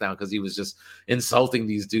SmackDown, because he was just insulting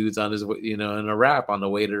these dudes on his, in a rap on the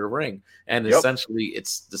way to the ring, and essentially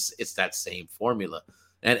it's that same formula.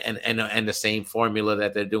 And the same formula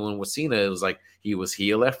that they're doing with Cena. It was like he was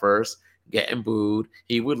heel at first, getting booed,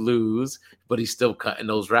 he would lose, but he's still cutting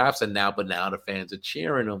those raps, and now the fans are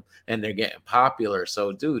cheering him and they're getting popular.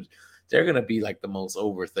 So, dude, they're gonna be like the most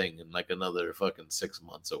over thing in like another fucking 6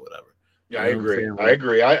 months or whatever. Yeah, I agree. I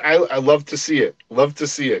agree. I love to see it. Love to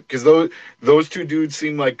see it, because those two dudes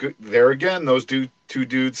seem like good. There again, those two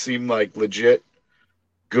dudes seem like legit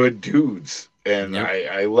good dudes, and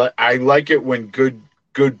I like it when good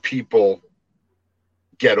people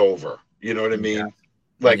get over. You know what I mean? Yeah.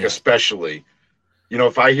 Like, especially,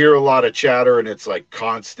 if I hear a lot of chatter and it's like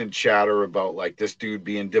constant chatter about like this dude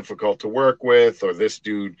being difficult to work with, or this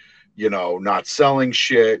dude, not selling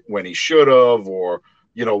shit when he should have, or,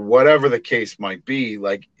 whatever the case might be,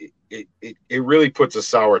 like it really puts a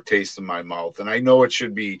sour taste in my mouth. And I know it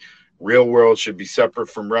should be real world, should be separate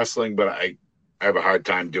from wrestling, but I have a hard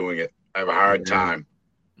time doing it. I have a hard time.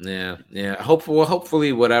 Yeah.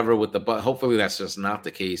 Hopefully, whatever with but hopefully that's just not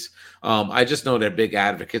the case. I just know they're big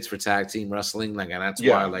advocates for tag team wrestling, like, and that's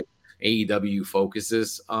why like AEW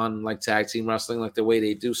focuses on like tag team wrestling like the way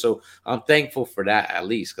they do. So I'm thankful for that, at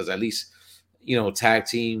least, because at least tag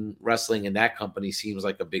team wrestling in that company seems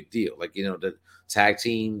like a big deal. Like, the tag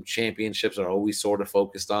team championships are always sort of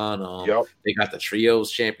focused on. They got the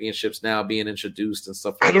trios championships now being introduced and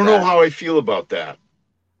stuff. I don't know how I feel about that.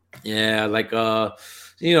 Yeah, like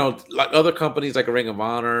like other companies like Ring of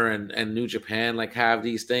Honor and New Japan like have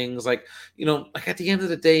these things, like, like at the end of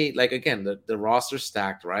the day, like, again, the roster's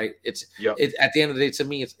stacked, right? It's at the end of the day, to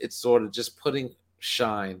me, it's sort of just putting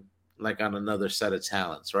shine like on another set of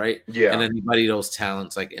talents, right? Yeah. And anybody those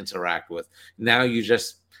talents like interact with. Now you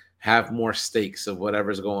just have more stakes of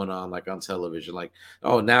whatever's going on, like on television. Like,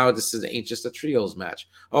 oh, now this ain't just a trios match.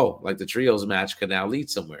 Oh, like the trios match could now lead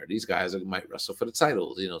somewhere. These guys might wrestle for the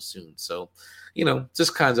titles, soon. So,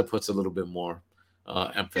 just kind of puts a little bit more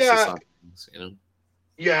emphasis on things,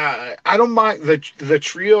 Yeah, I don't mind. The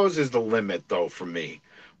trios is the limit, though, for me.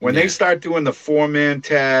 When they start doing the 4-man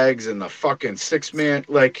tags and the fucking 6-man,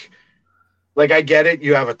 like I get it,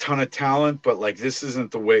 you have a ton of talent, but like this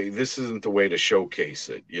isn't the way to showcase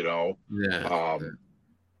it, Yeah.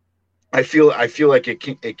 I feel like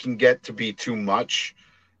it can get to be too much.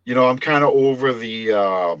 I'm kind of over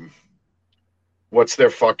the what's their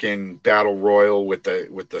fucking battle royal with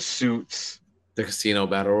the suits? The Casino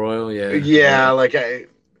Battle Royal, yeah. Yeah, like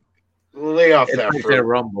lay off that. Like their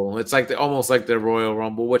Rumble. It's like almost like their Royal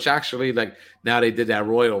Rumble, which actually, like, now they did that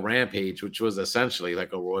Royal Rampage, which was essentially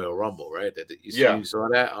like a Royal Rumble, right? You saw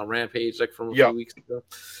that on Rampage like from a few weeks ago,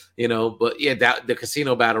 But yeah, that the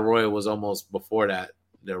Casino Battle Royal was almost before that,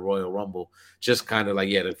 the Royal Rumble. Just kind of like,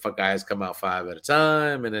 the guys come out 5 at a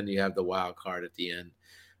time, and then you have the wild card at the end.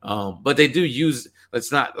 But they do use,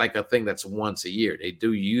 it's not like a thing that's once a year. They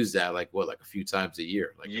do use that like a few times a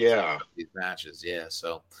year, like these matches. Yeah,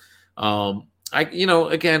 so.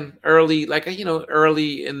 Again, early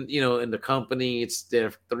in the company, it's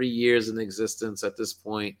their 3 years in existence at this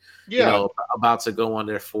point. About to go on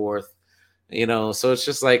their 4th. So it's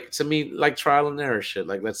just like, to me, like trial and error shit.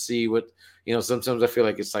 Like, let's see what sometimes I feel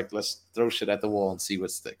like it's like, let's throw shit at the wall and see what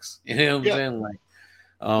sticks. You know what I'm saying?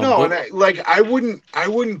 Like, I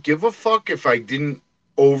wouldn't give a fuck if I didn't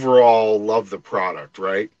overall love the product,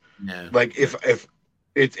 right? Yeah. Like if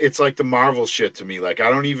it's like the Marvel shit to me. Like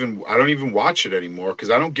I don't even watch it anymore because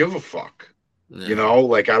I don't give a fuck. Yeah.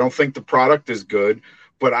 Like I don't think the product is good,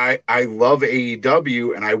 but I love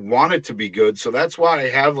AEW and I want it to be good. So that's why I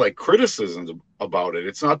have like criticisms about it.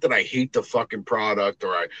 It's not that I hate the fucking product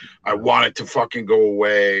or I want it to fucking go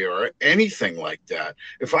away or anything like that.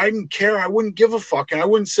 If I didn't care, I wouldn't give a fuck and I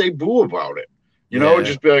wouldn't say boo about it.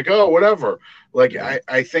 Just be like, oh, whatever. Like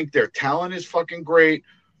I think their talent is fucking great.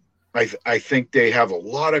 I think they have a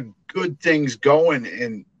lot of good things going,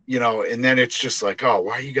 and and then it's just like, oh,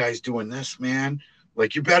 why are you guys doing this, man?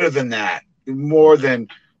 Like, you're better than that. More than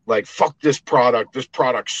like, fuck this product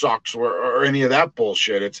sucks, or any of that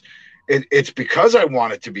bullshit. It's because I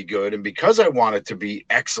want it to be good and because I want it to be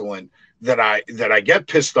excellent that I get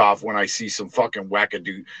pissed off when I see some fucking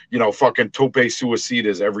wackadoo, fucking tope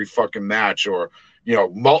suicidas every fucking match, or you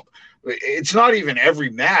know, it's not even every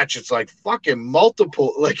match. It's like fucking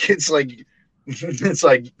multiple. Like it's like it's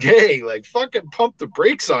like, hey, like fucking pump the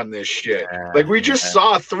brakes on this shit. Like we just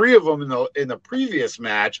saw 3 of them in the previous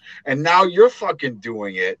match, and now you're fucking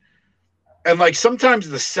doing it. And like sometimes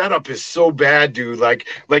the setup is so bad, dude. Like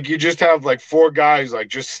you just have like 4 guys like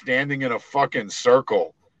just standing in a fucking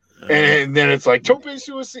circle, and then it's like tope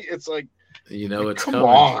suicide. It's like, you know, it's come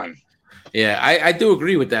on. Yeah, I do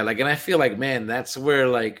agree with that. Like, and I feel like, man, that's where,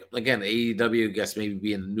 like, again, AEW, I guess maybe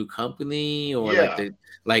being a new company, or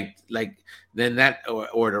like then that,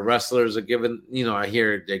 or the wrestlers are given, you know, I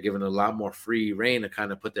hear they're given a lot more free reign to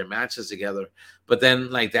kind of put their matches together. But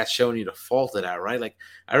then, like, that's showing you the fault of that, right? Like,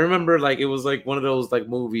 I remember, like, it was like one of those like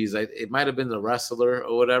movies. It might have been The Wrestler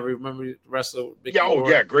or whatever. Remember The Wrestler?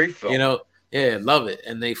 Yeah, great film. You know, yeah, love it.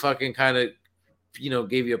 And they fucking kind of, you know,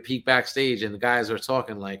 gave you a peek backstage, and the guys are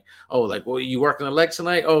talking like, oh, like, well, you working the leg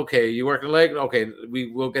tonight? Okay, you working the leg? Okay,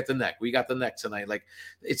 we'll get the neck. We got the neck tonight. Like,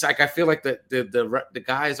 it's like I feel like the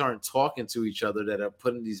guys aren't talking to each other that are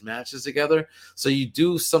putting these matches together. So you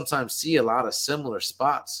do sometimes see a lot of similar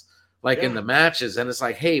spots, like in the matches, and it's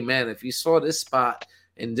like, hey, man, if you saw this spot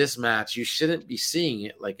in this match, you shouldn't be seeing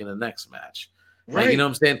it like in the next match. Like, you know what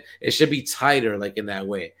I'm saying? It should be tighter, like in that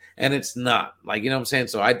way. And it's not. Like, you know what I'm saying?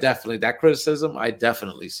 So that criticism, I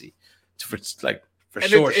definitely see. For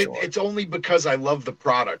sure. It's only because I love the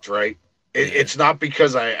product, right? It's not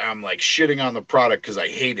because I'm like shitting on the product because I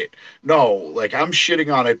hate it. No, like I'm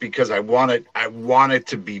shitting on it because I want it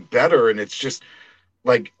to be better. And it's just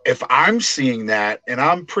like, if I'm seeing that, and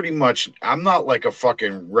I'm not like a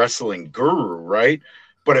fucking wrestling guru, right?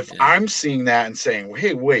 But if I'm seeing that and saying, well,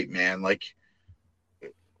 hey, wait, man, like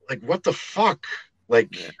what the fuck?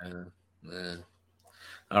 Like,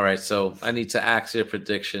 all right, so I need to ask your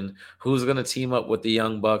prediction. Who's gonna team up with the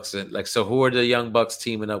Young Bucks? And like, so who are the Young Bucks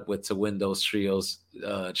teaming up with to win those trios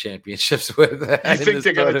championships with? You think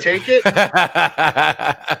they're gonna take it?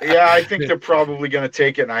 Yeah, I think they're probably gonna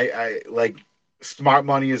take it. And I like, smart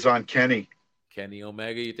money is on Kenny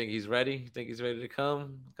Omega. You think he's ready? You think he's ready to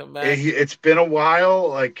come back? It's been a while.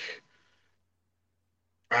 Like,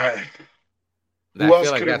 who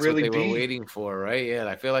else could it really be? Were waiting for, right? Yeah,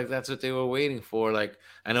 I feel like that's what they were waiting for. Like,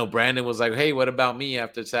 I know Brandon was like, "Hey, what about me?"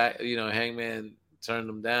 After Hangman turned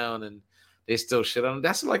them down, and they still shit on him.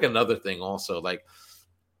 That's like another thing, also. Like,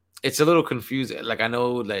 it's a little confusing. Like, I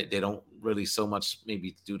know that they don't really so much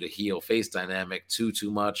maybe do the heel face dynamic too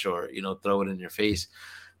much, or throw it in your face.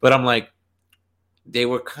 But I'm like, they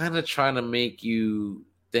were kind of trying to make you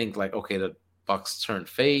think like, okay, the Bucks turned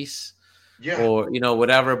face. Yeah. Or,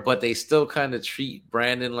 whatever, but they still kind of treat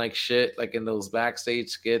Brandon like shit, like in those backstage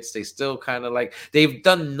skits. They still kind of like, they've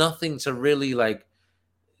done nothing to really like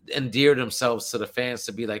endear themselves to the fans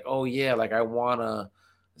to be like, oh yeah, like I want to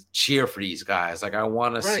cheer for these guys. Like I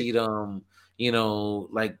want to see them,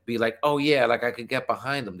 like be like, oh yeah, like I could get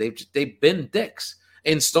behind them. They've been dicks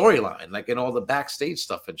in storyline, like in all the backstage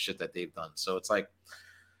stuff and shit that they've done. So it's like,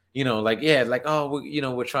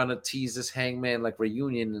 we're trying to tease this Hangman like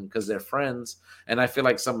reunion and because they're friends, and I feel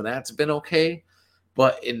like some of that's been okay,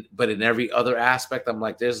 but in every other aspect, I'm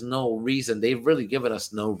like, there's no reason. They've really given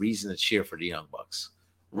us no reason to cheer for the Young Bucks,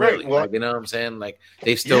 really. Well, like, you know what I'm saying? Like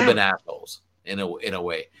they've still been assholes in a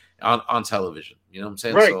way on television. You know what I'm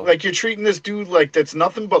saying? Right. So, like you're treating this dude like that's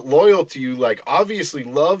nothing but loyal to you. Like obviously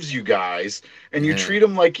loves you guys, and you treat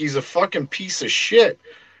him like he's a fucking piece of shit.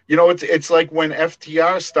 It's like when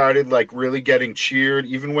FTR started like really getting cheered,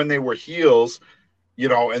 even when they were heels,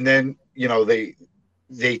 and then,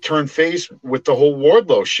 they turned face with the whole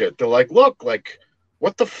Wardlow shit. They're like, look, like,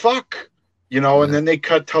 what the fuck? And then they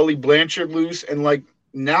cut Tully Blanchard loose. And like,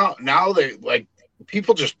 now they like,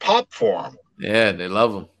 people just pop for him. Yeah, they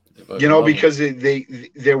love him. Because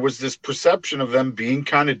there was this perception of them being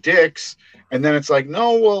kind of dicks. And then it's like,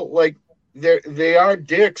 no, well, like, they are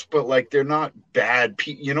dicks, but like they're not bad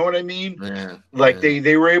people. You know what I mean? Yeah, like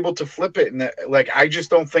they were able to flip it, and like I just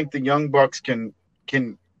don't think the Young Bucks can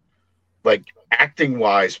like acting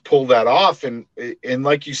wise pull that off. And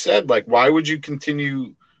like you said, like why would you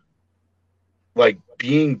continue like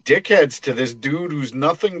being dickheads to this dude who's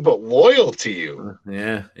nothing but loyal to you?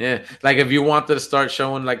 Yeah. Like if you wanted to start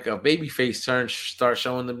showing like a babyface turn, start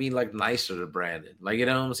showing to be like nicer to Brandon. Like, you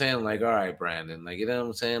know what I'm saying? Like, all right, Brandon. Like, you know what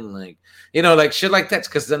I'm saying? Like, like shit like that.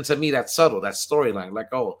 Because then to me, that's subtle. That storyline.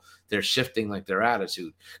 Like, oh, they're shifting like their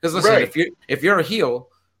attitude. Because listen, if you're a heel,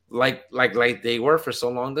 like they were for so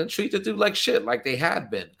long, then treat the dude like shit, like they had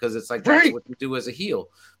been, because it's like that's what you do as a heel.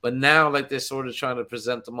 But now, like they're sort of trying to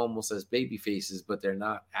present them almost as baby faces, but they're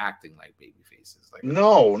not acting like baby faces. Like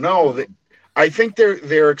no, I think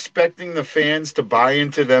they're expecting the fans to buy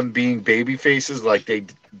into them being baby faces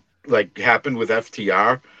like happened with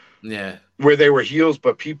FTR, Yeah. where they were heels,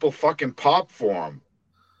 but people fucking pop for them,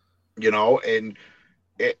 and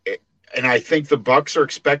and I think the Bucks are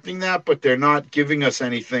expecting that, but they're not giving us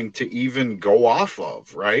anything to even go off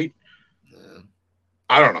of, right? Yeah.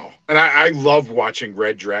 I don't know. And I love watching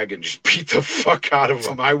Red Dragon just beat the fuck out of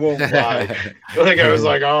him. I won't lie. Like, I was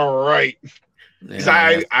like, all right. Because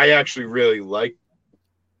I actually really like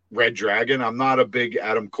Red Dragon. I'm not a big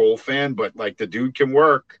Adam Cole fan, but like the dude can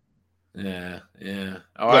work. Yeah, yeah.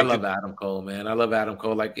 Oh, Like I love Adam Cole, man. I love Adam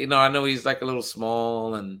Cole. Like, I know he's like a little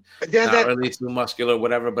small and Yeah, not really too muscular,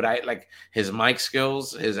 whatever. But I like his mic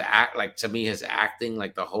skills, his act. Like to me, his acting,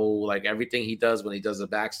 like the whole, like everything he does when he does a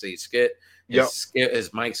backstage skit,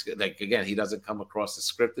 his mic, like again, he doesn't come across as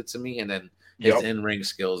scripted to me. And then his in-ring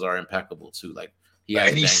skills are impeccable too. Like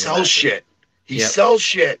he sells shit. He sells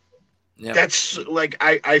shit. Yep. That's like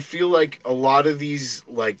I feel like a lot of these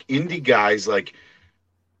like indie guys like.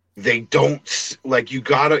 They don't like you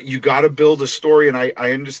gotta build a story, and I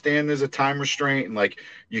understand there's a time restraint, and like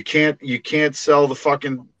you can't sell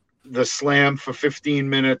the slam for 15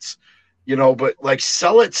 minutes, but like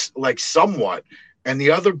sell it like somewhat. And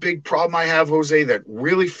the other big problem I have, Jose, that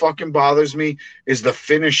really fucking bothers me is the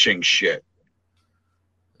finishing shit.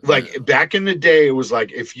 Like back in the day, it was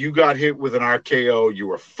like if you got hit with an RKO, you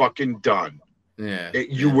were fucking done. Yeah,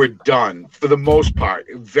 you were done for the most part.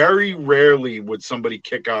 Very rarely would somebody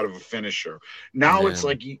kick out of a finisher. Now it's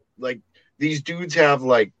like these dudes have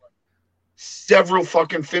like several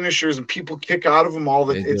fucking finishers and people kick out of them all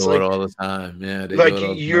the. It's like all the time. Yeah, like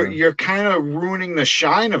you're kind of ruining the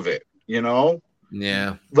shine of it.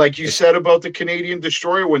 Yeah, like you said about the Canadian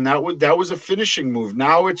Destroyer when that was a finishing move.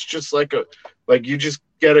 Now it's just like you just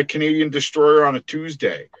get a Canadian Destroyer on a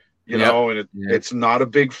Tuesday. And it's not a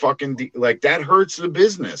big fucking like that hurts the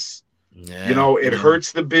business. Yeah, it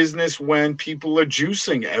hurts the business when people are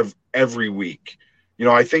juicing every week.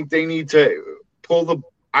 I think they need to pull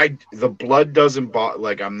the blood doesn't bother.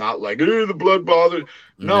 Like I'm not like the blood bothered.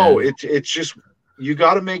 No, it's just you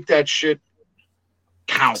got to make that shit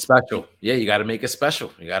count. Special. Yeah, you got to make it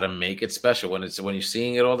special. You got to make it special. When you're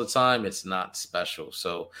seeing it all the time, it's not special.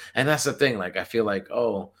 So, and that's the thing. Like I feel like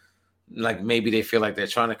like maybe they feel like they're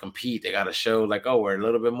trying to compete. They got to show like, we're a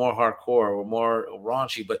little bit more hardcore, we're more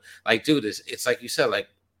raunchy. But like, dude, it's like you said, like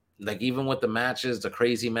even with the matches, the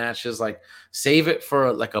crazy matches, like save it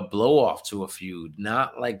for like a blow off to a feud,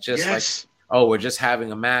 not like just like, we're just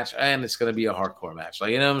having a match and it's gonna be a hardcore match.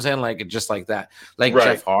 Like, you know what I'm saying? Like just like that. Like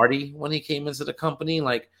Jeff Hardy when he came into the company,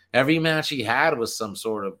 like every match he had was some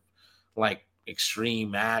sort of like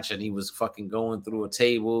extreme match, and he was fucking going through a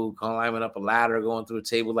table, climbing up a ladder, going through a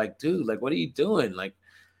table. Like, dude, like what are you doing? Like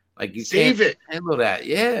you can't handle that.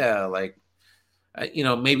 Yeah, like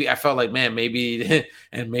maybe I felt like, man, maybe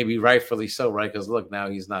and maybe rightfully so, right? Because look, now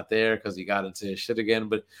he's not there because he got into his shit again.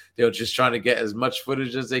 But they're just trying to get as much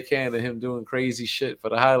footage as they can of him doing crazy shit for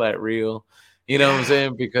the highlight reel. You know what I'm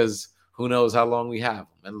saying? Because who knows how long we have him?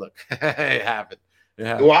 And look, it happened.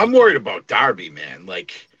 Well, I'm worried about Darby, man.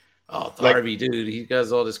 Like. Oh, Darby, dude, he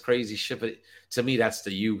does all this crazy shit. But to me, that's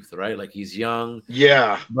the youth, right? Like he's young.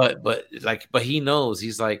 Yeah. But he knows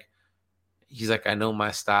he's like, I know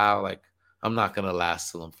my style. Like I'm not gonna last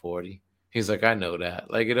till I'm 40. He's like, I know that.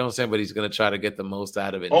 Like, you know what I'm saying? But he's gonna try to get the most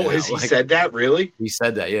out of it. Oh, has he said that? Really? He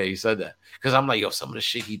said that. Yeah, he said that. Because I'm like, some of the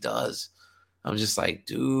shit he does, I'm just like,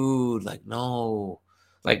 dude, like no,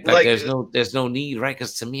 like there's no need, right?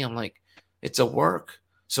 Because to me, I'm like, it's a work.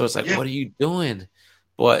 So it's like, what are you doing?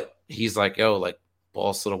 But he's like, like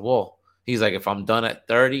balls to the wall. He's like, if I'm done at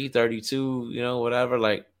 30, 32, whatever,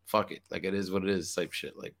 like, fuck it. Like, it is what it is type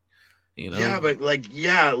shit. Like, Yeah, but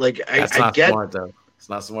that's not smart, though. It's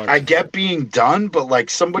not smart. I get being done, but like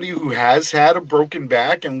somebody who has had a broken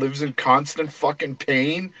back and lives in constant fucking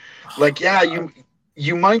pain, like,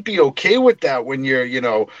 you might be okay with that when you're,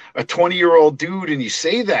 a 20-year-old dude and you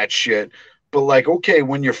say that shit. But like, okay,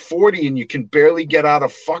 when you're 40 and you can barely get out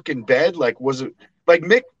of fucking bed, like, was it? Like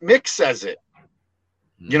Mick says it,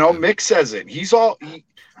 Mick says it. He's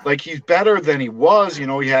better than he was. He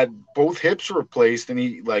had both hips replaced, and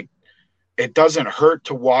it doesn't hurt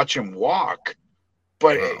to watch him walk.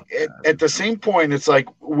 But at the same point, it's like,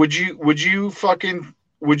 would you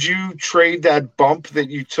trade that bump that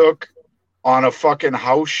you took on a fucking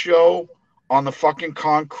house show on the fucking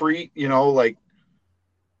concrete?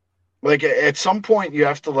 Like at some point you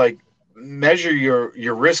have to like measure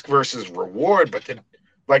your risk versus reward. But then,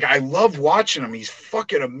 like, I love watching him. He's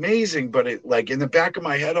fucking amazing. But it, like, in the back of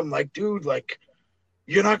my head, I'm like, dude, like,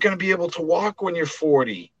 you're not going to be able to walk when you're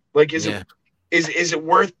 40. Like, is it Is it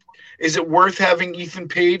worth having Ethan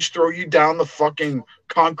Page throw you down the fucking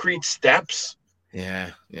concrete steps?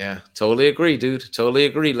 Yeah, totally agree, dude. Totally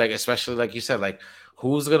agree. Like, especially like you said, like,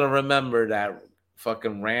 who's gonna remember that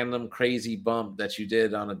fucking random crazy bump that you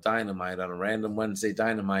did on a random Wednesday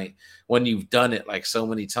Dynamite when you've done it like so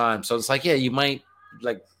many times? So it's like, yeah, you might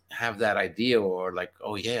like have that idea or like,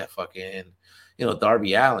 oh yeah, fucking,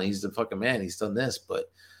 Darby Allin, he's the fucking man, he's done this,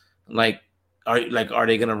 but like, are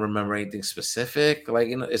they gonna remember anything specific? Like,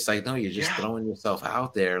 it's like, no, you're just throwing yourself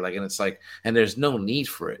out there, like, and it's like, and there's no need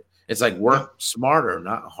for it. It's like work smarter,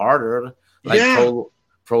 not harder. Like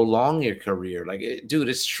prolong your career. Like, dude,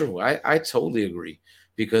 it's true. I totally agree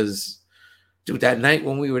because, dude, that night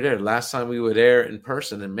when we were there, last time we were there in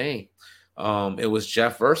person in May, it was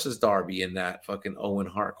Jeff versus Darby in that fucking Owen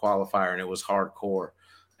Hart qualifier, and it was hardcore.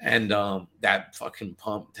 And that fucking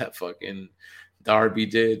pump, that fucking Darby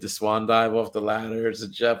did the swan dive off the ladder to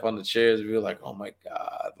Jeff on the chairs. We were like, oh my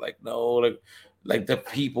god, like no, like the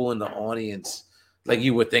people in the audience. Like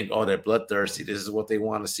you would think, oh, they're bloodthirsty. This is what they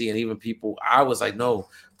want to see. And even people, I was like, no,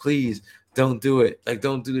 please don't do it. Like,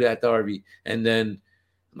 don't do that, Darby. And then,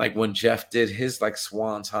 like, when Jeff did his, like,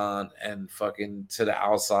 swanton and fucking to the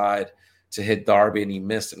outside to hit Darby and he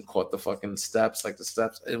missed and caught the fucking steps, like the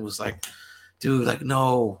steps, it was like, dude, like,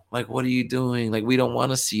 no, like, what are you doing? Like, we don't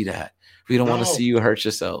want to see that. We don't want to see you hurt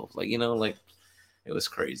yourself. Like, like, it was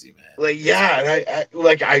crazy, man. Like, yeah,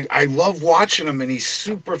 I love watching him, and he's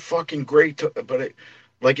super fucking great. But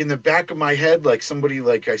like in the back of my head, like somebody,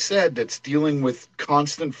 like I said, that's dealing with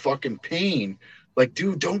constant fucking pain. Like,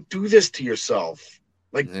 dude, don't do this to yourself.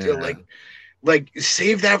 Like, like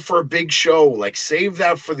save that for a big show. Like, save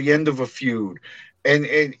that for the end of a feud. And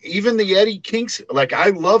even the Eddie Kinks, like, I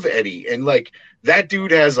love Eddie, and like that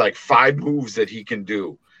dude has like 5 moves that he can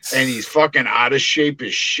do. And he's fucking out of shape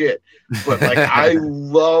as shit. But like, I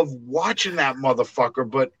love watching that motherfucker.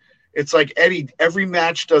 But it's like, Eddie, every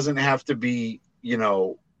match doesn't have to be,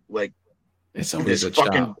 like, it's always a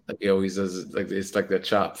fucking chop. Like he always does, like it's like the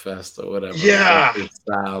chop fest or whatever. Yeah, like that's his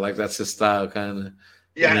style. Like that's his style, kind of.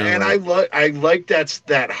 Yeah, and I like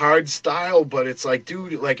that hard style. But it's like,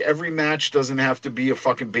 dude, like every match doesn't have to be a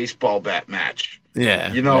fucking baseball bat match.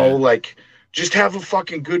 Yeah, like just have a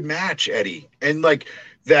fucking good match, Eddie, and like.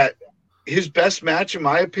 That his best match, in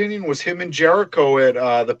my opinion, was him and Jericho at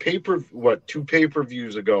the 2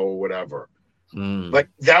 pay-per-views ago or whatever. Like,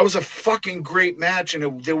 that was a fucking great match,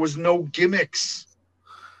 and there was no gimmicks.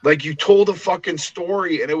 Like, you told a fucking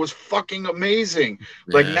story, and it was fucking amazing.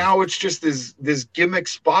 Yeah. Like, now it's just this gimmick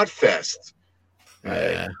spot fest.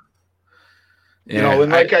 Yeah.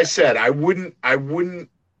 And like I said, I wouldn't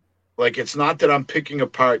like, it's not that I'm picking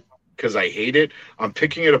apart because I hate it. I'm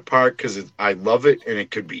picking it apart because I love it, and it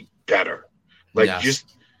could be better. Like,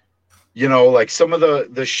 just, like some of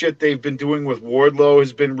the shit they've been doing with Wardlow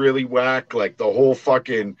has been really whack. Like the whole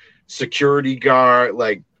fucking security guard,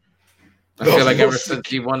 like. I feel like ever since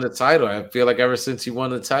he won the title,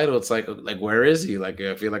 it's like where is he? Like,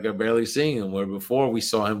 I feel like I'm barely seeing him. Where before we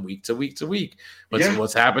saw him week to week to week.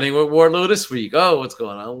 What's happening with Wardlow this week? Oh, what's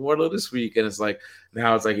going on with Wardlow this week? And it's like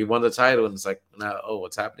now it's like he won the title, and it's like now, oh,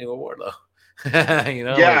 what's happening with Wardlow?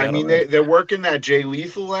 Yeah, I mean they're working that Jay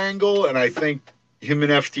Lethal angle, and I think him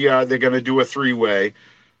and FTR, they're gonna do a 3-way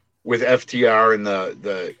with FTR and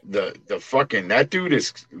the fucking, that dude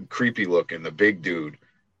is creepy looking, the big dude.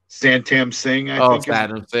 Santam Singh, I think.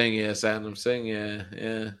 Satnam Singh,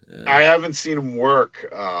 yeah. I haven't seen him work,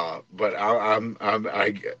 but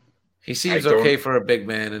he seems okay for a big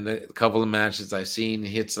man. In the couple of matches I've seen,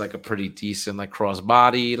 he hits like a pretty decent like cross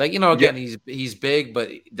body. Like, again, he's big, but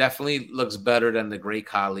definitely looks better than the Great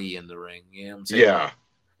Khali in the ring. You know what I'm saying? Yeah.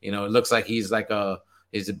 It looks like he's a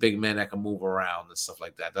big man that can move around and stuff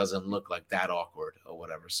like that. Doesn't look like that awkward or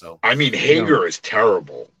whatever. So I mean, Hager is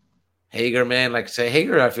terrible. Hager, man,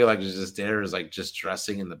 Hager, I feel like is just there, is like just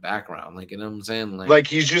dressing in the background, like, you know what I'm saying? Like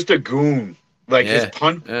he's just a goon. Like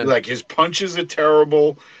his punches are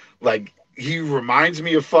terrible. Like, he reminds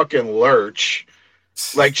me of fucking Lurch.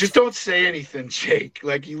 Like, just don't say anything, Jake.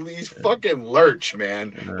 Like, he's fucking Lurch,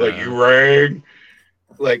 man. Like, you rang.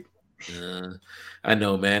 Like, I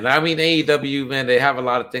know, man. I mean, AEW, man, they have a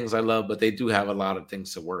lot of things I love, but they do have a lot of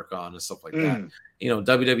things to work on and stuff like that.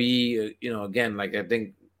 WWE, again, like, I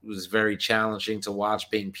think it was very challenging to watch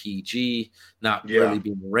being PG, not really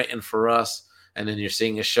being written for us. And then you're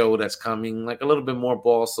seeing a show that's coming like a little bit more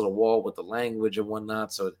balls to the wall with the language and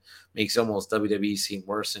whatnot. So it makes almost WWE seem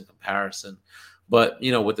worse in comparison. But,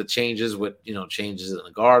 with the changes, changes in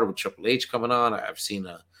the guard with Triple H coming on, I've seen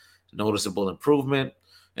a noticeable improvement.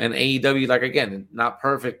 And AEW, like, again, not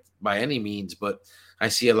perfect by any means, but I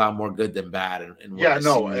see a lot more good than bad in what Yeah, I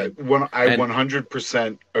no, see. when I And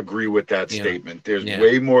 100% agree with that you know, statement. There's yeah,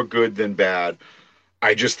 way more good than bad.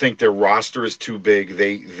 I just think their roster is too big.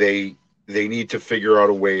 They need to figure out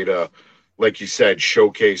a way to, like you said,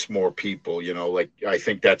 showcase more people. You know, like I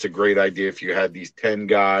think that's a great idea. If you had these 10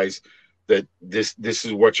 guys that this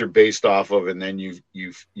is what you're based off of, and then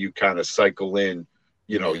you kind of cycle in,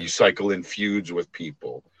 yeah, you cycle in feuds with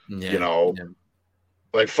people. You yeah, know, yeah.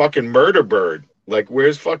 like fucking Murder Bird. Like,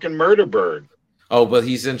 where's fucking Murder Bird? Oh, but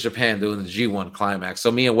he's in Japan doing the G1 climax.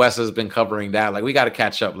 So me and Wes has been covering that. Like we got to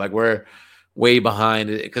catch up. Like we're way behind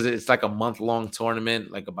it because it's like a month-long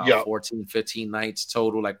tournament, like about Yeah. 14, 15 nights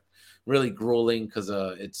total. Like really grueling because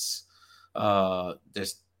it's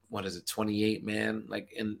there's what is it, 28 man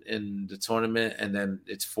like in the tournament, and then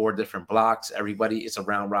it's 4 different blocks. Everybody, it's a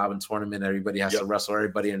round robin tournament. Everybody has to wrestle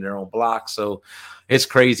everybody in their own block. So it's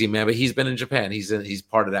crazy, man. But he's been in Japan. He's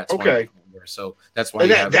part of that tournament. Okay. So that's why And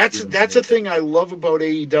you have that's a thing I love about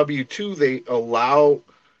AEW too. They allow,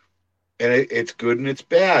 and it's good and it's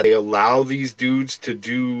bad. They allow these dudes to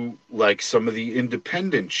do like some of the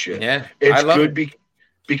independent shit. Yeah, I It's love good it.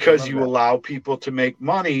 because love you that. allow people to make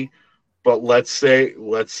money. But let's say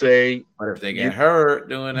What if they get you, hurt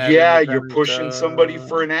doing that? yeah, you're Independent pushing somebody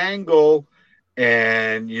for an angle,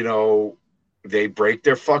 and they break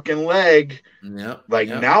their fucking leg. Yep. Like,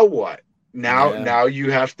 Yep. now what? Now Yeah. now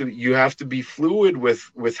you have to be fluid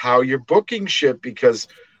with how you're booking shit, because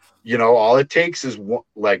all it takes is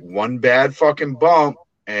one bad fucking bump,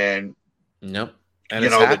 and Yep. And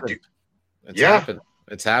it's happened. It's yeah, happened.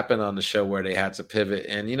 It's happened on the show where they had to pivot,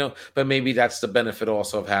 and but maybe that's the benefit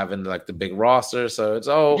also of having like the big roster. So it's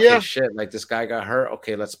okay, yeah, shit, like this guy got hurt.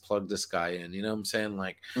 Okay, let's plug this guy in. You know what I'm saying?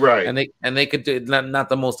 Like, right, and they could do not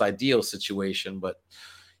the most ideal situation, but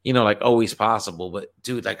like always possible. But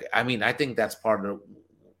dude, like, I mean, I think that's part of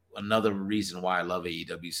another reason why I love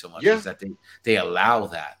AEW so much is that they allow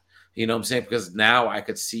that. You know what I'm saying? Because now I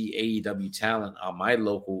could see AEW talent on my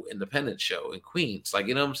local independent show in Queens. Like,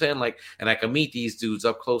 you know what I'm saying? Like, and I can meet these dudes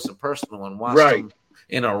up close and personal and watch them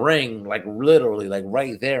in a ring, like literally, like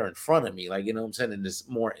right there in front of me. Like, you know what I'm saying? In this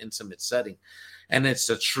more intimate setting. And it's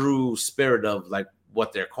the true spirit of like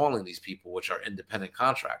what they're calling these people, which are independent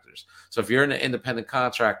contractors. So if you're an independent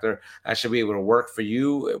contractor, I should be able to work for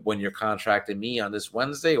you when you're contracting me on this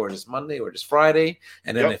Wednesday or this Monday or this Friday,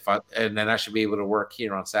 and then then I should be able to work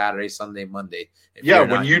here on Saturday, Sunday, Monday.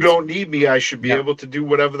 When you don't need me, I should be able to do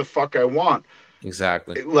whatever the fuck I want.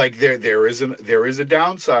 Exactly. Like there is a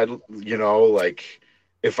downside, like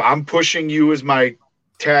if I'm pushing you as my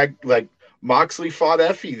tag, like Moxley fought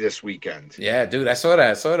Effie this weekend. Yeah, dude, I saw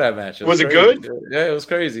that match. Was it good? Yeah, it was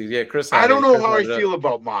crazy. Yeah, Chris. I don't know how I feel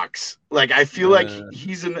about Mox. Like, I feel like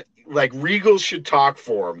he's like Regal should talk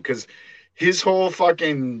for him, because his whole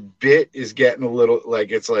fucking bit is getting a little like,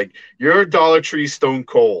 it's like you're a Dollar Tree Stone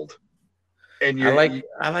Cold, and I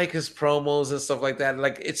like his promos and stuff like that.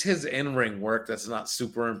 Like, it's his in-ring work that's not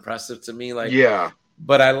super impressive to me. Like, yeah.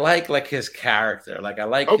 But I like his character. Like, I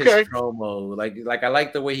like his promo. Like I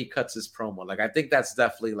like the way he cuts his promo. Like, I think that's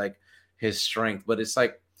definitely like his strength. But it's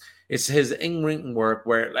like it's his in-ring work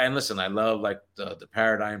where, and listen, I love like the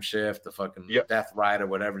paradigm shift, the fucking Death Rider,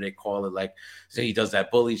 whatever they call it. Like, so he does that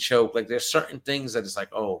bully choke. Like, there's certain things that it's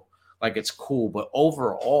like, oh, like it's cool. But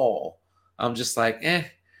overall, I'm just like,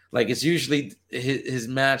 Like, it's usually his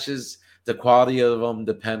matches, the quality of them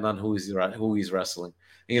depend on who he's wrestling.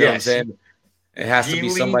 You know what I'm saying? It has to be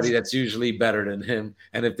somebody that's usually better than him.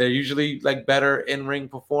 And if they're usually like better in-ring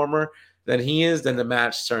performer than he is, then the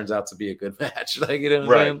match turns out to be a good match. Like, you know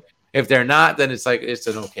what I'm saying? If they're not, then it's like it's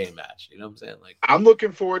an okay match. You know what I'm saying? Like, I'm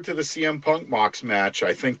looking forward to the CM Punk Mox match.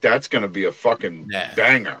 I think that's going to be a fucking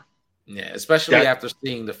banger. Yeah, especially after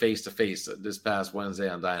seeing the face-to-face this past Wednesday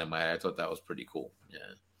on Dynamite. I thought that was pretty cool. Yeah.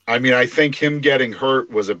 I mean, I think him getting hurt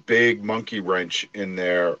was a big monkey wrench in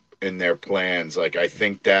their plans. Like, I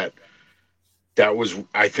think that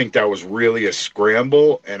was really a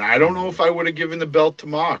scramble, and I don't know if I would have given the belt to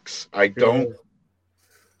Mox. I don't.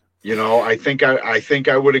 I think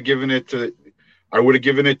I would have given it to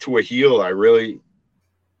a heel.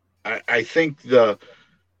 I think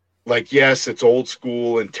yes, it's old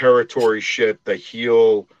school and territory shit, the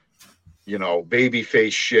heel,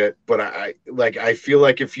 babyface shit, but I feel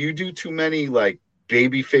like if you do too many like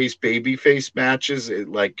babyface matches, it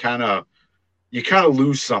like you kind of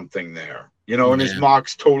lose something there. And is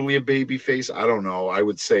Mox totally a babyface? I don't know. I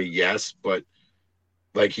would say yes, but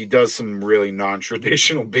like he does some really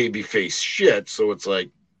non-traditional babyface shit. So it's like,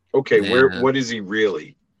 okay, what is he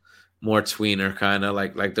really? more tweener kind of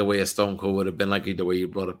like the way a Stone Cold would have been, like the way you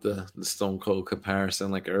brought up the Stone Cold comparison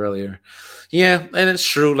like earlier. Yeah, and it's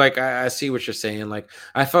true. Like I see what you're saying. Like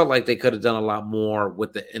I felt like they could have done a lot more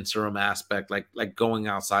with the interim aspect, like going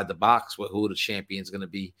outside the box with who the champion's going to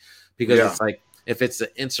be, because Yeah. it's like if it's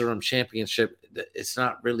the interim championship, it's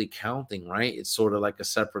not really counting, right? It's sort of like a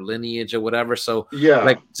separate lineage or whatever. So Yeah.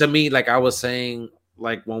 like to me, like I was saying,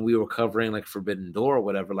 like when we were covering like Forbidden Door or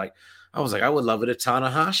whatever, like I was like, I would love it if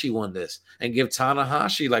Tanahashi won this and give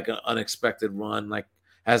Tanahashi like an unexpected run, like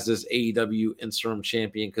as this AEW interim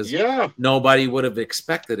champion, because Yeah. nobody would have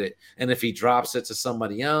expected it. And if he drops it to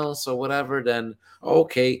somebody else or whatever, then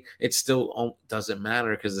okay, it still doesn't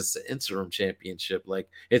matter because it's the interim championship. Like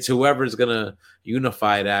it's whoever's gonna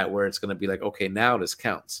unify that, where it's gonna be like, okay, now this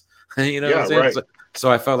counts. You know what I'm saying? Right.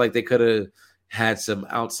 So I felt like they could have had some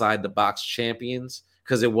outside the box champions,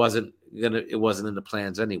 because it wasn't in the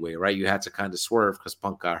plans anyway, right? You had to kind of swerve because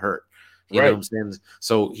Punk got hurt. You know what I'm saying?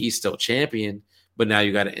 So he's still champion, but now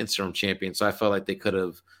you got an interim champion. So I felt like they could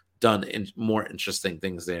have done more interesting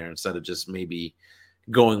things there instead of just maybe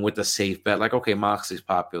going with the safe bet. Like, okay, Moxley's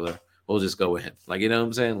popular, we'll just go with him. Like, you know what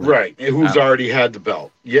I'm saying? Like, Right. Who's already had the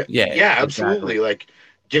belt. Yeah. Yeah, Absolutely. exactly. Like,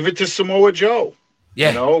 give it to Samoa Joe. Yeah.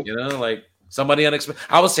 You know, like somebody unexpected.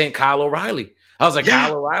 I was saying Kyle O'Reilly. I was like, Yeah.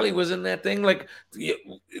 Kyle O'Reilly was in that thing. Like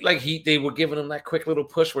they were giving him that quick little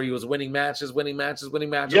push where he was winning matches. Yep.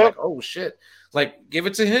 Like, oh shit. Like, give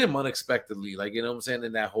it to him unexpectedly. Like, you know what I'm saying?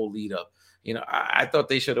 In that whole lead up. You know, I thought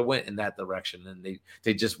they should have went in that direction, and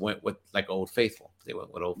they just went with like Old Faithful. They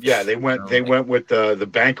went with Old Faithful. Yeah, they went with the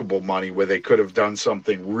bankable money, where they could have done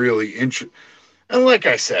something really interesting. And like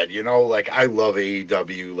I said, you know, like I love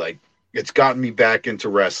AEW. Like it's gotten me back into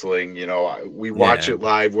wrestling. You know, we watch it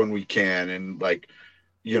live when we can, and like,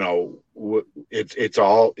 you know, it's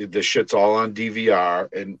all the shit's all on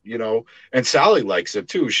DVR, and you know, and Sally likes it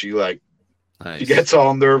too. She like. Nice. She gets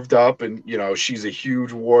all nerved up, and you know she's a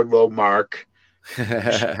huge Wardlow mark.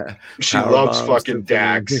 She loves fucking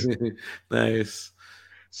Dax. Nice.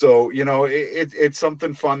 So you know it's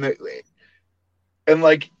something fun that, and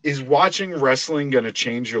like, is watching wrestling going to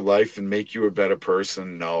change your life and make you a better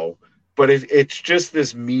person? No, but it's just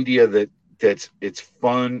this media that's it's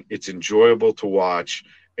fun, it's enjoyable to watch.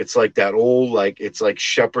 It's like that old, like it's like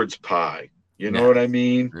shepherd's pie. You know what I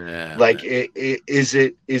mean? Yeah. Like is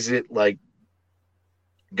it like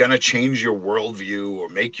gonna change your worldview or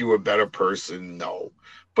make you a better person? No,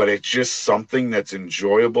 but it's just something that's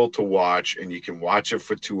enjoyable to watch, and you can watch it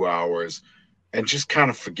for 2 hours and just kind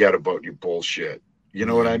of forget about your bullshit. You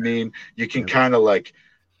know what I mean? You can kind of like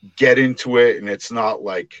get into it, and it's not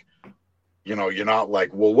like, you know, you're not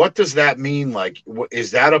like, well, what does that mean? Like,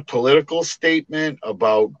 is that a political statement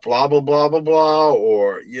about blah blah blah blah blah?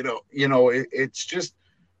 Or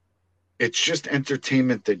it's just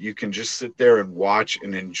entertainment that you can just sit there and watch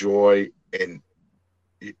and enjoy, and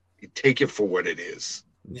you take it for what it is.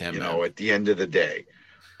 Yeah, you know, at the end of the day.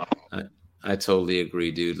 I totally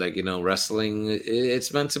agree, dude. Like, you know, wrestling,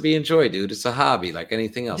 it's meant to be enjoyed, dude. It's a hobby like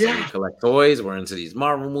anything else. Yeah. Like, we collect toys, we're into these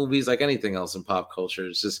Marvel movies, like anything else in pop culture.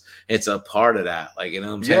 It's a part of that. Like, you know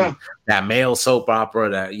what I'm saying? That male soap opera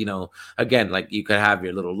that, you know, again, like you could have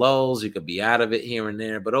your little lulls, you could be out of it here and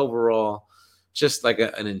there, but overall, just like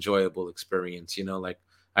an enjoyable experience, you know. Like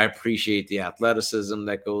I appreciate the athleticism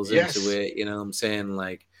that goes into it, you know what I'm saying?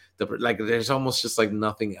 Like there's almost just like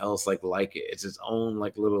nothing else like it. It's its own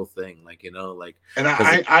like little thing, like, you know, like. And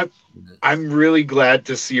I'm really glad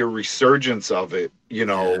to see a resurgence of it, you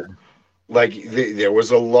know. Yeah. Like there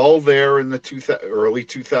was a lull there in the early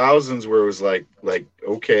 2000s where it was like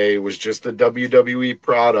okay, it was just a WWE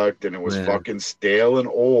product, and it was fucking stale and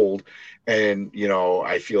old. And, you know,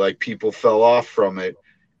 I feel like people fell off from it.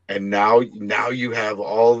 And now you have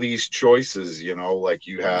all these choices, you know, like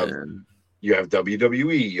you have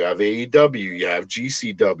WWE, you have AEW, you have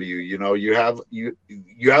GCW, you know, you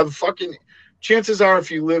have fucking, chances are,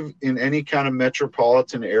 if you live in any kind of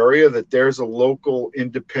metropolitan area, that there's a local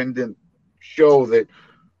independent show that,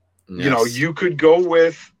 you know, you could go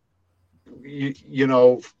with, you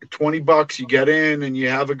know, $20, you get in and you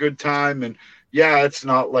have a good time. And yeah, it's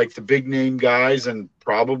not like the big name guys, and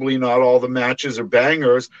probably not all the matches are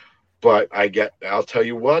bangers, but I'll tell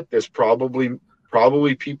you what, there's probably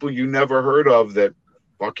people you never heard of that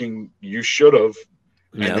fucking you should have,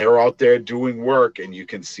 and they're out there doing work, and you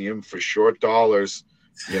can see them for short dollars,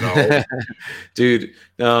 you know. Dude,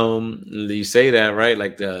 you say that, right?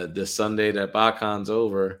 Like the Sunday that BotCon's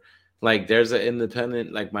over, like there's an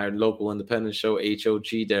independent, like my local independent show,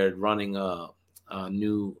 HOG, they're running a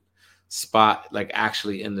new spot, like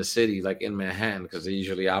actually in the city, like in Manhattan, because they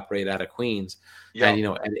usually operate out of Queens. Yeah.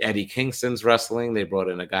 And Eddie Kingston's wrestling. They brought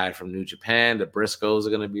in a guy from New Japan. The Briscoes are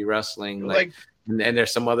going to be wrestling. Like and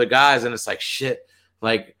there's some other guys, and it's like shit.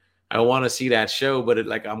 Like I want to see that show, but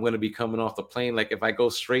I'm going to be coming off the plane. Like if I go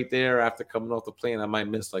straight there after coming off the plane, I might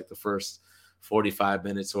miss like the first 45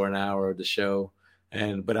 minutes or an hour of the show.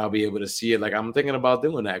 But I'll be able to see it. Like I'm thinking about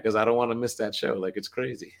doing that because I don't want to miss that show. Like it's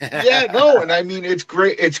crazy. Yeah, no, and I mean it's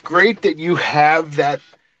great. It's great that you have that.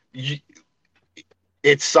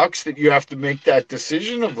 It sucks that you have to make that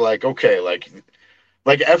decision of like, okay, like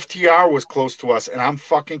FTR was close to us, and I'm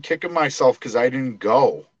fucking kicking myself because I didn't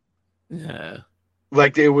go. Yeah,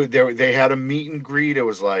 like they had a meet and greet. It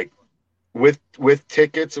was like with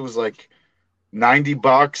tickets. It was like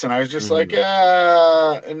 $90, and I was just like,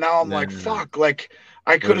 and now I'm like, fuck, like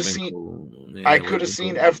I could have seen, I could have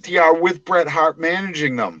seen FTR with Bret Hart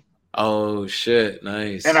managing them. Oh shit,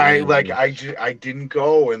 nice. And I didn't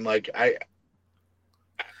go, and like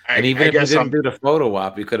and even if you didn't do the photo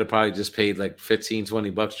op, you could have probably just paid like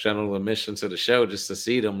 $15-$20 general admission to the show just to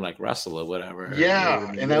see them like wrestle or whatever.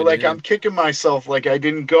 Yeah, and I'm kicking myself like I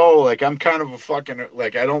didn't go. Like I'm kind of a fucking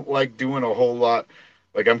like I don't like doing a whole lot.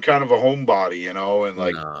 Like I'm kind of a homebody, you know, and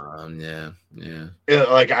like yeah.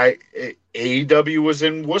 Like AEW was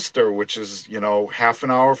in Worcester, which is half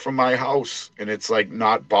an hour from my house, and it's like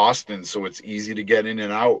not Boston, so it's easy to get in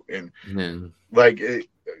and out. And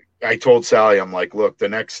I told Sally, I'm like, look, the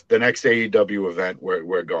next AEW event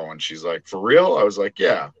we're going. She's like, for real? I was like,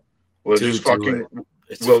 yeah.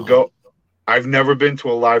 We'll go. I've never been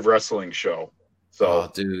to a live wrestling show.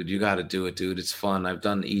 So, dude, you got to do it, dude. It's fun. I've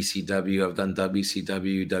done ECW, I've done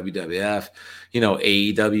WCW, WWF,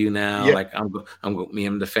 AEW now. Yeah. Like me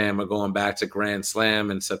and the fam are going back to Grand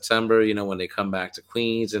Slam in September. When they come back to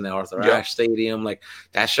Queens and the Arthur Ashe Stadium, like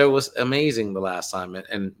that show was amazing the last time,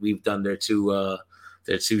 and we've done their two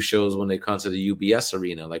shows when they come to the UBS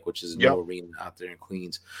Arena, like which is a new arena out there in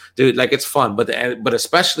Queens, dude. Like it's fun, but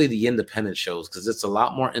especially the independent shows because it's a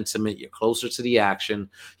lot more intimate. You're closer to the action.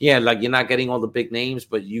 Yeah, like you're not getting all the big names,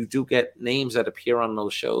 but you do get names that appear on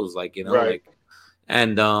those shows, like right.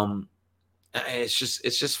 And it's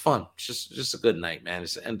just fun. It's just a good night, man.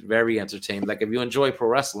 It's very entertaining. Like if you enjoy pro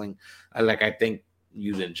wrestling, I think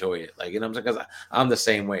you'd enjoy it. Like what I'm saying, because I'm the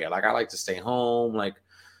same way. Like I like to stay home, like.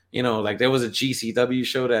 Like there was a GCW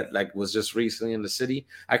show that like was just recently in the city.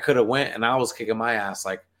 I could have went and I was kicking my ass.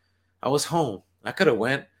 Like I was home. I could have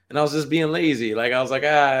went and I was just being lazy. Like I was like,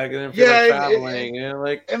 I didn't feel like traveling.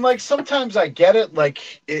 And sometimes I get it.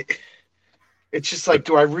 Like it's just like,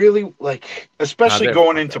 do I really like, especially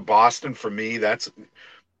going into Boston for me, that's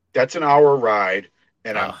an hour ride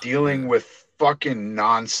and I'm dealing with fucking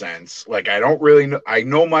nonsense. Like I don't really know. I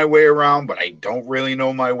know my way around, but I don't really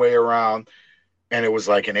know my way around. And it was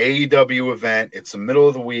like an AEW event. It's the middle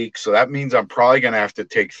of the week. So that means I'm probably going to have to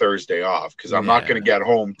take Thursday off because I'm not going to get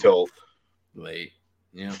home till late.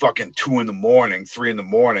 Fucking 2 a.m, 3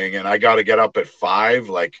 a.m. And I got to get up at 5.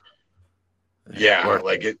 Like,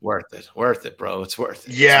 worth it, bro. It's worth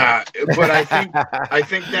it. Yeah. But I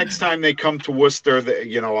think next time they come to Worcester,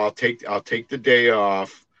 I'll take the day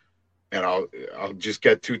off and I'll just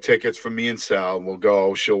get 2 tickets for me and Sal. We'll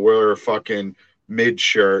go. She'll wear her fucking mid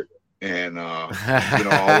shirt. And I'll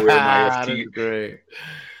wear my FT. Great.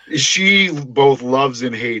 She both loves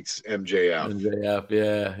and hates MJF.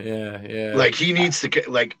 Yeah. Like he needs to.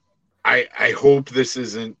 Like I hope this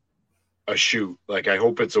isn't a shoot. Like I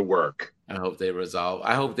hope it's a work. I hope they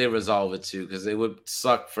resolve it too, because it would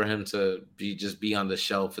suck for him to be on the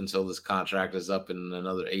shelf until this contract is up in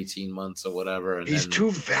another 18 months or whatever. And he's too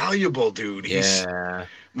valuable, dude. Yeah.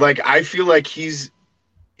 Like I feel like he's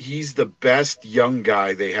the best young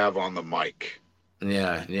guy they have on the mic.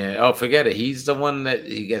 Yeah. Oh, forget it. He's the one that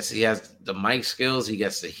he has the mic skills. He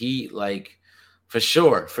gets the heat, like for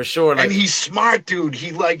sure. Like, and he's smart, dude.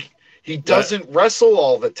 He doesn't wrestle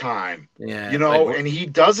all the time. Yeah. And he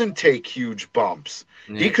doesn't take huge bumps.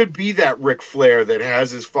 Yeah. He could be that Ric Flair that has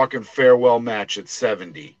his fucking farewell match at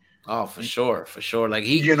 70. Oh, for sure. Like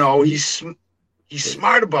he's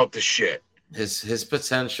smart about the shit. His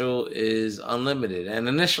potential is unlimited. And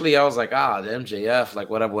initially I was like, the MJF, like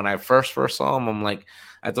whatever. When I first saw him, I'm like,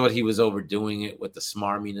 I thought he was overdoing it with the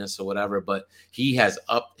smarminess or whatever, but he has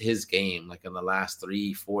upped his game like in the last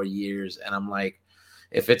 3-4 years. And I'm like,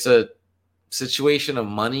 if it's a situation of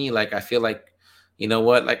money, like I feel like, you know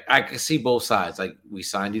what, like I can see both sides. Like we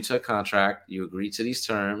signed you to a contract, you agreed to these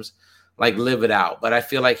terms, like live it out. But I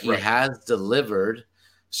feel like he has delivered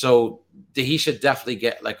So he should definitely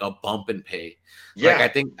get like a bump in pay. Yeah.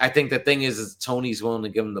 Like I think the thing is Tony's willing to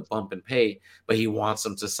give him the bump in pay, but he wants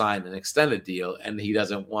him to sign an extended deal, and he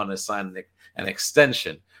doesn't want to sign an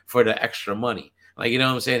extension for the extra money. Like, you know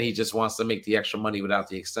what I'm saying? He just wants to make the extra money without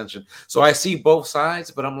the extension. So I see both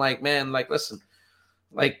sides, but I'm like, man, like, listen,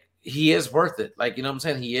 like, he is worth it. Like, you know what I'm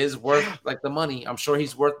saying? He is worth like the money. I'm sure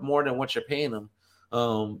he's worth more than what you're paying him.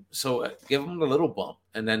 So give him a little bump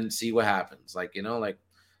and then see what happens. Like, you know, like,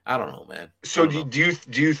 I don't know, man. So do you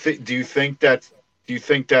think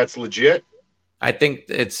that's legit? I think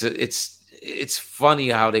it's funny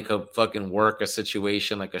how they could fucking work a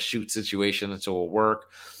situation, like a shoot situation, into a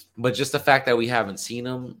work. But just the fact that we haven't seen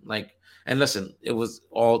him, like, and listen, it was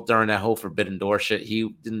all during that whole Forbidden Door shit. He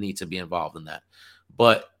didn't need to be involved in that.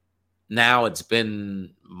 But now it's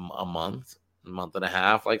been a month and a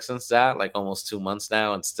half, like, since that, like almost 2 months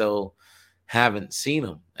now, and still haven't seen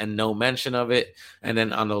him and no mention of it. And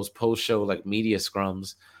then on those post-show, like, media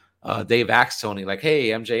scrums, Dave asked Tony, like, hey,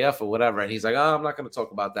 MJF or whatever. And he's like, oh, I'm not going to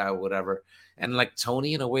talk about that or whatever. And like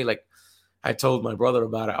Tony, in a way, like, I told my brother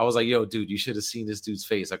about it. I was like, yo, dude, you should have seen this dude's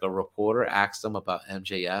face. Like, a reporter asked him about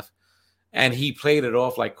MJF, and he played it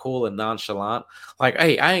off like cool and nonchalant. Like,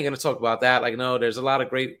 hey, I ain't going to talk about that. Like, no, there's a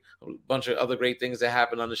bunch of other great things that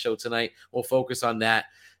happened on the show tonight. We'll focus on that.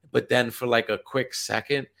 But then for like a quick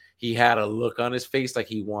second, he had a look on his face like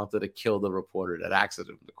he wanted to kill the reporter that asked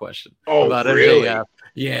him the question. Oh, about really?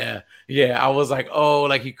 MJF. Yeah. I was like, oh,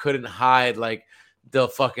 like he couldn't hide like the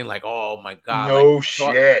fucking, like, oh my God. No like,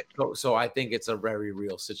 shit. So I think it's a very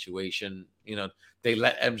real situation. You know, they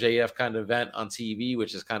let MJF kind of vent on TV,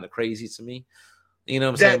 which is kind of crazy to me. You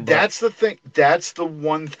know what I'm saying? That's the thing. That's the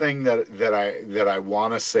one thing that I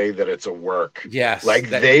want to say, that it's a work. Yes. Like,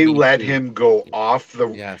 they let him go off the.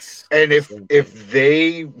 Yes. And if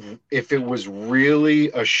it was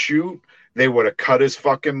really a shoot, they would have cut his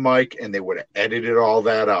fucking mic and they would have edited all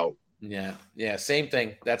that out. Yeah. Same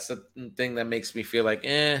thing. That's the thing that makes me feel like,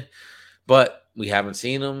 but we haven't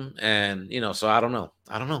seen him, and, you know, so I don't know.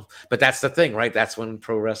 But that's the thing, right? That's when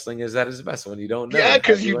pro wrestling is at its best, when you don't know. Yeah,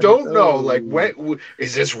 because you don't know. Like, when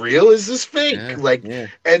is this real? Is this fake?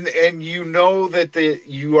 And you know that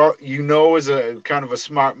as a kind of a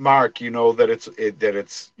smart mark, you know that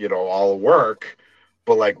it's you know, all a work,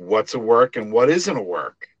 but like, what's a work and what isn't a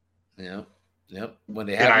work? Yeah. Yep. When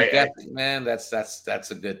they have you guessing, man, that's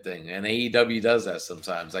a good thing. And AEW does that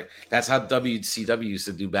sometimes. Like, that's how WCW used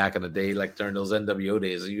to do back in the day, like during those NWO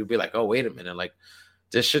days. You'd be like, oh, wait a minute, like,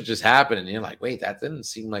 this should just happen. And you're like, wait, that didn't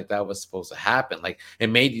seem like that was supposed to happen. Like, it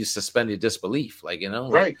made you suspend your disbelief. Like, you know,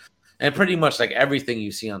 like, right. And pretty much like everything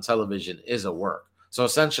you see on television is a work. So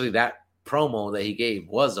essentially that promo that he gave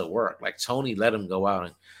was a work. Like, Tony let him go out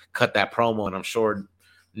and cut that promo, and I'm sure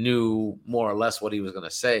knew more or less what he was going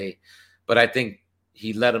to say. But I think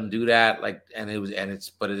he let him do that, like,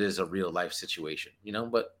 but it is a real life situation, you know.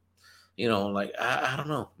 But, you know, like, I don't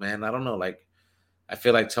know, man. I don't know. Like, I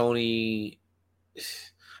feel like Tony,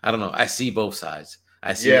 I don't know. I see both sides.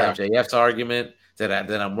 I see MJF's argument that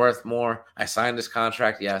I'm worth more. I signed this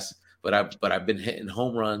contract, yes, but I've been hitting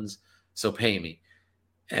home runs, so pay me.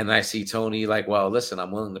 And I see Tony like, well, listen,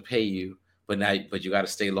 I'm willing to pay you, but you got to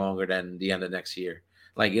stay longer than the end of next year.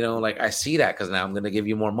 Like, you know, like, I see that, because now I'm going to give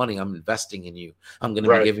you more money. I'm investing in you. I'm going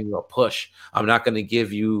to be giving you a push. I'm not going to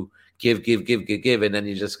give you give, and then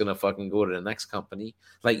you're just going to fucking go to the next company.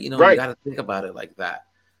 Like, you know, you got to think about it like that.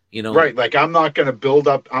 You know, right? Like, I'm not going to build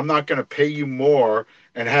up. I'm not going to pay you more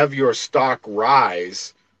and have your stock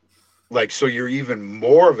rise, like, so you're even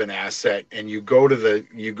more of an asset. And you go to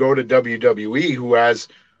WWE, who has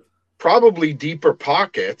probably deeper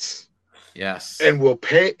pockets. Yes, and we'll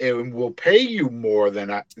pay you more than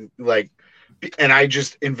and I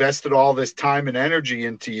just invested all this time and energy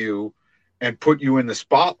into you and put you in the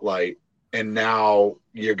spotlight, and now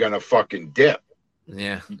you're gonna fucking dip.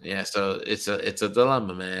 Yeah. So it's a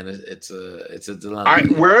dilemma, man. It's a dilemma.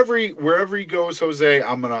 Wherever he goes, Jose,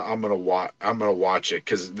 I'm gonna watch it,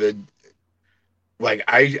 because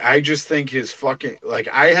I just think his fucking, like,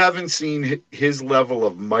 I haven't seen his level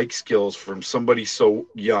of mic skills from somebody so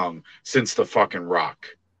young since the fucking Rock.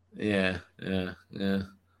 Yeah.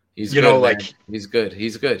 He's good, know, like, man. He's good.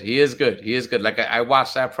 He is good. Like, I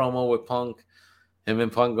watched that promo with Punk, him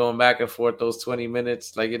and Punk going back and forth those 20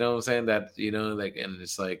 minutes. Like, you know what I'm saying? That, you know, like, and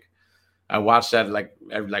it's like, I watched that like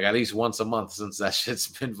at least once a month since that shit's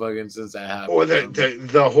been fucking, since that happened. Or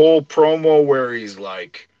the whole promo where he's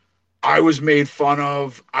like, I was made fun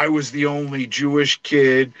of. I was the only Jewish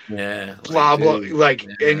kid. Yeah. Blah, blah. Dude, Like,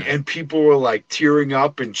 yeah. and people were like tearing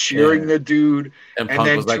up and cheering the dude. And And Punk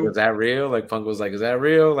then was like, "Is that real?" Like Punk was like, "Is that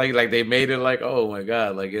real?" Like they made it like, "Oh my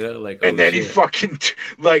god!" Like like. And Oh, then he shit. fucking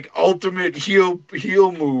like ultimate heel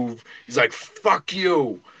move. He's like, "Fuck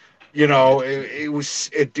you." You know, it was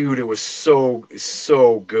dude. It was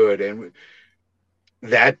so good, and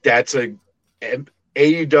that's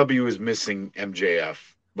AEW is missing MJF.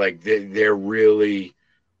 Like they're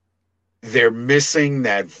missing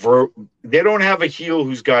that they don't have a heel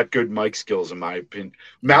who's got good mic skills in my opinion.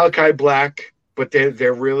 Malachi Black, but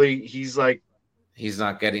they're really he's like He's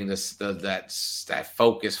not getting that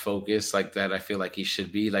focus like that. I feel like he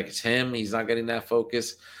should be. Like it's him. He's not getting that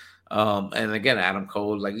focus. And again, Adam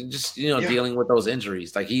Cole, like just dealing with those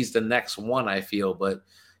injuries. Like he's the next one, I feel, but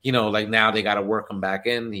like now they got to work him back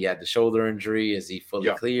in. He had the shoulder injury. Is he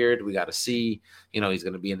fully cleared? We got to see. He's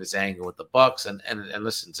going to be in this angle with the Bucks. And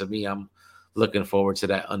listen to me, I'm looking forward to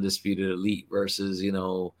that undisputed elite versus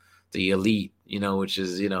the elite. Which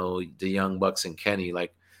is the Young Bucks and Kenny.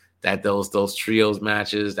 Like that those trios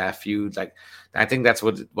matches, that feud. Like I think that's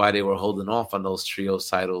why they were holding off on those trios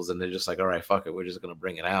titles, and they're just like, all right, fuck it, we're just going to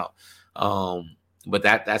bring it out. But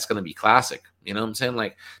that's going to be classic. You know what I'm saying?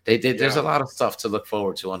 Like there's a lot of stuff to look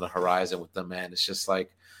forward to on the horizon with them, man. It's just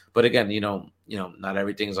like, but again, not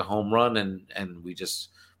everything's a home run, and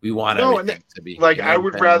we want everything to be like. I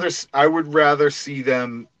would rather see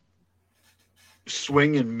them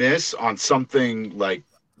swing and miss on something like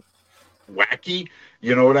wacky.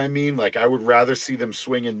 You know what I mean? Like I would rather see them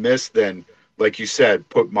swing and miss than, like you said,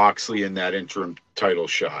 put Moxley in that interim title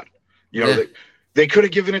shot. They could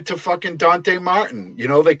have given it to fucking Dante Martin.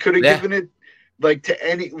 They could have given it like to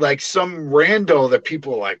some rando that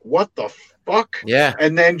people are like, what the fuck? Yeah.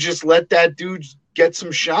 And then just let that dude get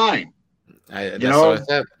some shine. That's what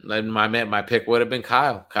I said. My pick would have been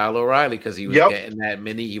Kyle O'Reilly, because he was getting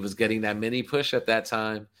that mini push at that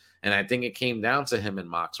time. And I think it came down to him and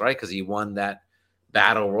Mox, right? Because he won that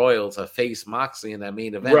battle royal to face Moxley in that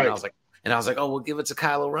main event. Right. And I was like, oh, we'll give it to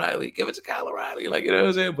Kyle O'Reilly. Give it to Kyle O'Reilly. Like, you know what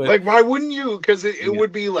I'm saying? But like, why wouldn't you? Because it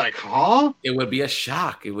would be like, huh? It would be a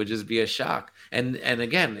shock. It would just be a shock. And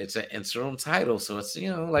again, it's an interim title, so it's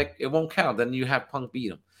like it won't count. Then you have Punk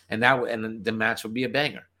beat him, and then the match would be a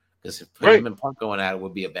banger, because him and Punk going at it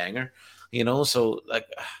would be a banger. So like,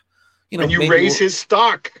 and you raise his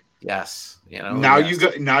stock. Yes. Now you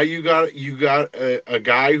got a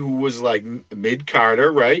guy who was like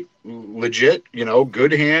mid-carder, right? Legit,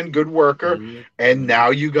 good hand, good worker. Mm-hmm. And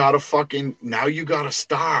now you got a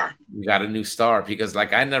star. You got a new star, because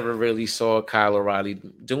like I never really saw Kyle O'Reilly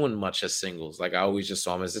doing much as singles. Like I always just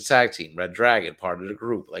saw him as a tag team, Red Dragon, part of the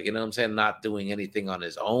group. Like, you know what I'm saying? Not doing anything on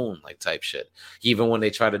his own, like type shit. Even when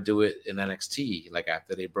they try to do it in NXT, like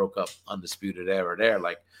after they broke up Undisputed Era there,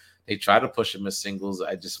 like they tried to push him as singles.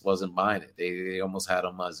 I just wasn't buying it. They almost had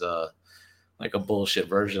him as a bullshit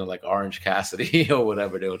version of like Orange Cassidy or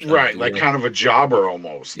whatever they were trying to do. Like kind of a jobber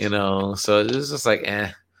almost. So it's just like,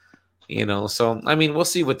 So I mean, we'll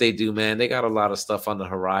see what they do, man. They got a lot of stuff on the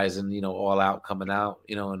horizon, All Out coming out,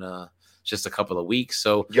 in just a couple of weeks.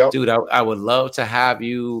 So dude, I would love to have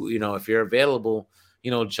you, if you're available,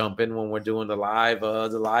 jump in when we're doing the live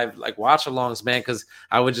like watch alongs, man, because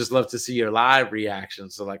I would just love to see your live reaction.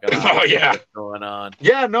 So like, what's going on?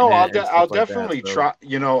 Yeah, no, I'll definitely try.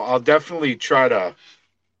 I'll definitely try to,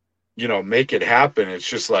 make it happen. It's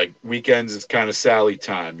just like weekends is kind of Sally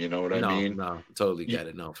time. You know what I mean? No, totally get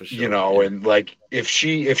it. No, for sure. And like if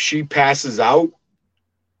she passes out,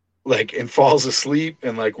 like and falls asleep,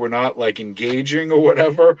 and like we're not like engaging or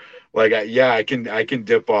whatever, like I can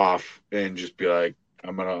dip off and just be like,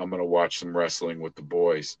 I'm gonna watch some wrestling with the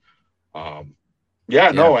boys. No,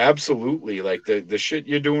 absolutely. Like the shit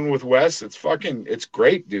you're doing with Wes, it's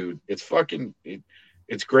great, dude. It's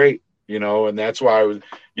great, and that's why I was,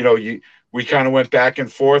 we kind of went back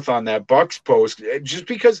and forth on that Bucks post, just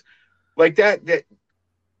because like that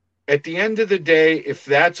at the end of the day, if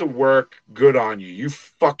that's a work, good on you. You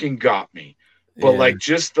fucking got me. But like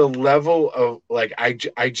just the level of like, I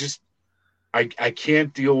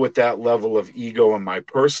can't deal with that level of ego in my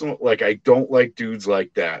personal, like, I don't like dudes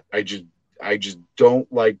like that. I just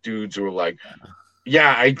don't like dudes who are like,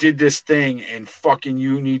 yeah, I did this thing and fucking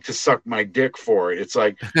you need to suck my dick for it. It's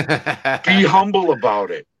like, be humble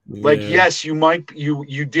about it. Yeah. Like, yes, you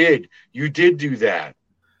did do that,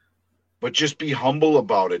 but just be humble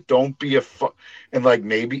about it. Don't be and like,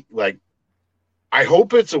 maybe like, I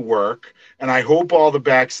hope it's a work, and I hope all the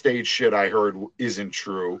backstage shit I heard isn't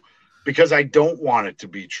true, because I don't want it to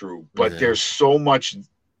be true, but there's so much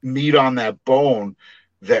meat on that bone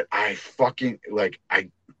that I fucking like.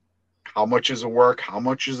 how much is a work, how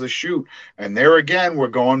much is a shoot. And there again, we're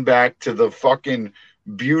going back to the fucking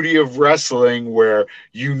beauty of wrestling, where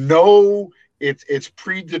it's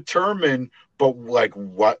predetermined, but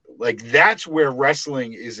that's where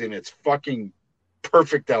wrestling is in its fucking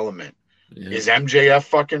perfect element. Is MJF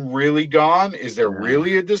fucking really gone? Is there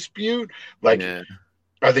really a dispute?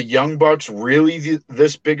 Are the Young Bucks really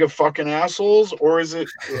this big of fucking assholes, or is it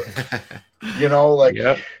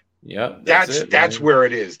that's where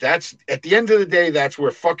it is. That's at the end of the day, that's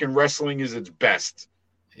where fucking wrestling is its best.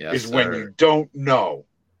 When you don't know.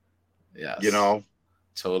 Yes.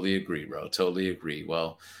 Totally agree, bro. Totally agree.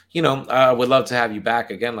 Well, I would love to have you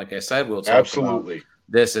back again. Like I said, we'll talk absolutely about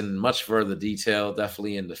this in much further detail,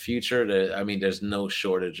 definitely in the future. There's no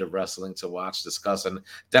shortage of wrestling to watch, discuss, and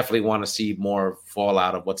definitely want to see more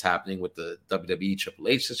fallout of what's happening with the WWE Triple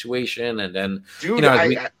H situation. And then, dude,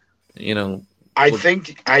 I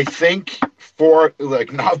think for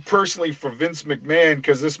not personally for Vince McMahon,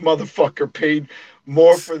 because this motherfucker paid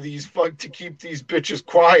more for to keep these bitches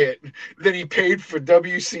quiet than he paid for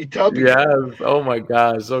WCW. Yeah. Oh my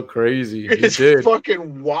God, so crazy. It's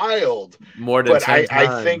fucking wild. More than 10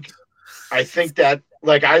 times. I think that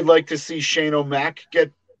I'd like to see Shane O'Mac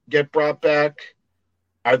get brought back.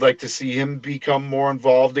 I'd like to see him become more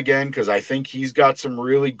involved again, because I think he's got some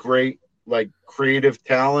really great creative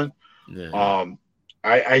talent. Yeah.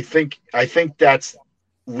 I think that's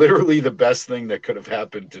literally the best thing that could have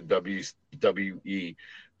happened to WWE,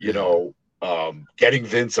 getting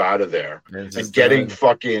Vince out of there and getting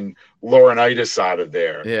fucking Laurinaitis out of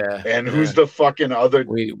there. Yeah. And who's the fucking other?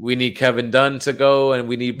 We need Kevin Dunn to go, and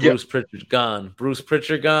we need Bruce Pritchard gone. Bruce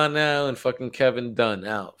Pritchard gone now, and fucking Kevin Dunn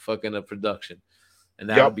out, fucking a production. And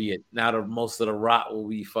that'll be it. Now most of the rot will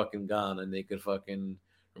be fucking gone, and they could fucking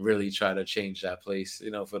really try to change that place,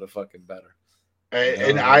 for the fucking better.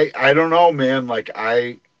 And I don't know, man.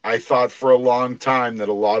 I thought for a long time that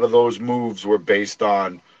a lot of those moves were based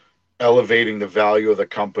on elevating the value of the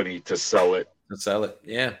company to sell it.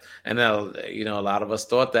 Yeah. And a lot of us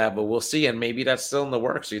thought that, but we'll see. And maybe that's still in the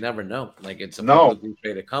works. You never know. It's a publicly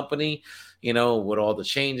traded company, with all the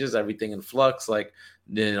changes, everything in flux.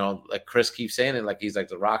 Chris keeps saying it, he's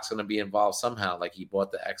The Rock's going to be involved somehow. He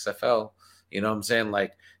bought the XFL. You know what I'm saying?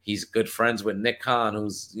 He's good friends with Nick Khan,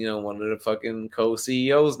 who's, one of the fucking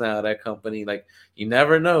co-CEOs now of that company. You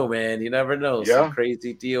never know, man. You never know. Yeah. Some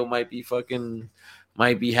crazy deal might be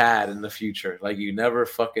had in the future. You never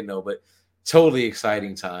fucking know. But totally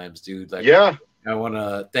exciting times, dude. I want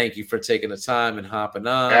to thank you for taking the time and hopping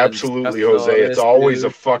on. Absolutely, Jose. It's always a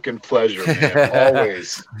fucking pleasure, man.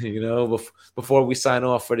 Always. Before we sign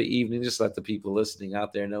off for the evening, just let the people listening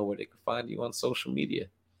out there know where they can find you on social media.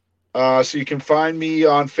 So you can find me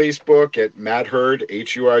on Facebook at Matt Hurd,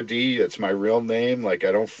 Hurd. That's my real name. I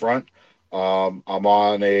don't front. I'm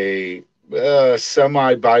on a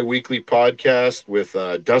semi-bi-weekly podcast with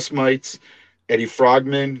Dust Mites, Eddie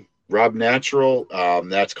Frogman, Rob Natural.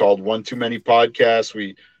 That's called One Too Many Podcasts.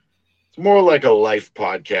 It's more like a life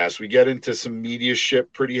podcast. We get into some media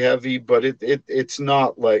shit pretty heavy, but it's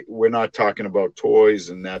not we're not talking about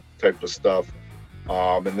toys and that type of stuff.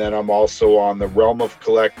 And then I'm also on the Realm of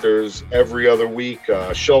Collectors every other week.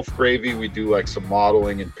 Shelf Gravy, we do some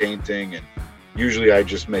modeling and painting, and usually I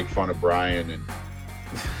just make fun of Brian, and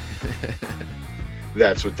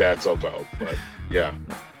that's what that's about. But yeah,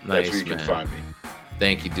 nice, that's where you can find me.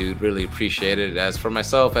 Thank you, dude. Really appreciate it. As for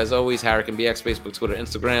myself, as always, HarricanBX, Facebook, Twitter,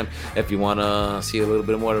 Instagram. If you want to see a little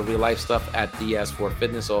bit more of real life stuff, at DS4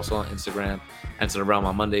 Fitness, also on Instagram. Enter the Realm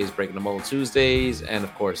on Mondays, Breaking the Mold Tuesdays, and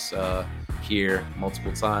of course, here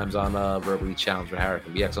multiple times on Verbally Challenged with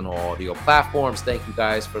HarricanBX on all audio platforms. Thank you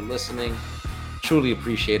guys for listening. Truly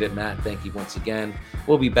appreciate it, Matt. Thank you once again.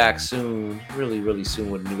 We'll be back soon, really, really soon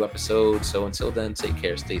with a new episode. So until then, take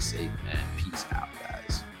care, stay safe, and peace out.